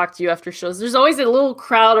to go talk to you after shows. There's always a little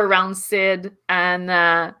crowd around Sid, and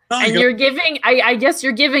you're giving. I guess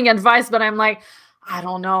you're giving advice, but I'm like, I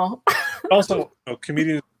don't know. Also, you know,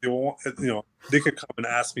 comedians, they could come and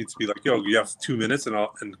ask me to be like, yo, you have 2 minutes,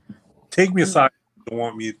 and take me aside. They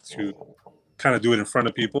want me to kind of do it in front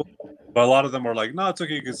of people, but a lot of them are like, no, it's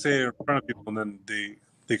okay, you can say it in front of people, and then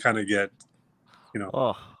they kind of get, you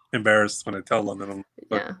know, embarrassed when I tell them, and I'm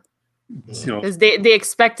like, you know, because they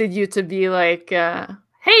expected you to be like,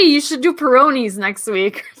 hey, you should do Peronis next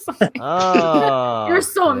week or something. You're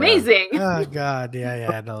so amazing. Oh God,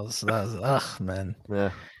 yeah. Those, man.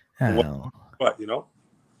 Yeah. What you know?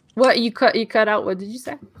 What you cut out? What did you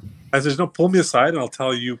say? I said, no, pull me aside, and I'll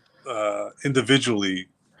tell you individually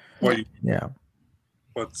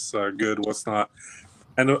what's good, what's not.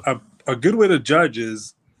 And a good way to judge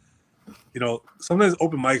is, you know, sometimes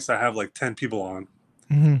open mics I have like 10 people on.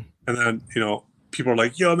 And then, you know, people are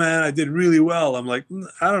like, yo, man, I did really well. I'm like,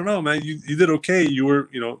 I don't know, man. You did okay. You were,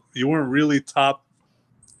 you know, you weren't really top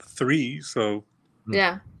 3. So,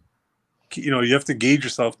 yeah, you know, you have to gauge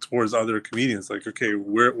yourself towards other comedians. Like, okay,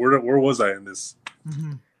 where was I in this?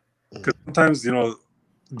 Because sometimes, you know,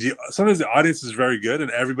 sometimes the audience is very good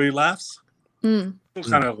and everybody laughs. People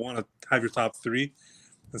kind of want to have your top 3.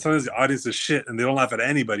 And sometimes the audience is shit and they don't laugh at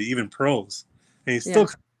anybody, even pros. And you still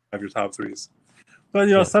have your top 3s. But,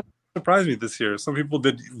 you know, some surprised me this year. Some people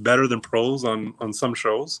did better than pros on some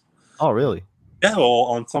shows. Oh, really? Yeah, well,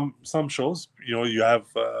 on some shows, you know, you have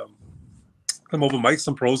some open mics,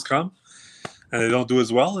 some pros come, and they don't do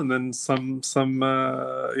as well. And then some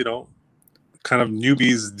you know, kind of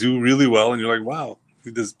newbies do really well. And you're like, wow,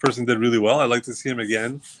 this person did really well. I'd like to see him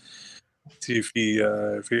again. See if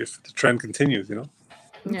if the trend continues, you know?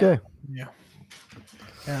 Okay. Yeah.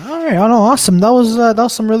 All right. Oh no, awesome. That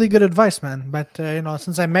was some really good advice, man. But you know,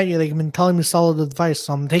 since I met you, you've been telling me solid advice,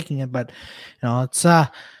 so I'm taking it. But you know, it's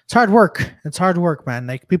hard work. It's hard work, man.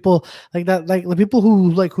 Like people like that, like the people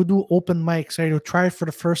who do open mics, right? Who try it for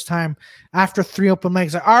the first time after 3 open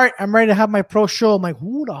mics. Like, all right, I'm ready to have my pro show. I'm like,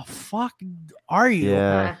 who the fuck are you?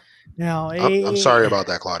 Yeah. You know, I'm sorry about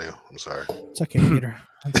that, Claudio. I'm sorry. It's okay, Peter.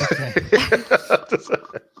 It's okay.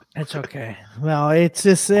 It's okay. Well, it's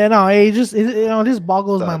just it just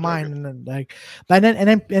boggles my mind, and then like,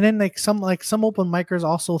 and then like some open micers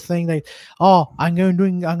also think like, oh, I'm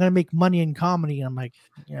gonna make money in comedy. I'm like,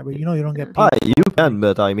 yeah, but you don't get paid. You can,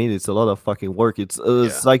 but I mean, it's a lot of fucking work. It's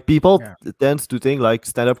like people tends to think like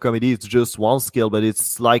stand-up comedy is just one skill, but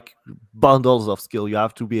it's like bundles of skill. You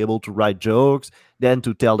have to be able to write jokes, then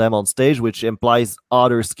to tell them on stage, which implies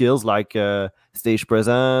other skills like stage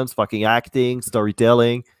presence, fucking acting,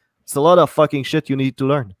 storytelling. It's a lot of fucking shit you need to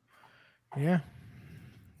learn. Yeah,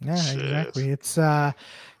 Shit. exactly. It's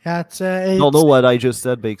Don't know what I just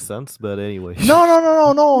said makes sense, but anyway. No, it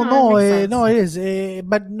makes no, sense. it is.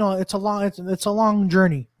 But no, it's a long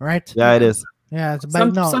journey, right? Yeah, it is. Yeah,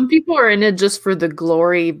 but Some people are in it just for the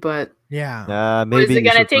glory, but yeah. Maybe is it you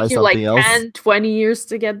gonna should try take you like something else. 10, 20 years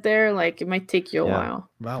to get there? Like it might take you a while.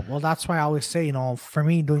 Well, that's why I always say, for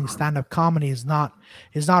me, doing stand-up comedy is not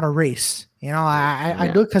a race. I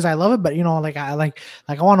do it because I love it, but I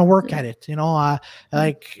want to work at it.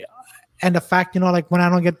 Like, and the fact, like when I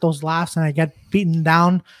don't get those laughs and I get beaten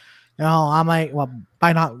down, I'm like, well,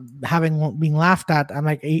 by not being laughed at, I'm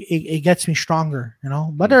like, it gets me stronger.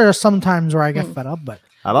 But there are some times where I get fed up, but.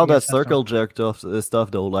 About that circle jerk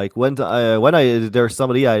stuff though, like when there's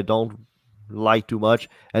somebody I don't like too much,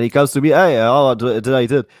 and he comes to me, hey, did I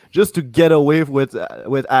did just to get away with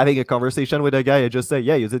having a conversation with a guy, I just say,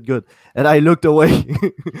 yeah, you did good, and I looked away.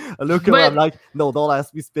 I look away, I'm like, no, don't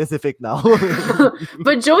ask me specific now.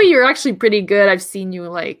 But Joey, you're actually pretty good. I've seen you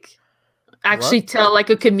like actually tell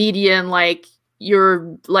like a comedian like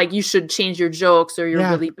you're like you should change your jokes or you're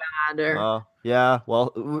really bad or. Yeah,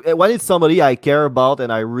 well, when it's somebody I care about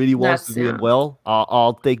and I really want to do it well,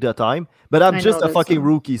 I'll take the time. But I'm just a fucking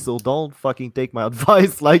rookie, so don't fucking take my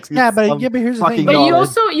advice. Like, but here's the thing.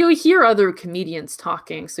 But you hear other comedians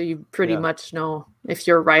talking, so you pretty much know if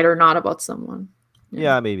you're right or not about someone.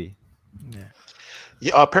 Yeah, maybe.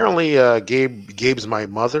 Yeah, apparently Gabe's my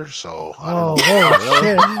mother, so I don't know.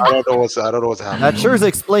 Shit. I don't know what's happening. That sure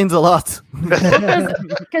explains a lot.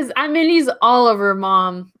 Because Amelie's Oliver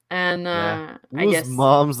mom. And I guess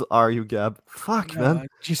moms are you, Gab? Fuck, man.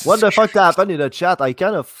 What the fuck happened in the chat? I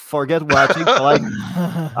kind of forget watching for like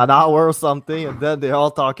an hour or something, and then they're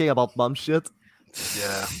all talking about mom shit.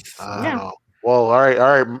 Yeah, I don't know. Well, all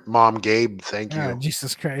right, Mom, Gabe, thank you.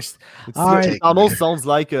 Jesus Christ! It almost sounds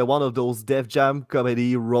like one of those Def Jam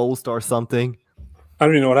comedy roast or something. I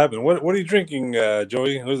don't even know what happened. What are you drinking,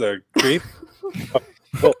 Joey? What is that? Grape?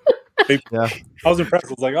 Yeah. I was impressed. I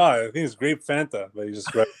was like, I think it's grape Fanta, but you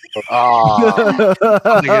just read.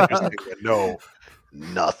 Something interesting. No,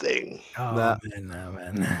 nothing. Oh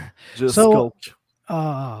man. Just Coke.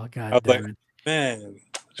 Oh god. I was like, man,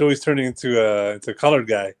 Joey's turning into a colored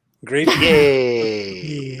guy. Great.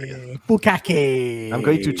 Yay. Bukake. I'm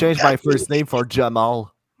going to change my first name for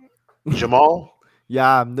Jamal. Jamal?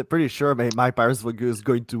 Yeah, I'm pretty sure my parents were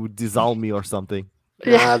going to dissolve me or something.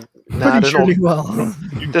 Yeah, pretty surely well.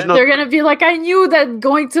 They're gonna be like, I knew that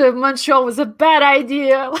going to Montreal was a bad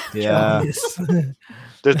idea. Yeah.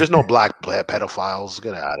 There's no black pedophiles.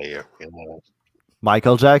 Get out of here.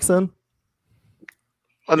 Michael Jackson?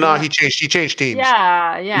 Oh no, he changed teams.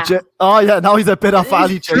 Yeah. Now he's a pedophile.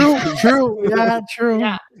 He changed True. Yeah, true.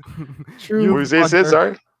 Yeah. True. What was it,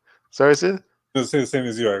 Sid? Sorry, Sid? It was the same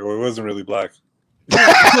as you. It wasn't really black.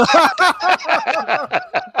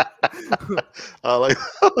 Oh,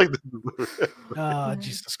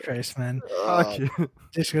 Jesus Christ, man. Okay.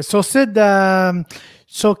 So Sid,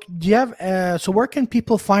 so do you have so where can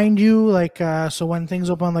people find you? Like so when things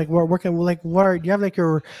open, like where do you have like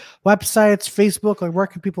your websites, Facebook, like where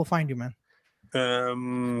can people find you, man?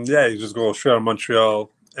 You just go straight on Montreal,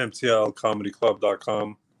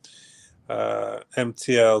 mtlcomedyclub.com,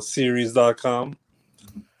 mtlseries.com,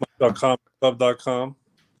 club.com.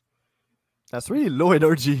 That's really low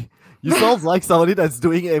energy. You sound like somebody that's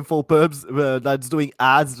doing info pubs, that's doing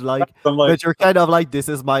ads, but you're kind of like, this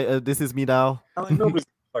is me now. Nobody's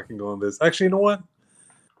fucking going this. Actually, you know what?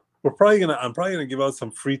 I'm probably gonna give out some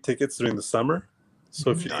free tickets during the summer. So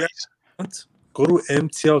if you guys want, go to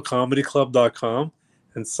mtlcomedyclub.com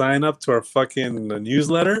and sign up to our fucking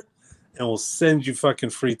newsletter, and we'll send you fucking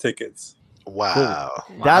free tickets. Wow.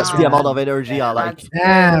 That's the amount of energy I like.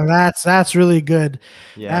 Yeah, that's really good.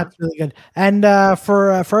 Yeah, that's really good. And for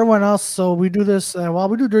everyone else, so we do this while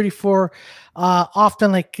we do Dirty Four.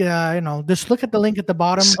 Often, just look at the link at the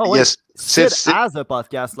bottom. Oh, yes, Sid has a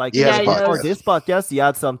podcast. For this podcast, he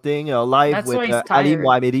had something live with Ali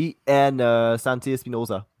Mohamedi and Santi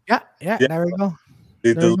Espinosa. Yeah, there we go.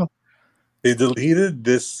 They deleted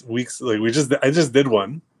this week's I just did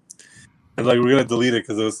one. And we're gonna delete it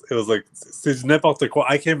because it was like c'est n'importe quoi.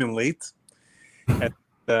 I came in late, and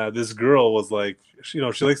this girl was like, she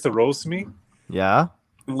likes to roast me. Yeah.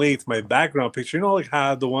 Late, my background picture, like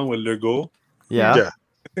had the one with Lego. Yeah. Yeah.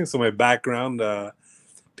 I think so. My background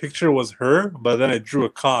picture was her, but then I drew a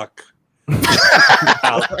cock.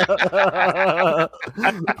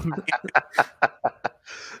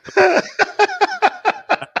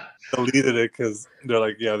 Deleted it because they're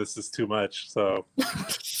like, yeah, this is too much. So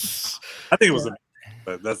I think it was,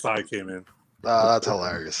 but that's how I came in. That's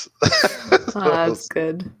hilarious. That's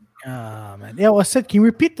good. Man. Yeah, well, Sid, can you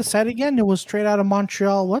repeat the set again? It was straight out of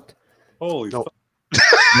Montreal. What? Holy No. fuck.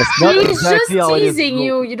 That's not He's exactly just how it is. teasing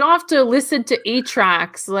you. You don't have to listen to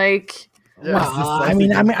 8-tracks. Like, Yeah. Well, I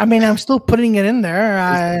mean, I'm still putting it in there.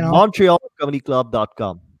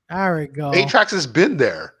 MontrealComedyClub.com. There we go. 8-Tracks has been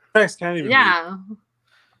there. Tracks can't even yeah.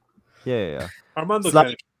 Yeah. Armando It's like-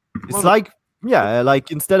 can't It's like, yeah,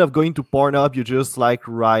 like instead of going to Pornhub, you just like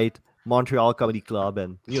write Montreal Comedy Club,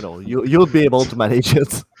 and you'll be able to manage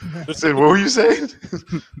it. Sid, what were you saying?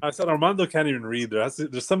 I said Armando can't even read.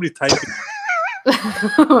 There's somebody typing.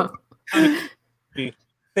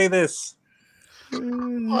 Say this.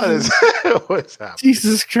 What's happening?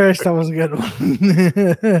 Jesus Christ, that was a good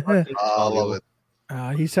one. I love it.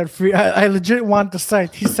 He said free. I legit want the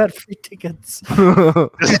site. He said free tickets.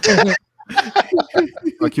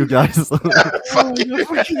 Fuck you guys. Fuck you.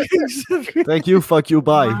 Thank you. Fuck you.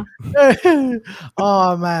 Bye.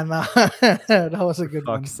 Oh man, that was a good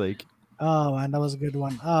one. Fuck's sake. Oh man, that was a good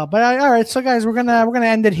one. But all right, so guys, we're gonna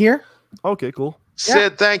end it here. Okay, cool.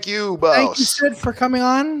 Sid, thank you, boss. Thank you, Sid, for coming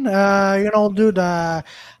on. Dude,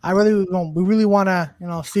 we really want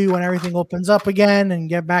to, see when everything opens up again and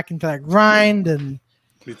get back into that grind. And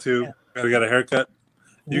Me too. Gotta get a haircut.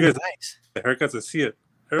 You guys, nice. the haircuts, I see it.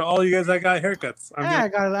 All you guys that got haircuts. I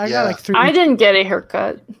got Yeah. like 3. I didn't get a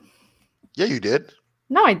haircut. Yeah, you did.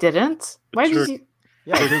 No, I didn't. Why Sure. did you?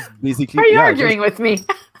 Yeah, just basically. Why are you yeah, arguing with me?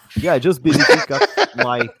 just basically cut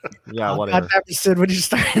my. Yeah, Oh, whatever. God, Sid, what are you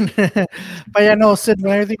starting? But yeah, no, Sid,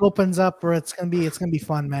 when everything opens up, or it's gonna be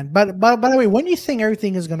fun, man. But by the way, when do you think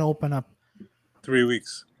everything is gonna open up? 3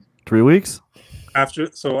 weeks 3 weeks? after.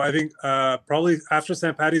 So I think probably after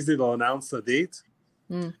St. Patty's Day they'll announce the date,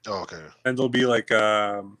 Oh, okay. and there'll be like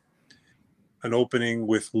an opening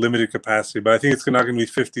with limited capacity. But I think it's not going to be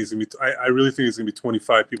 50. It's gonna be. I really think it's going to be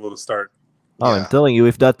 25 people to start. Oh, Yeah. I'm telling you,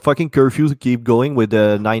 if that fucking curfew keep going with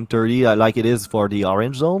the 9:30 like it is for the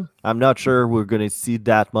Orange Zone, I'm not sure we're gonna see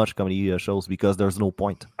that much comedy shows because there's no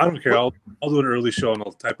point. I don't care. I'll do an early show and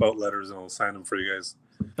I'll type out letters and I'll sign them for you guys.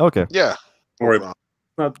 Okay. Yeah. Don't worry about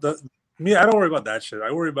not that. Me, I don't worry about that shit.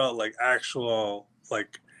 I worry about like actual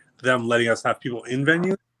like them letting us have people in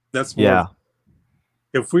venue. That's more. Yeah.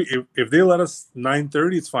 If they let us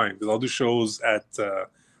 9:30, it's fine because I'll do shows at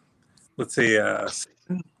let's say 7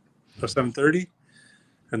 or 7:30,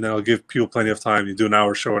 and then I'll give people plenty of time. You do an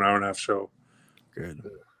hour show, an hour and a half show. Good.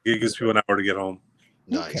 It gives people an hour to get home.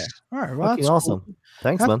 Nice. Okay. All right. Well, Fucking that's awesome. cool.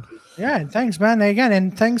 Thanks, man. Yeah, and thanks, man. Again,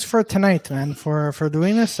 and thanks for tonight, man, for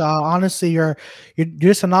doing this. Honestly, you're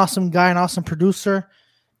just an awesome guy, an awesome producer.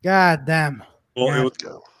 God damn. Well, Yeah.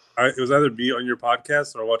 it was either be on your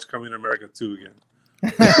podcast or watch Coming to America 2 again.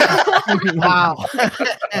 Wow.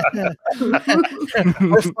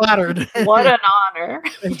 We're flattered. What an honor.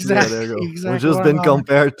 Exactly. Yeah, there you go. Exactly. We've just what been an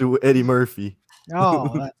compared to Eddie Murphy.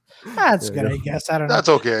 honor. Oh, that's There good, you I guess. I don't know. That's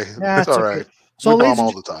okay. Yeah, it's it's all okay. right. So, We call ladies them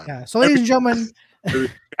and- all the time. Yeah. So, ladies and gentlemen,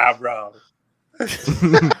 Ah, bro.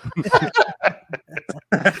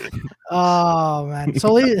 oh man.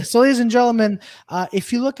 So ladies and gentlemen,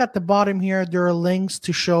 if you look at the bottom here, there are links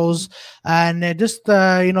to shows, and just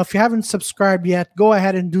if you haven't subscribed yet, go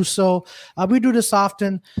ahead and do so. We do this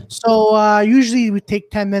often, so usually we take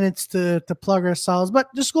 10 minutes to plug ourselves, but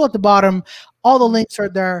just go at the bottom. All the links are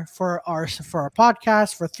there for our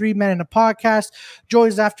podcast, for 3 Men in a Podcast,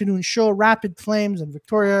 Joey's Afternoon Show, Rapid Flames, and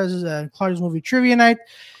Victoria's Claudia's Movie Trivia Night.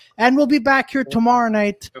 And we'll be back here tomorrow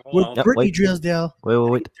night Hold with on. Yeah, Brittany wait. Drysdale.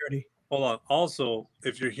 Wait. 8:30. Hold on. Also,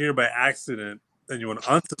 if you're here by accident and you want to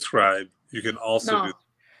unsubscribe, you can also No. do.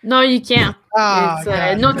 No, you can't. Ah, It's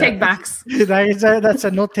God. no take backs. That's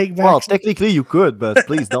a no take back. Well, technically you could, but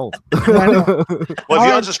please don't. Well, if you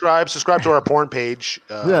Alright. unsubscribe, subscribe to our porn page.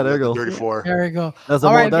 Yeah, there you go. 34. There we go. That's,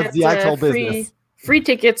 All right, that's the Get, actual free, business. Free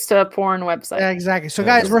tickets to a porn website. Yeah, exactly. So,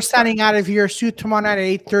 Yeah, guys, we're signing out of here. See you tomorrow night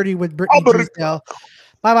at 8:30 with Brittany Drysdale.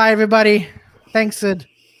 Bye, everybody. Thanks, Sid.